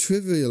seemed to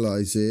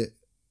trivialize it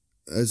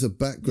as a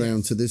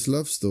background to this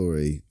love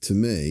story to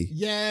me.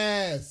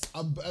 Yes.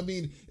 I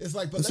mean, it's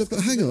like, but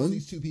hang on,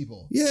 these two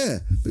people. Yeah,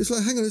 but it's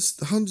like, hang on,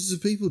 there's hundreds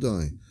of people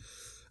dying,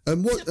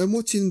 and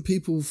watching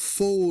people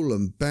fall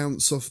and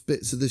bounce off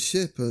bits of the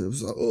ship, and it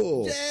was like,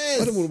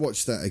 I don't want to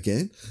watch that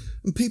again.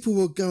 And people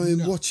were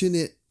watching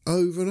it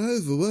over and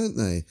over, weren't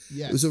they?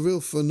 Yeah. It was a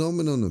real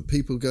phenomenon of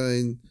people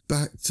going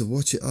back to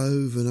watch it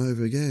over and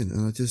over again,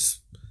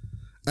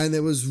 and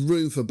there was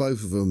room for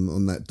both of them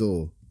on that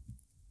door.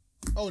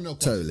 Oh, no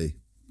question. Totally.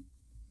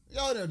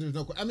 Oh, no, there's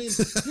no question. I mean,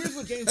 here's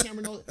what James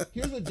Cameron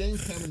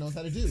knows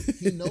how to do.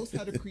 He knows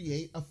how to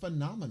create a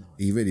phenomenon.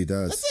 He really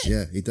does. That's it.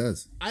 Yeah, he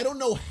does. I don't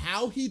know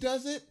how he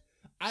does it.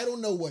 I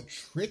don't know what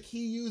trick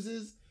he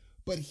uses,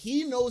 but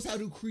he knows how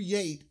to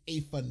create a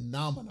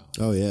phenomenon.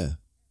 Oh, yeah.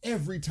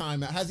 Every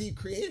time. Has he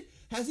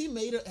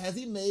made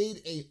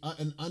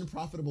an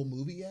unprofitable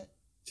movie yet?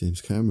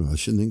 James Cameron? I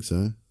shouldn't think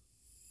so.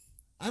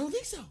 I don't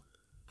think so.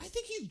 I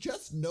think he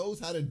just knows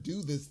how to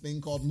do this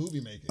thing called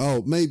movie making.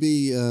 Oh,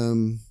 maybe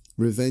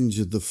Revenge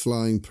of the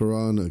Flying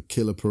Piranha,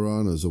 Killer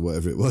Piranhas, or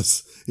whatever it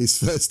was. His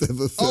first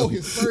ever film. Oh,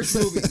 his first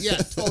movie. Yeah,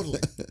 totally.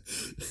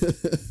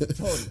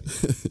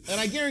 And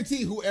I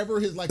guarantee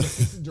whoever his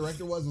assistant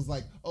director was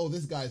like, oh,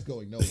 this guy's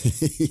going nowhere.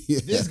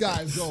 Yeah. This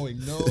guy's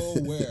going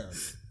nowhere.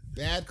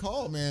 Bad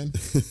call, man.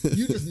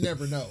 You just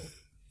never know.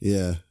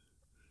 Yeah.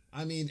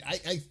 I mean,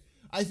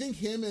 I think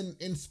him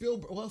and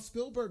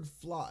Spielberg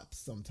flops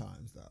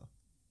sometimes, though.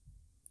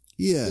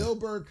 Yeah.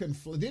 Spielberg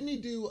didn't he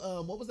do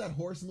what was that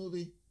horse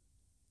movie?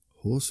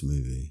 Horse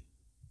movie.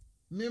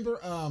 Remember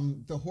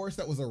the horse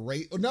that was a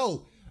race? Oh,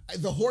 no,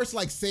 the horse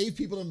saved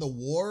people in the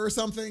war or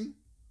something.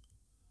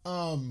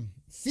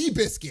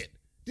 Seabiscuit.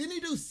 Didn't he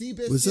do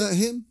Seabiscuit? Was that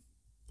him?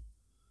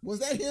 Was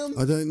that him?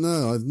 I don't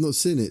know. I've not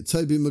seen it.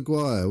 Tobey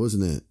Maguire,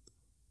 wasn't it?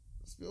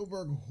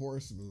 Spielberg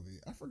horse movie.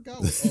 I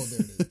forgot. There it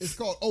is. It's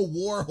called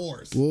War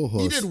Horse. War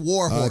Horse. He did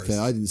War Horse. Okay,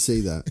 I didn't see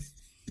that.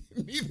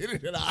 Neither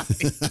did I.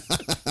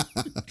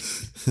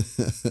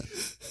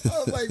 I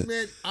was like,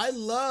 man, I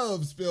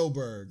love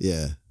Spielberg.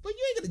 Yeah. But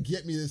you ain't going to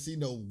get me to see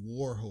no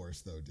War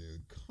Horse, though,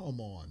 dude. Come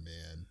on,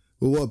 man.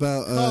 Well, what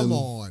about... Come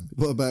on.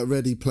 What about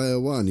Ready Player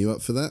One? You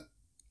up for that?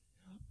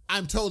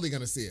 I'm totally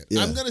going to see it.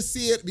 Yeah. I'm going to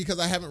see it because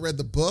I haven't read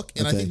the book,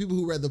 and I think people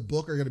who read the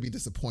book are going to be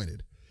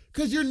disappointed.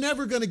 Because you're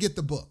never going to get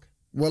the book.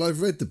 Well,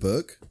 I've read the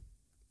book.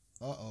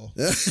 Uh-oh.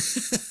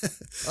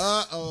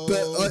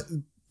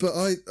 But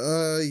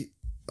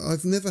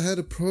I've never had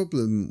a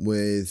problem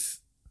with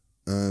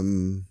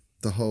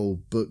the whole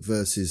book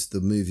versus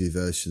the movie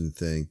version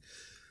thing,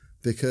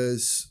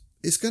 because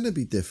it's going to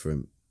be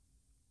different.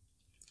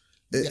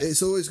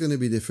 It's always going to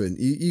be different.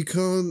 You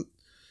can't,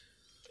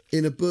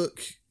 in a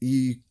book,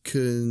 you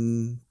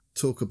can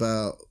talk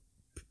about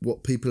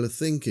what people are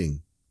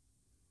thinking,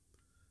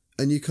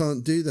 and you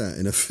can't do that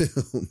in a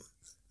film.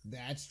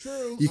 That's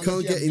true. You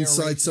can't get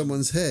inside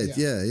someone's head.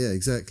 Yeah,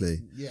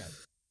 exactly. Yeah,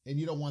 and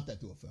you don't want that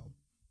to a film.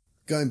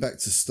 Going back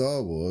to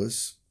Star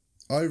Wars,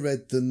 I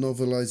read the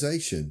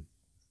novelization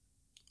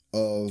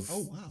of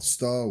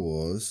Star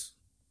Wars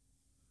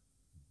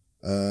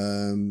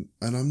And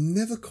I'm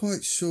never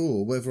quite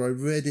sure whether I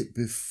read it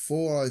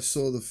before I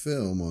saw the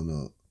film or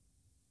not.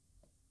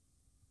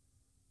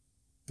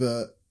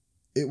 But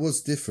it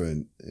was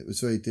different. It was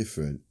very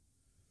different.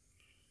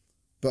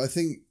 But I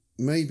think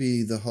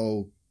maybe the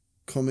whole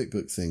comic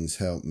book things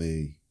helped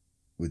me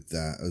with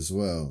that as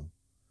well.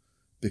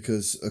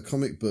 Because a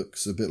comic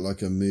book's a bit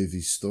like a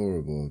movie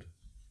storyboard.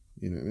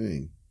 You know what I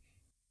mean?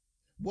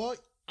 Well,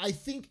 I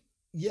think,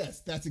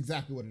 yes, that's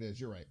exactly what it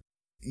is. You're right.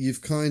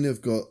 You've kind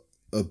of got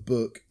a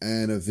book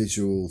and a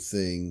visual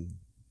thing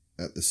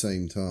at the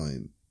same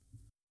time.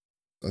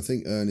 I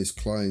think Ernest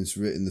Cline's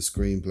written the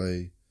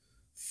screenplay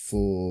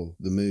for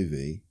the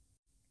movie.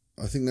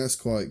 I think that's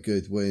quite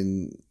good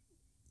when,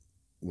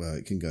 well,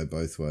 it can go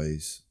both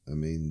ways. I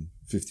mean,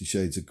 50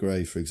 Shades of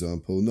Grey, for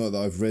example. Not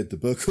that I've read the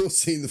book or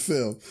seen the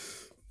film,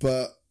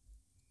 but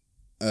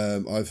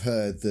I've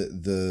heard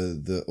that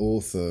the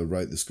author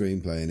wrote the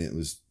screenplay and it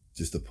was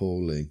just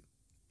appalling.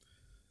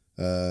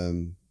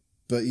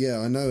 But yeah,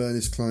 I know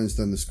Ernest Cline's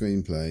done the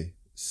screenplay,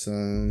 so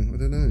I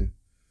don't know.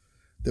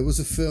 There was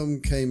a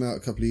film came out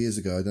a couple of years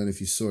ago, I don't know if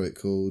you saw it,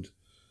 called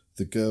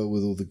The Girl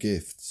with All the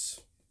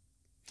Gifts.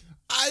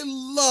 I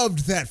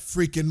loved that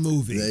freaking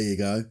movie. There you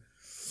go.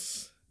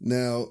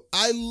 Now,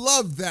 I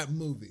loved that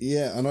movie.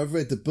 Yeah, and I've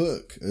read the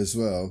book as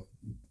well.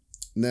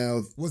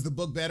 Now, was the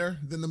book better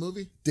than the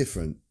movie?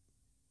 Different.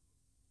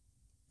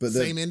 But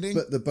same ending?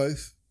 But they're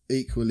both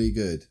equally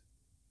good.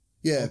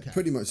 Yeah, okay.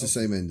 Pretty much the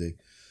same ending.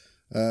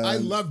 I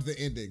loved the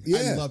ending.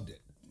 Yeah. I loved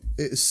it.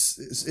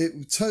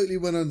 It totally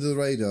went under the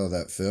radar,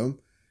 that film.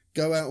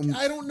 Go out and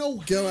I don't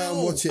know. Go out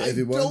and watch it,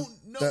 everyone. I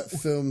don't know. That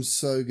film's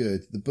so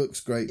good. The book's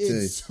great too.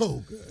 It's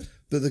so good.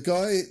 But the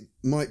guy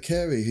Mike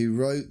Carey, who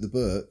wrote the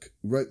book,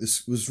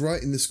 was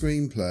writing the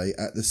screenplay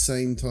at the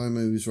same time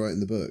he was writing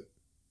the book.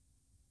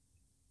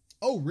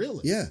 Oh,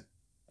 really? Yeah.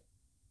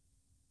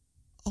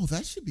 Oh,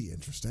 that should be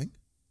interesting.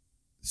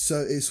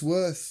 So it's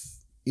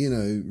worth,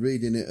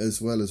 reading it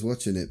as well as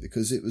watching it,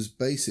 because it was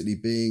basically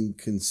being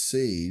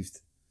conceived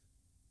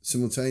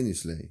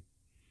simultaneously.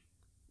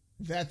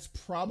 That's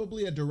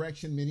probably a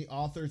direction many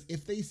authors,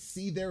 if they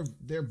see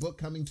their book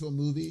coming to a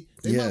movie,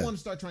 they might want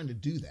to start trying to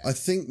do that. I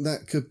think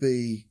that could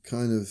be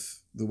kind of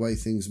the way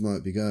things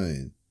might be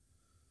going.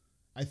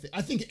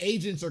 I think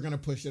agents are going to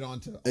push it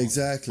onto authors.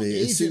 Exactly.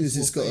 As soon as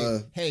it's got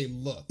a... Hey,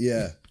 look.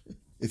 Yeah.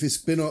 If it's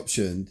been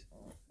optioned,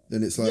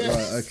 then it's like,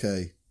 right,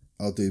 okay,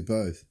 I'll do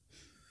both.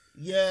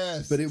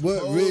 Yes. But it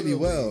worked really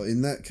well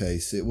in that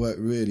case. It worked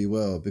really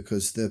well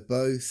because they're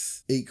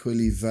both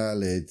equally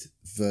valid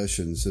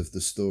versions of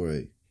the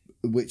story,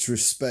 which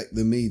respect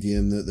the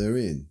medium that they're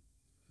in.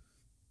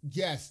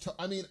 Yes.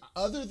 I mean,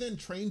 other than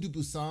Train to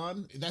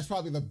Busan, that's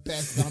probably the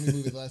best zombie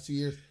movie of the last 2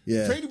 years.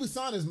 Yeah. Train to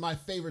Busan is my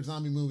favorite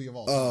zombie movie of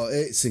all time. Oh,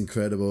 it's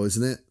incredible,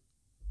 isn't it?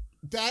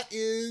 That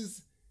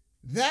is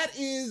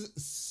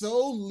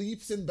so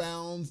leaps and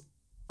bounds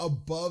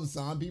above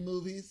zombie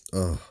movies.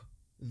 Oh.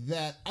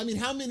 That, I mean,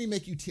 how many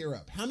make you tear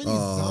up? How many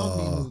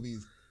zombie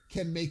movies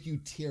can make you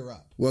tear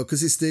up? Well,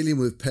 because it's dealing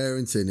with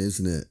parenting,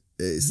 isn't it?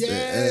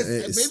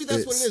 Maybe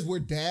that's what it is. We're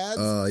dads.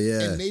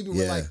 And maybe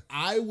we're like,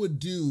 I would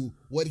do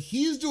what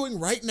he's doing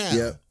right now.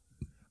 Yeah.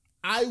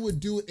 I would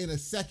do it in a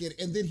second.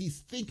 And then he's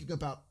thinking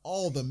about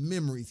all the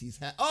memories he's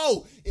had.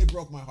 Oh, it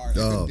broke my heart.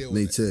 I couldn't deal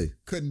with it. Me too.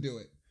 Couldn't do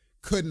it.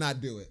 Could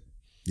not do it.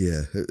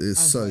 Yeah,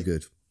 it's so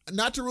good.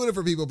 Not to ruin it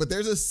for people, but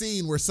there's a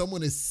scene where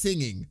someone is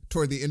singing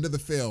toward the end of the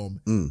film,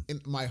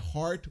 and my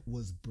heart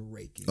was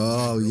breaking.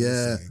 Oh,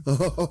 yeah.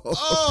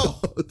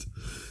 Oh,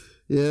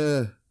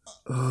 yeah.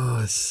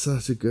 Oh, it's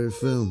such a good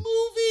film.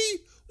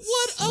 Movie.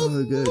 What a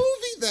movie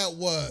that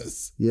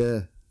was.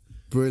 Yeah.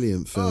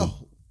 Brilliant film.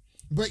 Oh,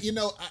 but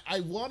I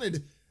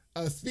wanted,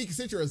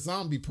 since you're a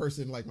zombie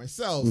person like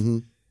myself,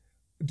 do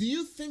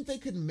you think they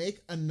could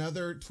make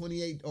another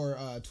 28 or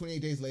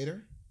 28 Days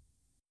Later?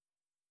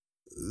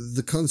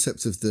 The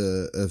concept of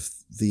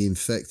the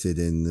infected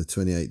in the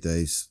 28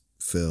 Days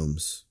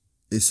films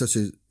is such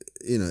a,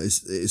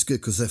 it's good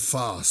because they're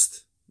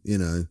fast,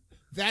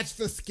 That's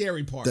the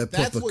scary part. They're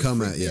That's proper what come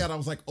freaked at you. me out. I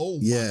was like, oh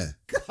my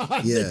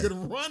God, they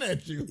could run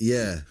at you.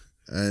 Yeah.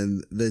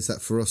 And there's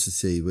that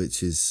ferocity,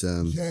 which is,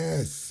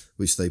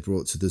 which they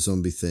brought to the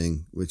zombie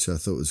thing, which I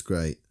thought was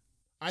great.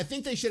 I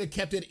think they should have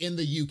kept it in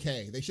the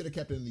UK. They should have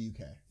kept it in the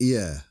UK.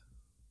 Yeah.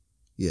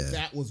 Yeah.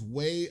 That was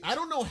I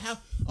don't know how.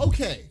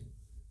 Okay.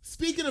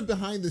 Speaking of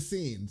behind the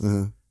scenes,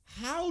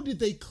 how did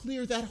they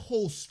clear that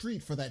whole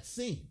street for that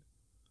scene?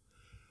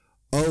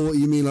 Oh, what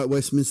you mean like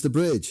Westminster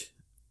Bridge?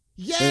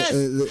 Yes.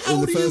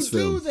 How do you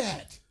do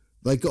that?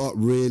 They got up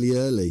really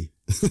early.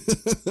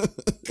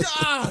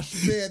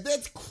 Gosh, man,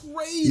 that's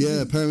crazy.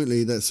 Yeah,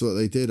 apparently that's what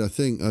they did. I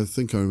think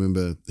I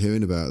remember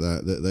hearing about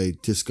that they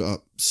just got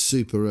up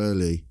super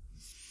early.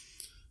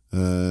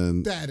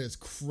 That is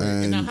crazy.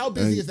 And now, how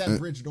busy is that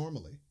bridge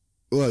normally?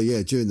 Well,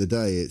 yeah, during the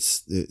day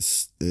it's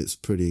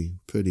pretty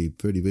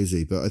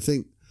busy, but I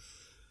think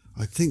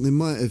they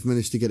might have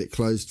managed to get it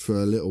closed for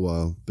a little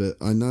while. But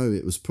I know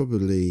it was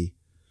probably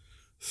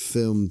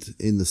filmed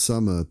in the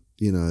summer,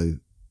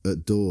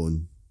 at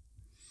dawn.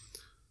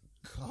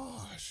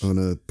 Gosh.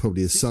 on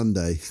probably a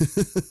Sunday.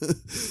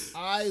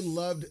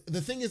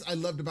 The thing is I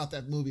loved about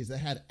that movie is they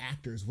had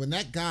actors. When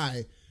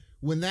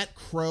that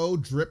crow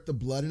dripped the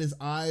blood in his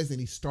eyes and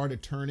he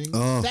started turning,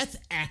 that's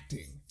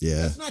acting.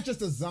 Yeah. That's not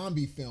just a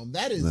zombie film.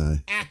 That is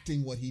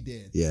acting what he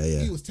did. Yeah, yeah.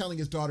 He was telling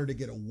his daughter to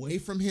get away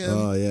from him.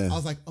 Oh, yeah. I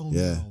was like, oh,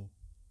 no.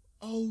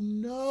 Oh,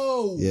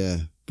 no. Yeah.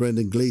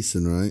 Brendan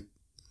Gleeson, right?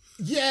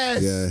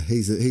 Yes. Yeah,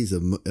 he's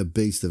a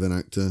beast of an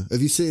actor.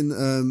 Have you seen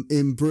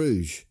In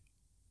Bruges?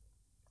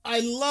 I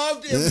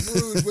loved In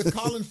Bruges with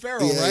Colin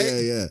Farrell,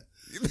 right? Yeah.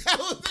 That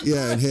was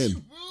And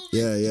him.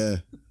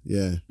 movie.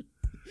 Yeah.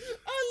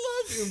 I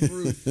loved In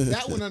Bruges.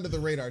 That went under the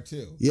radar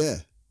too. Yeah.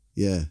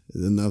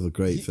 Another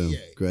great film.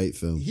 Great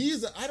film.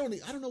 I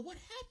don't know what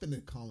happened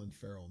to Colin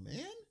Farrell,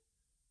 man.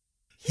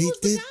 He was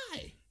the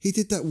guy. He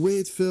did that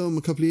weird film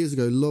a couple of years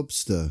ago,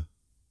 Lobster.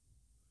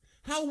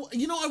 How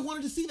I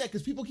wanted to see that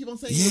because people keep on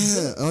saying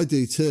I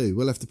do too.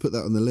 We'll have to put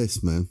that on the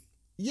list, man.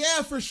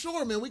 Yeah, for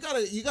sure, man.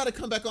 You gotta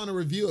come back on and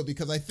review it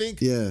because I think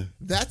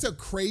that's a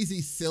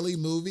crazy, silly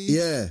movie.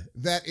 Yeah.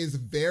 That is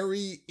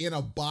very in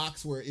a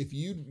box where if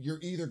you're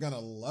either gonna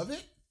love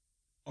it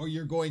or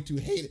you're going to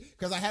hate it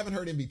because I haven't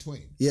heard in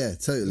between. Yeah,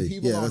 totally.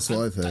 That's what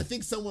I've heard. I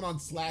think someone on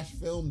Slash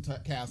Film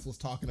Cast was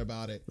talking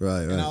about it.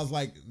 Right. And I was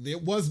like, there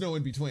was no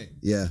in between.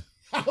 Yeah.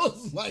 I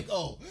was like,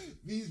 oh,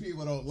 these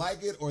people don't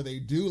like it or they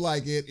do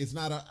like it. It's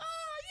not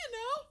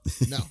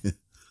no.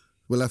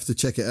 We'll have to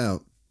check it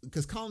out.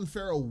 Because Colin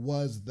Farrell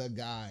was the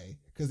guy.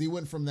 Because he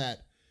went from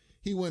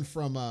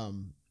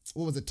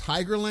what was it,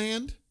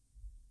 Tigerland?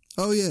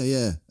 Oh,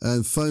 yeah.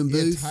 And Phone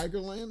Booth.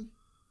 Tigerland.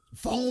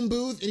 Phone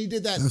Booth. And he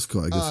did that. That's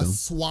quite a good film.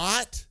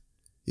 SWAT.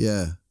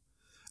 Yeah.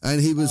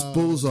 And he was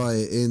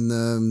Bullseye in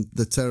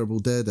the terrible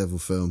Daredevil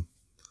film.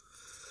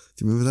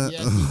 Do you remember that?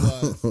 Yeah,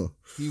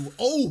 he was.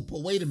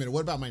 But wait a minute.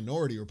 What about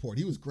Minority Report?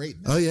 He was great.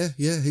 Oh, yeah.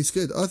 He's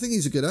good. I think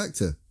he's a good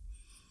actor.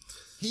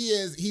 He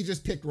is. He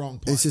just picked wrong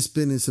parts. He's just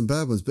been in some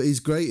bad ones, but he's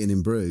great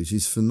in Bruges.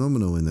 He's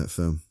phenomenal in that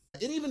film.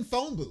 And even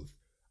Phone Booth.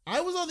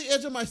 I was on the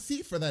edge of my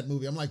seat for that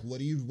movie. I'm like, what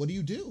do you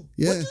do?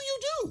 Yeah. What do you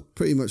do?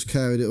 Pretty much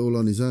carried it all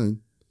on his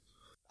own.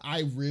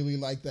 I really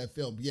like that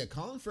film. Yeah,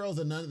 Colin Farrell's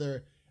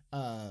another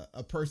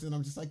a person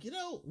I'm just like,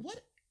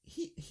 what?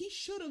 He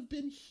should have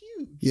been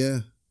huge. Yeah.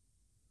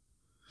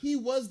 He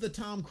was the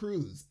Tom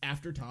Cruise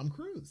after Tom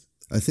Cruise.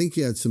 I think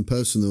he had some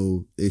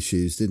personal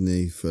issues, didn't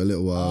he, for a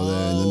little while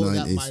there in the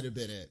 90s. That might have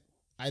been it.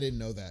 I didn't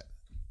know that.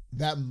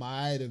 That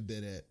might have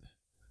been it.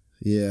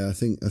 Yeah, I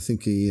think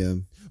he.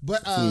 He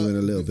went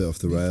a little bit off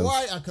the rails.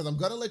 Because I'm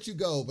gonna let you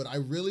go, but I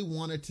really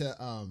wanted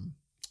to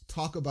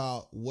talk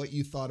about what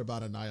you thought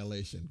about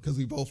Annihilation because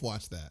we both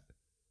watched that.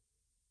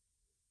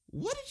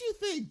 What did you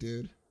think,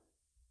 dude?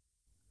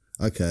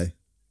 Okay.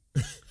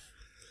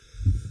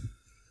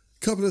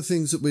 Couple of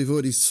things that we've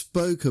already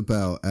spoke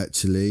about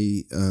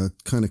actually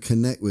kind of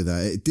connect with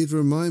that. It did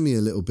remind me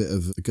a little bit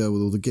of The Girl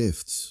with All the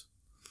Gifts.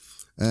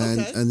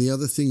 And the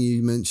other thing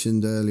you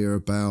mentioned earlier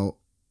about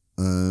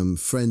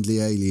friendly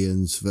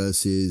aliens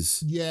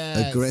versus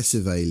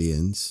aggressive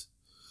aliens.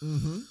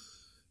 Mm-hmm.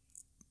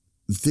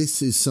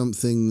 This is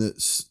something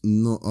that's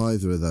not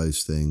either of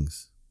those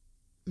things.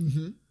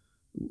 Mm-hmm.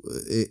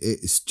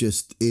 It's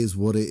just is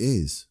what it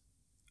is.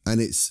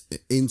 And it's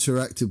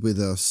interacted with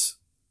us,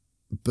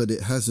 but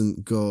it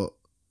hasn't got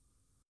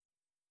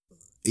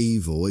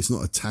evil. It's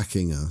not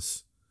attacking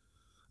us.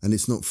 And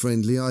it's not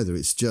friendly either.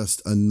 It's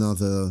just an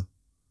other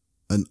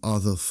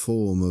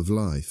form of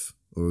life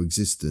or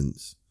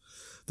existence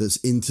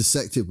that's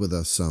intersected with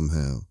us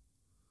somehow.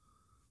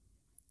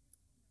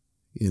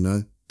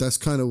 That's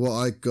kind of what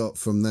I got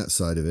from that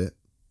side of it.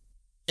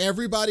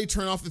 Everybody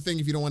turn off the thing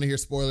if you don't want to hear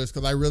spoilers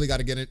because I really got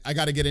to get it. I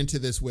got to get into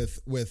this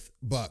with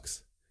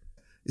Bucks.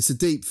 It's a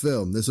deep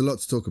film. There's a lot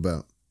to talk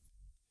about.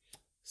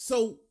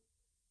 So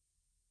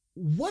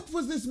what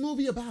was this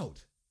movie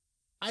about?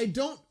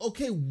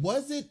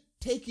 Was it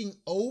taking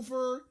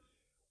over?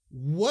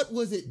 What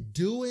was it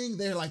doing?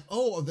 They're like,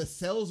 the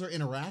cells are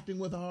interacting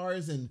with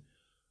ours and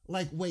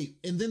like, wait.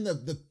 And then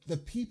the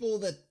people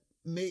that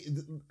made,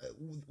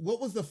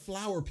 what was the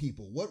flower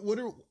people?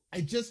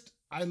 I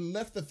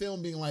left the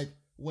film being like,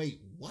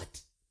 wait,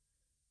 what?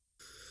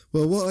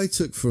 Well, what I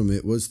took from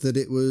it was that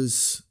it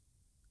was,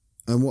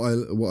 and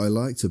what I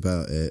liked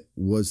about it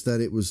was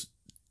that it was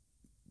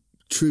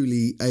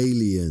truly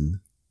alien.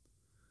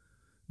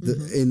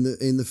 In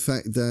the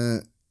fact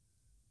that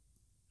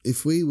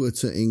if we were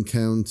to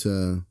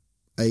encounter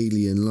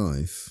alien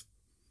life,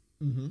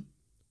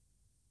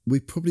 we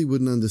probably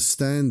wouldn't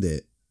understand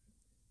it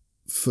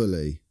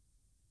fully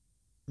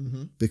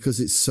because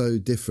it's so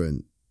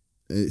different.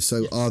 It's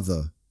so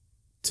other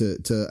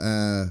to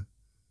our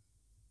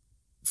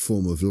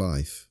form of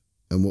life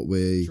and what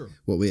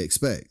we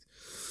expect.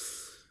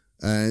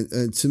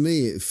 And to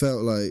me, it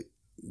felt like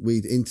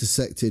we'd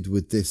intersected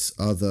with this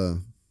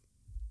other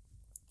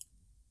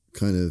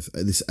kind of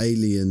this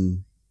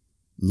alien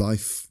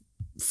life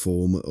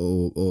form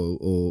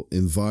or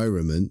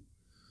environment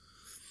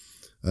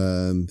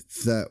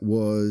that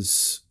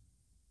was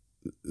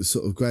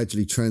sort of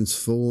gradually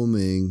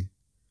transforming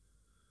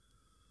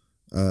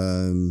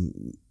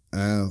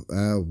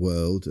our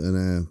world and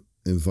our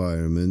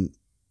environment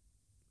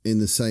in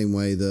the same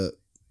way that,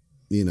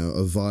 you know,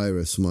 a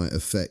virus might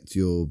affect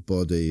your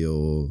body,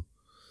 or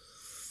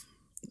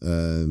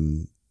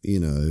you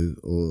know,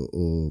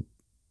 or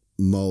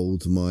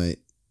mold might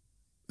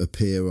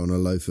appear on a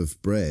loaf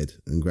of bread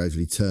and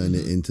gradually turn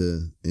it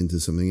into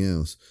something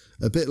else.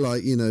 A bit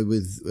like, you know,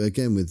 with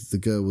the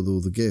girl with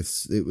all the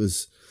gifts,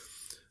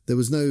 there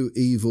was no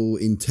evil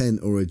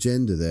intent or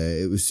agenda there.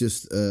 It was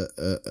just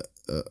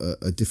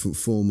a different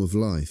form of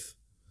life.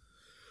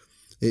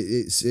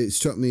 It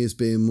struck me as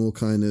being more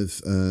kind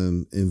of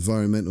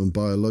environmental and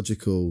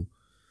biological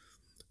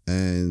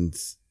and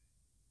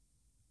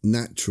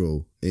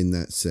natural in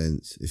that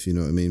sense, if you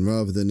know what I mean,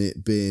 rather than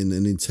it being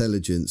an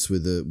intelligence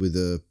with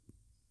a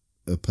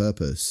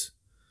purpose.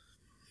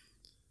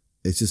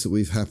 It's just that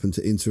we've happened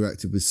to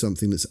interact with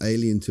something that's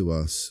alien to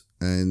us,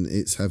 and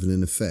it's having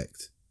an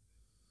effect.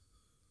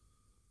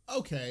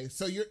 Okay,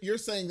 so you're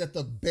saying that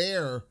the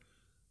bear,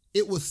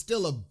 it was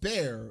still a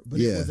bear, but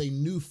it was a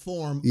new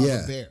form of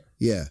a bear.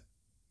 Yeah.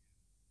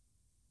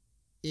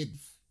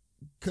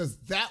 Because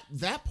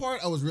that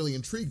part I was really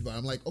intrigued by.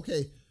 I'm like,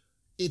 okay,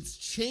 it's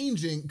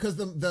changing, because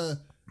the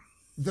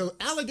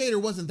alligator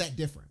wasn't that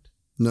different.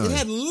 No. It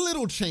had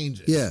little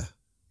changes. Yeah.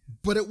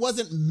 But it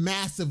wasn't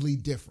massively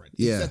different.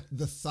 Yeah. Except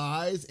the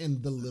size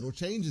and the little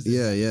changes.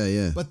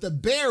 Yeah. But the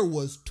bear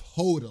was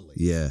totally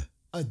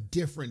a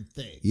different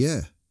thing.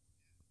 Yeah.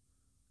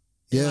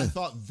 And I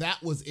thought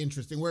that was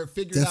interesting, where it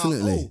figured out,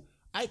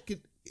 I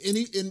could, and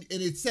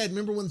it said,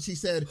 remember when she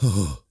said,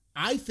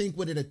 I think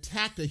when it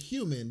attacked a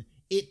human,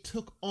 it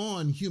took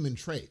on human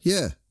traits.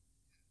 Yeah.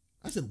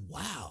 I said,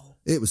 wow.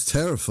 It was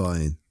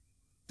terrifying.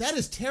 That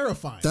is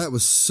terrifying. That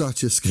was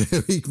such a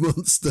scary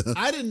monster.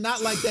 I did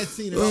not like that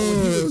scene at all.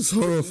 It was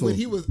horrible. When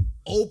he was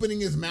opening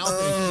his mouth,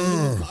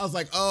 and I was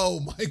like, oh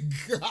my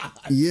God.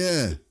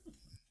 Yeah.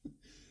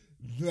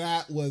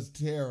 That was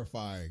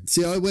terrifying.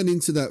 See, I went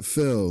into that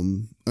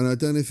film, and I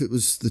don't know if it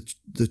was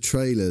the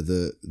trailer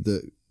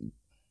that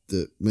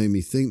made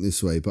me think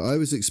this way, but I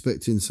was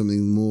expecting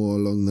something more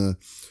along the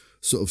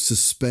sort of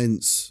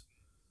suspense,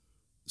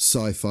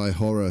 sci-fi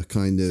horror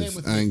kind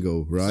of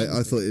angle, right?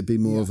 I thought it'd be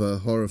more of a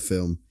horror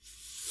film.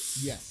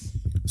 Yes.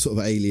 Sort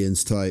of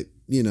aliens type,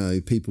 you know,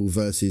 people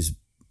versus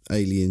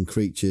alien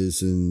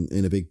creatures and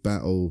in a big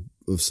battle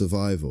of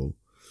survival.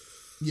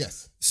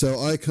 Yes. So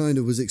I kind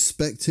of was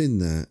expecting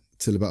that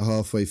till about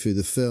halfway through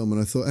the film, and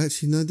I thought,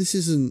 actually, no, this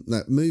isn't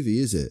that movie,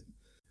 is it?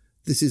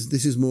 This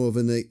is more of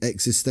an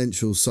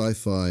existential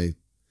sci-fi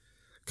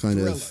kind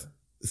thriller of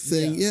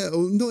thing. Yeah,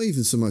 or not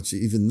even so much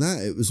even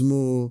that. It was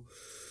more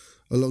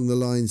along the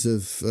lines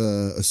of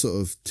a sort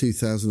of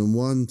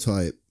 2001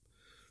 type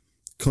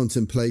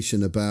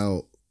contemplation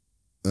about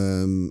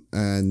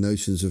our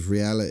notions of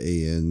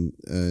reality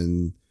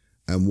and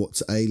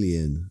what's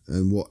alien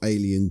and what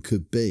alien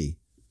could be.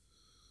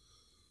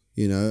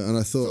 You know, and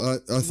I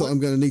thought I'm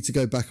going to need to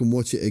go back and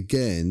watch it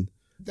again,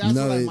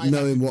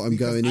 knowing what I'm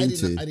going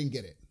into. I didn't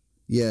get it.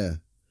 Yeah.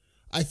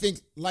 I think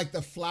like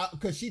the flower,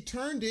 because she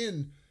turned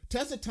in,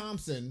 Tessa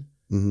Thompson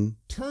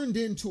turned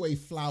into a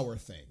flower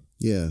thing.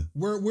 Yeah.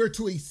 We're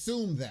to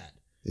assume that.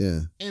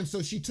 Yeah. And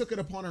so she took it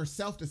upon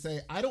herself to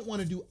say, I don't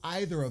want to do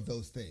either of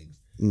those things.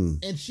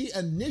 And she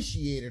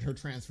initiated her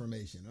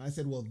transformation. And I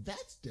said, well,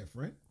 that's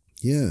different.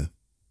 Yeah.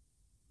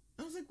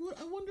 I was like, well,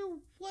 I wonder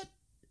what.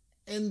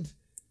 And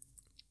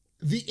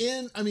the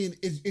end, I mean,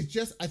 it's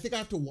just, I think I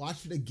have to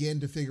watch it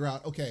again to figure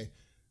out, okay,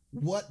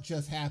 what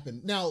just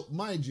happened? Now,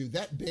 mind you,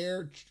 that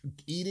bear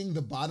eating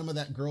the bottom of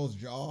that girl's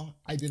jaw,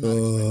 I did not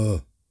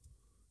expect.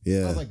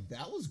 Yeah. I was like,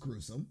 that was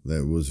gruesome.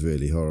 That was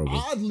really horrible.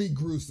 Oddly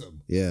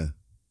gruesome. Yeah.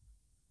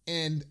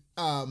 And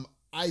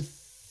I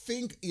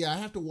think, I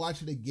have to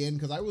watch it again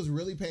because I was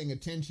really paying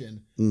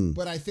attention,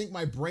 but I think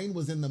my brain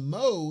was in the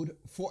mode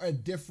for a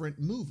different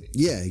movie.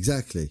 Yeah,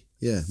 exactly.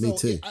 Yeah, me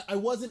too. I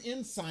wasn't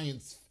in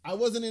science. I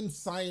wasn't in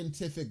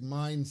scientific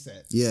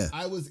mindset. Yeah.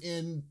 I was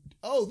in,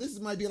 this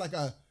might be like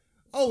an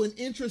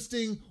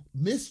interesting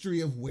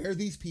mystery of where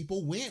these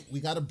people went.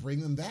 We got to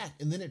bring them back.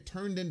 And then it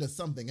turned into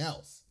something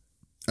else.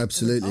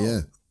 Absolutely,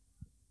 yeah.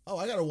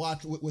 I got to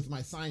watch with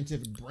my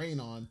scientific brain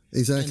on.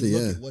 Exactly,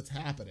 and look at what's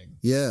happening.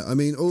 Yeah, I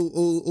mean,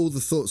 all the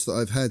thoughts that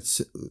I've had,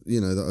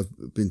 you know, that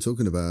I've been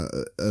talking about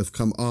have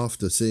come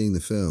after seeing the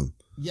film.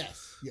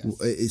 Yes.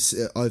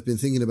 I've been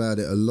thinking about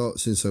it a lot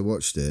since I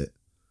watched it,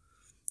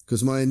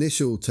 because my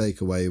initial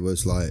takeaway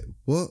was like,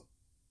 what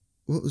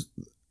was,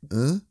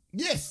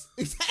 Yes,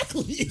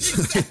 exactly.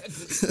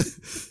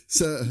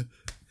 So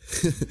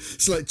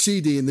it's like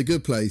Chidi in The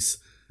Good Place.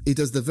 He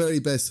does the very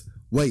best,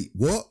 wait,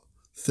 what?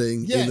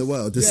 Thing in the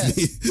world, doesn't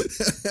he?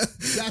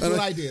 That's what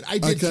I did. I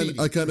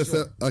kind of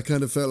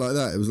felt like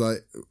that. It was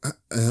like,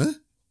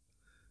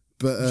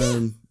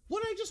 But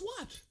what did I just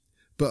watch?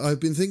 But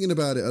I've been thinking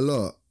about it a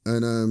lot,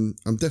 and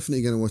I'm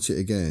definitely going to watch it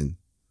again.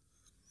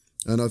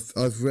 And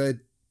I've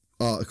read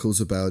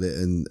articles about it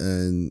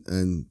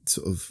and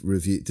sort of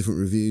different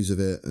reviews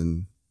of it,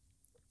 and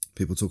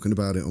people talking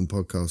about it on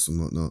podcasts and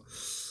whatnot.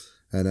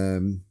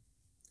 And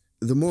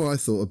the more I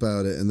thought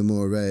about it and the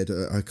more I read,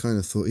 I kind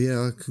of thought, yeah,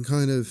 I can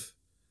kind of.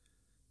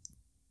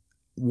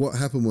 What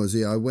happened was,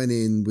 I went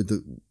in with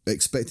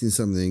expecting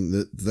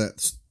something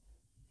that's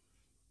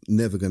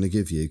never going to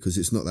give you, because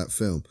it's not that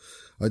film.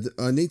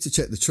 I need to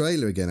check the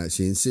trailer again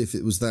actually and see if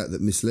it was that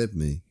misled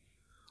me,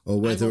 or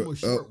whether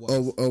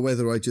or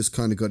whether I just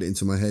kind of got it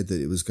into my head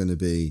that it was going to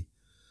be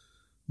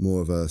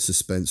more of a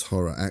suspense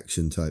horror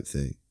action type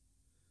thing.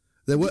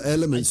 There were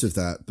elements of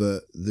that,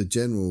 but the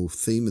general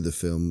theme of the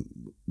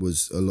film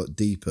was a lot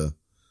deeper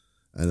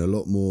and a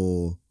lot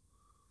more,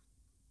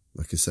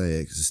 like I say,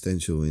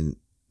 existential in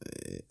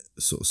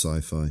sort of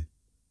sci-fi,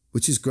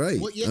 which is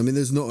great. Well, yeah, I mean,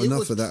 there's not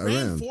enough of that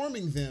around.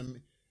 Transforming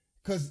them,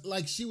 because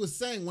like she was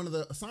saying, one of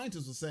the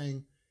scientists was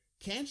saying,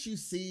 can't you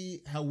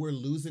see how we're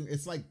losing?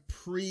 It's like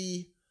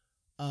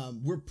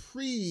we're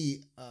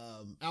pre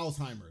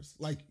Alzheimer's.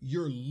 Like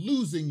you're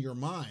losing your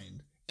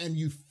mind. And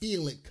you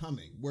feel it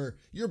coming, where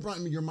your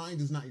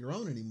mind is not your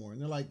own anymore.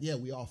 And they're like, yeah,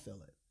 we all feel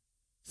it.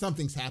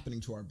 Something's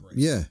happening to our brain.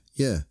 Yeah,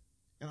 yeah.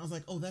 And I was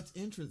like, oh, that's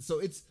interesting. So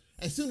it's,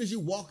 as soon as you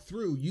walk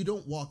through, you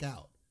don't walk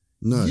out.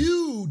 No.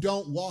 You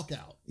don't walk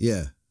out.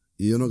 Yeah.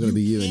 You're not going to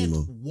be you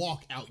anymore.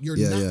 Walk out. You're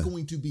not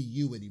going to be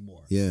you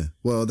anymore. Yeah.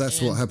 Well,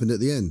 that's what happened at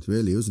the end,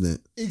 really, wasn't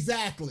it?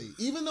 Exactly.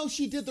 Even though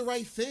she did the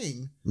right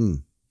thing,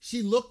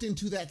 she looked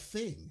into that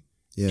thing.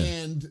 Yeah.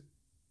 And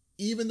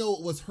even though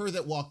it was her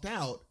that walked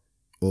out,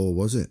 or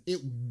was it? It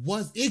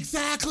was.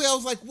 Exactly. I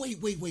was like, wait.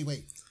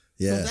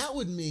 Yeah. So that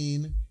would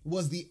mean,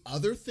 was the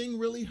other thing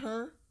really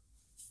her?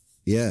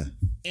 Yeah.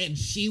 And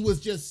she was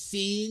just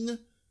seeing,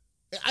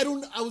 I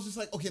was just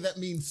like, okay, that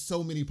means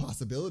so many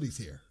possibilities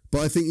here.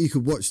 But I think you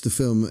could watch the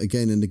film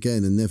again and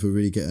again and never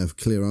really get a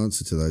clear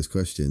answer to those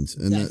questions.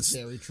 And that's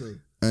very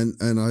true. And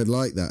I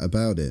like that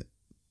about it.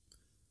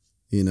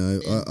 You know,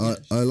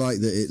 I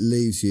like that it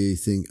leaves you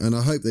think, and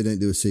I hope they don't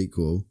do a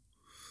sequel.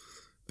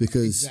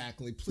 Because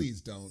exactly,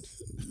 please don't.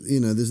 You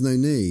know, there's no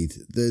need.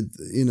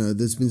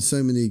 There's been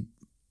so many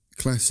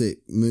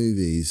classic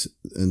movies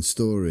and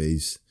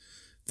stories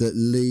that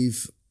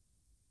leave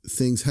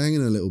things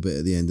hanging a little bit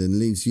at the end and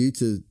leaves you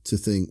to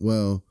think,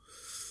 well,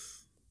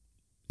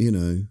 you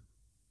know,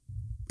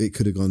 it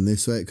could have gone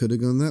this way, it could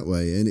have gone that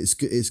way, and it's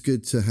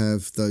good to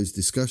have those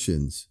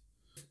discussions.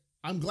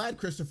 I'm glad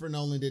Christopher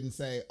Nolan didn't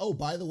say, oh,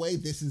 by the way,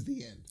 this is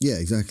the end. Yeah,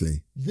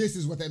 exactly. This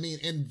is what that means.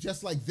 And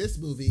just like this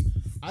movie,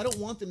 I don't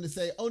want them to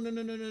say, oh,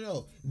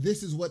 no.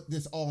 This is what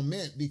this all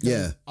meant.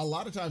 Because a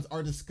lot of times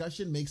our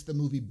discussion makes the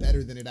movie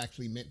better than it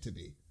actually meant to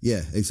be.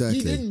 Yeah, exactly.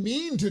 He didn't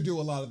mean to do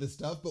a lot of this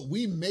stuff, but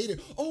we made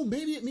it. Oh,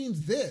 maybe it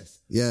means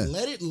this. Yeah.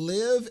 Let it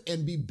live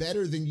and be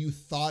better than you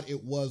thought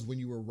it was when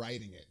you were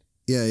writing it.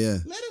 Yeah.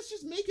 Let us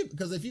just make it.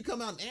 Because if you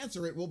come out and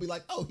answer it, we'll be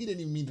like, oh, he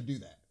didn't even mean to do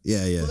that.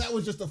 Yeah. So that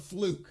was just a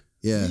fluke.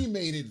 Yeah. He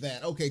made it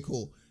that. Okay,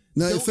 cool.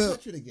 No, Don't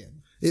touch it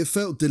again. It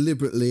felt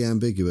deliberately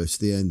ambiguous,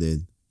 the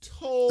ending.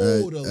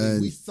 Totally.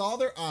 We saw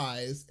their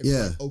eyes. And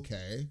we're like,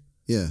 okay.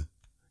 Yeah.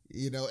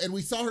 You know, and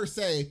we saw her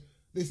say,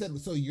 they said,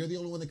 so you're the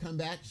only one that come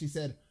back? She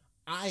said,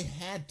 I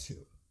had to.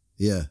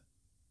 Yeah.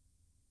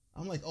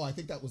 I'm like, oh, I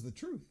think that was the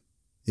truth.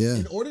 Yeah.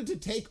 In order to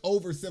take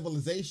over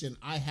civilization,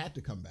 I had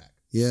to come back.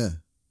 Yeah.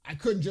 I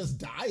couldn't just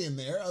die in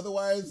there.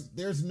 Otherwise,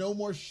 there's no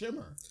more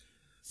shimmer.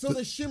 So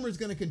the shimmer is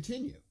going to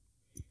continue.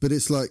 But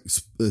it's like,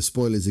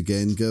 spoilers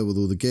again, Girl with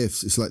All the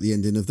Gifts. It's like the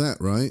ending of that,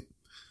 right?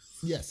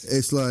 Yes.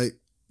 It's like,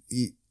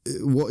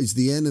 what is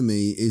the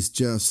enemy is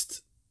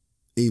just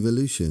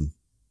evolution.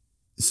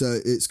 So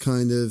it's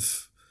kind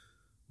of,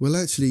 well,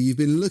 actually, you've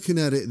been looking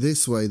at it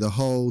this way the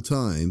whole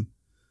time,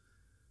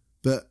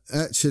 but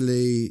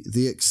actually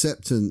the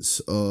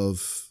acceptance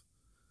of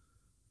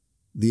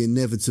the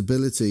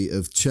inevitability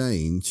of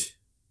change,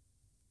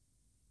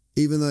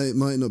 even though it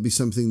might not be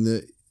something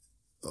that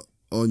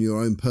on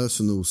your own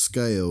personal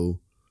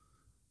scale,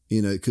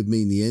 you know, it could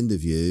mean the end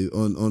of you.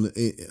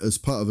 As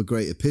part of a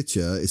greater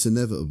picture, it's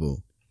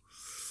inevitable.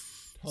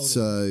 Totally.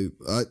 So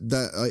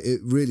it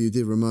really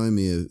did remind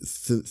me of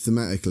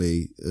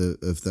thematically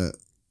of that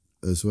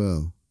as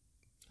well.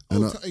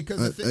 And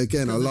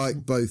I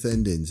like both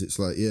endings. It's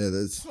like,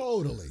 that's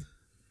totally.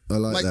 I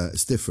like that.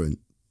 It's different.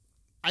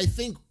 I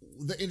think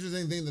the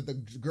interesting thing that the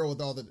girl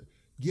with all the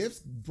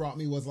gifts brought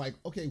me was like,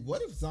 okay,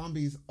 what if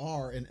zombies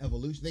are an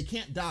evolution? They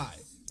can't die.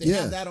 They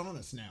have that on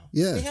us now.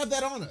 Yeah. They have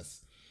that on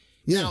us.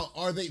 Yeah.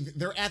 Now,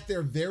 they're at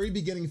their very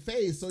beginning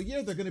phase, so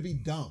they're going to be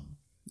dumb.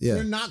 Yeah.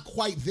 They're not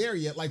quite there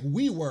yet like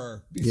we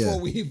were before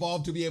we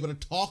evolved to be able to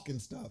talk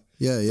and stuff.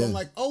 Yeah, so I'm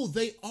like, oh,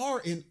 they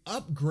are an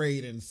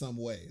upgrade in some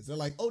ways. They're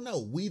like, oh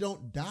no, we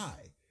don't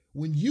die.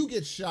 When you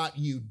get shot,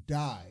 you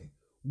die.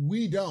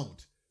 We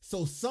don't.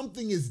 So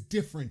something is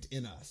different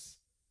in us.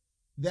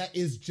 That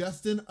is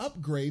just an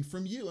upgrade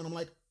from you. And I'm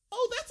like,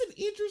 oh, that's an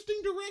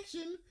interesting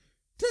direction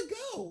to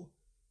go.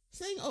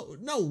 Saying, oh,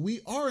 no,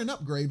 we are an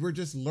upgrade. We're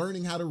just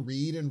learning how to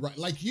read and write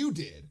like you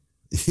did.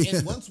 Yeah.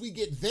 And once we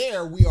get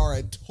there, we are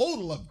a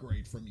total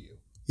upgrade from you.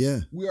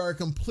 Yeah. We are a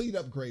complete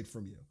upgrade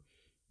from you.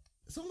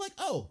 So I'm like,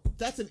 oh,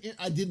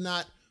 I did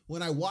not,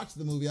 when I watched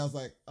the movie, I was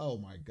like, oh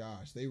my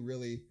gosh,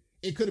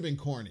 it could have been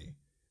corny,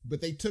 but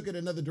they took it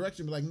another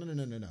direction. Like,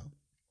 no.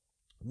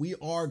 we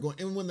are going.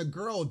 And when the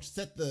girl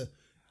set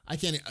I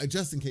can't,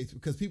 just in case,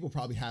 because people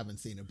probably haven't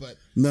seen it, but.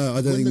 No,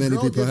 I don't think many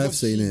people have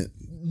seen it.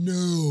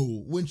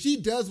 No. When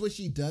she does what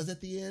she does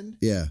at the end.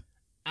 Yeah.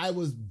 I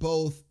was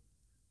both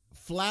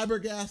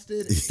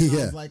flabbergasted and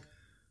I was like,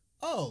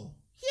 oh,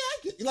 yeah, I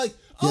get, like,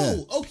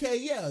 oh, okay,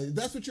 yeah,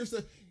 that's what you're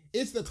saying.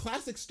 It's the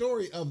classic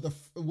story of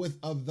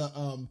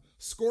the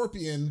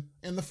scorpion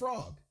and the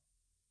frog.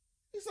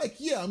 He's like,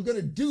 yeah, I'm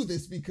gonna do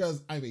this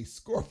because I'm a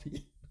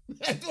scorpion.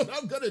 That's what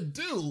I'm gonna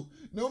do,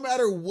 no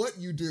matter what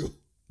you do.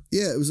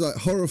 Yeah, it was like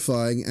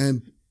horrifying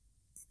and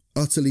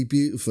utterly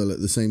beautiful at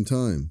the same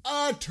time.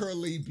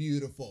 Utterly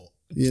beautiful.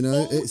 You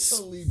know,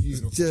 totally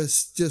beautiful.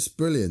 Just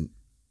brilliant.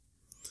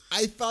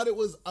 I thought it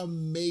was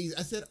amazing.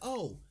 I said,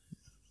 oh,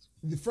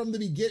 from the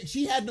beginning,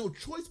 she had no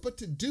choice but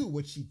to do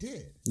what she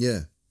did.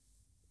 Yeah.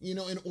 You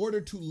know, in order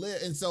to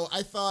live. And so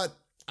I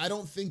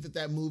don't think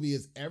that movie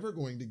is ever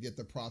going to get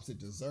the props it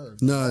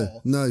deserves.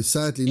 No,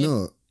 sadly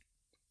not.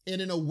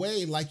 And in a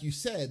way, like you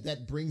said,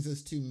 that brings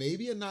us to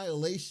maybe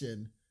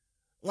Annihilation.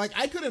 Like,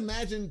 I could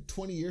imagine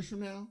 20 years from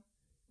now,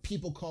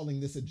 people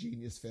calling this a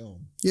genius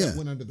film that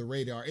went under the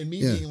radar. And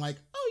me being like,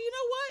 oh, you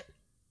know what?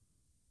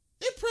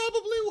 It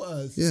probably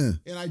was. Yeah.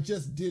 And I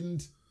just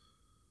didn't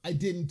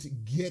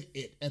get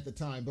it at the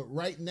time. But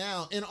right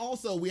now, and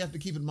also we have to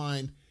keep in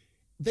mind,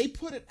 they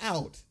put it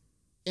out,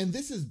 and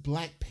this is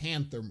Black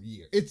Panther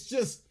year. It's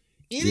just,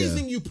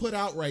 anything you put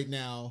out right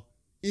now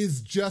is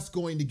just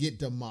going to get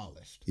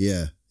demolished.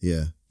 Yeah,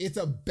 yeah. It's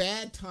a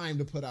bad time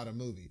to put out a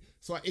movie.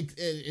 So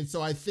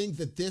I think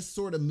that this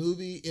sort of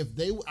movie,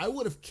 I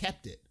would have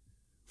kept it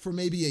for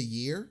maybe a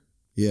year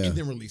and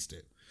then released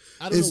it.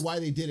 I don't know why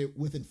they did it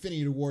with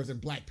Infinity Wars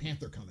and Black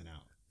Panther coming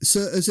out.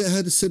 So has it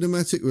had a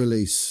cinematic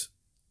release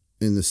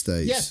in the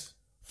States? Yes.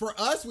 For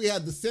us, we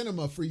had the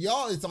cinema. For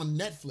y'all, it's on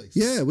Netflix.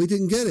 Yeah, we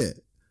didn't get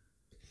it.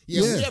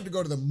 Yeah, we have to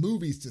go to the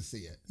movies to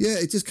see it. Yeah,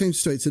 it just came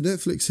straight to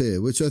Netflix here,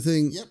 which I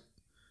think... Yep.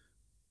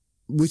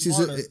 Which it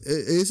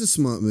is a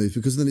smart move,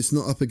 because then it's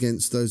not up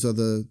against those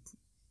other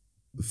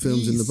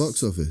films in the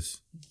box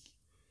office.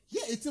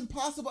 Yeah, it's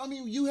impossible. I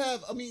mean,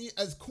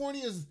 as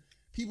corny as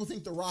people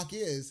think The Rock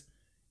is,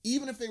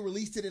 even if they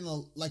released it in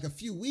a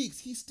few weeks,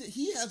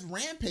 he has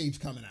Rampage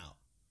coming out.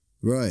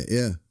 Right,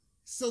 yeah.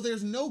 So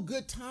there's no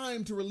good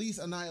time to release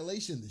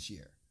Annihilation this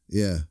year.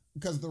 Yeah.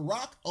 Because The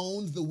Rock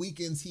owns the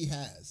weekends he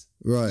has.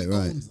 Right, he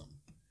owns them.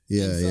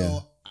 Yeah, and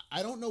so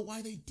I don't know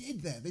why they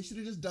did that. They should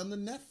have just done the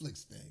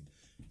Netflix thing.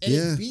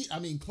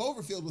 And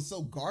Cloverfield was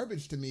so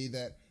garbage to me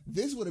that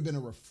this would have been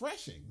a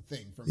refreshing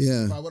thing for me.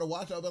 Yeah. If I would have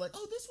watched it, I'd be like,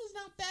 oh, this was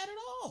not bad at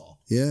all.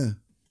 Yeah.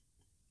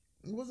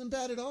 It wasn't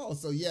bad at all.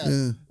 So,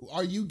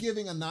 Are you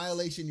giving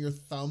Annihilation your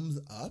thumbs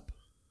up?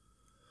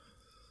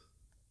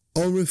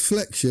 On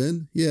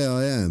reflection, yeah,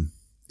 I am.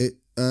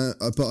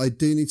 But I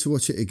do need to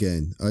watch it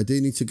again. I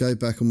do need to go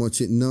back and watch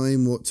it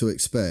knowing what to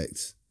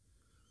expect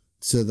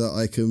so that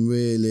I can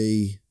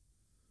really,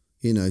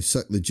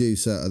 suck the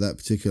juice out of that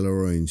particular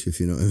orange, if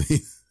you know what I mean.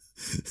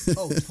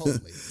 Oh,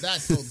 totally.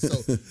 That's totally.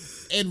 So,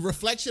 and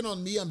reflection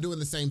on me, I'm doing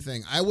the same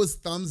thing. I was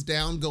thumbs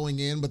down going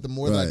in, but the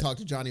more that I talk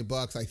to Johnny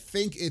Bucks, I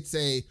think it's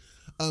a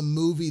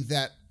movie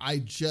that I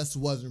just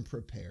wasn't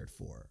prepared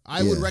for.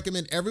 I would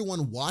recommend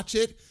everyone watch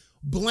it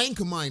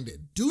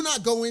blank-minded. Do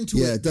not go into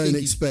it. Yeah, don't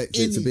expect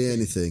it to be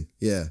anything.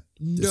 Yeah.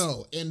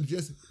 No, and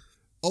just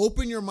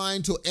open your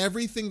mind to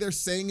everything they're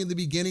saying in the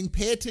beginning.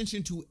 Pay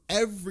attention to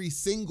every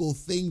single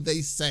thing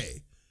they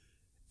say,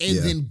 and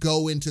then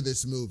go into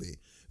this movie.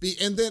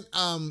 And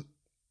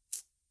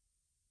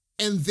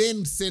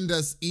then send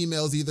us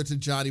emails either to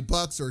Johnny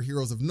Bucks or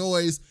Heroes of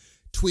Noise.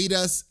 Tweet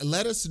us.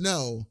 Let us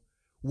know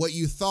what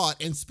you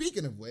thought. And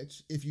speaking of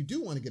which, if you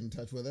do want to get in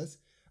touch with us,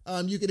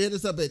 you can hit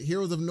us up at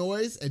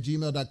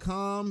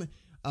heroesofnoise@gmail.com,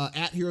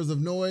 at Heroes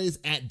of Noise,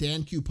 at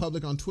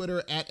DanQPublic on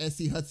Twitter, at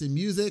SC Hudson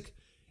Music.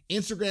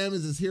 Instagram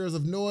is Heroes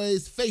of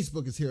Noise.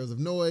 Facebook is Heroes of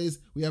Noise.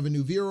 We have a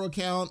new Vero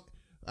account,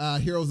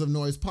 Heroes of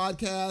Noise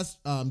Podcast,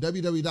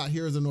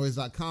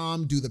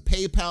 www.heroesofnoise.com. Do the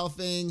PayPal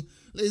thing.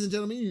 Ladies and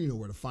gentlemen, you know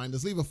where to find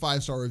us. Leave a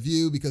 5-star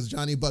review because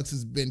Johnny Bucks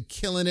has been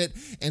killing it.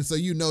 And so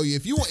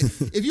if you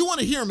want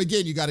to hear him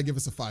again, you got to give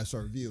us a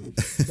 5-star review.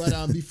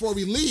 But before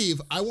we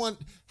leave,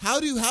 how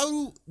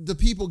do the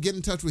people get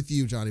in touch with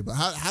you, Johnny? But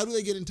how do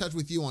they get in touch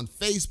with you on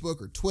Facebook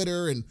or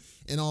Twitter and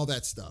all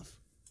that stuff?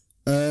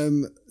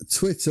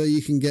 Twitter,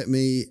 you can get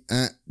me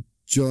at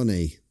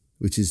Johnny,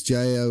 which is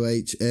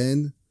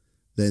JOHN,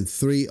 then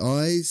 3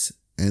 I's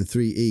and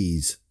 3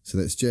 E's. So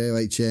that's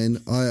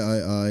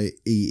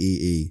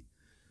JOHNIIIEEE.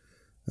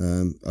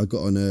 I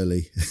got on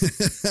early,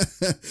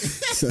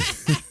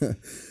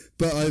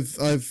 but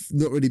I've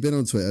not really been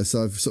on Twitter,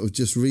 so I've sort of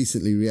just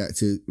recently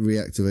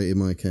reactivated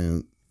my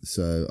account.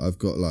 So I've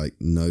got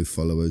no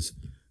followers.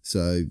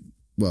 So,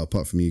 well,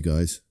 apart from you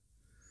guys.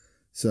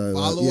 So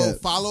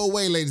follow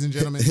away, ladies and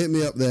gentlemen. Hit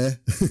me up there.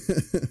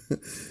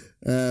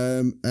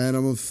 And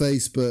I'm on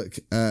Facebook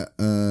at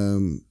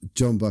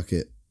John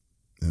Bucket.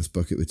 That's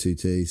Bucket with 2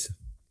 T's.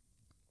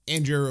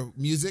 And your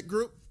music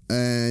group?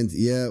 And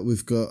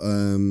we've got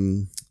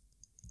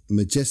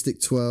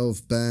Majestic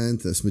 12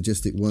 Band. That's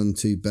Majestic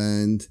 1-2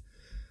 Band.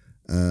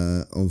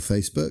 on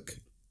Facebook.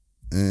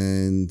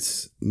 And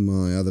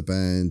my other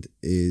band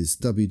is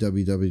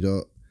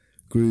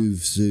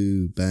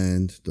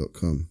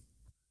www.groovzooband.com.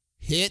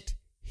 Hit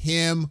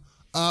him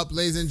up,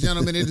 ladies and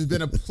gentlemen. It has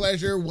been a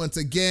pleasure once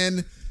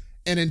again.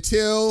 And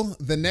until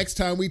the next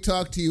time we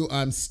talk to you,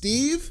 I'm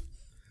Steve.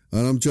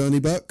 And I'm Johnny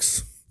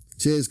Bucks.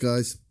 Cheers,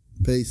 guys.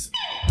 Peace.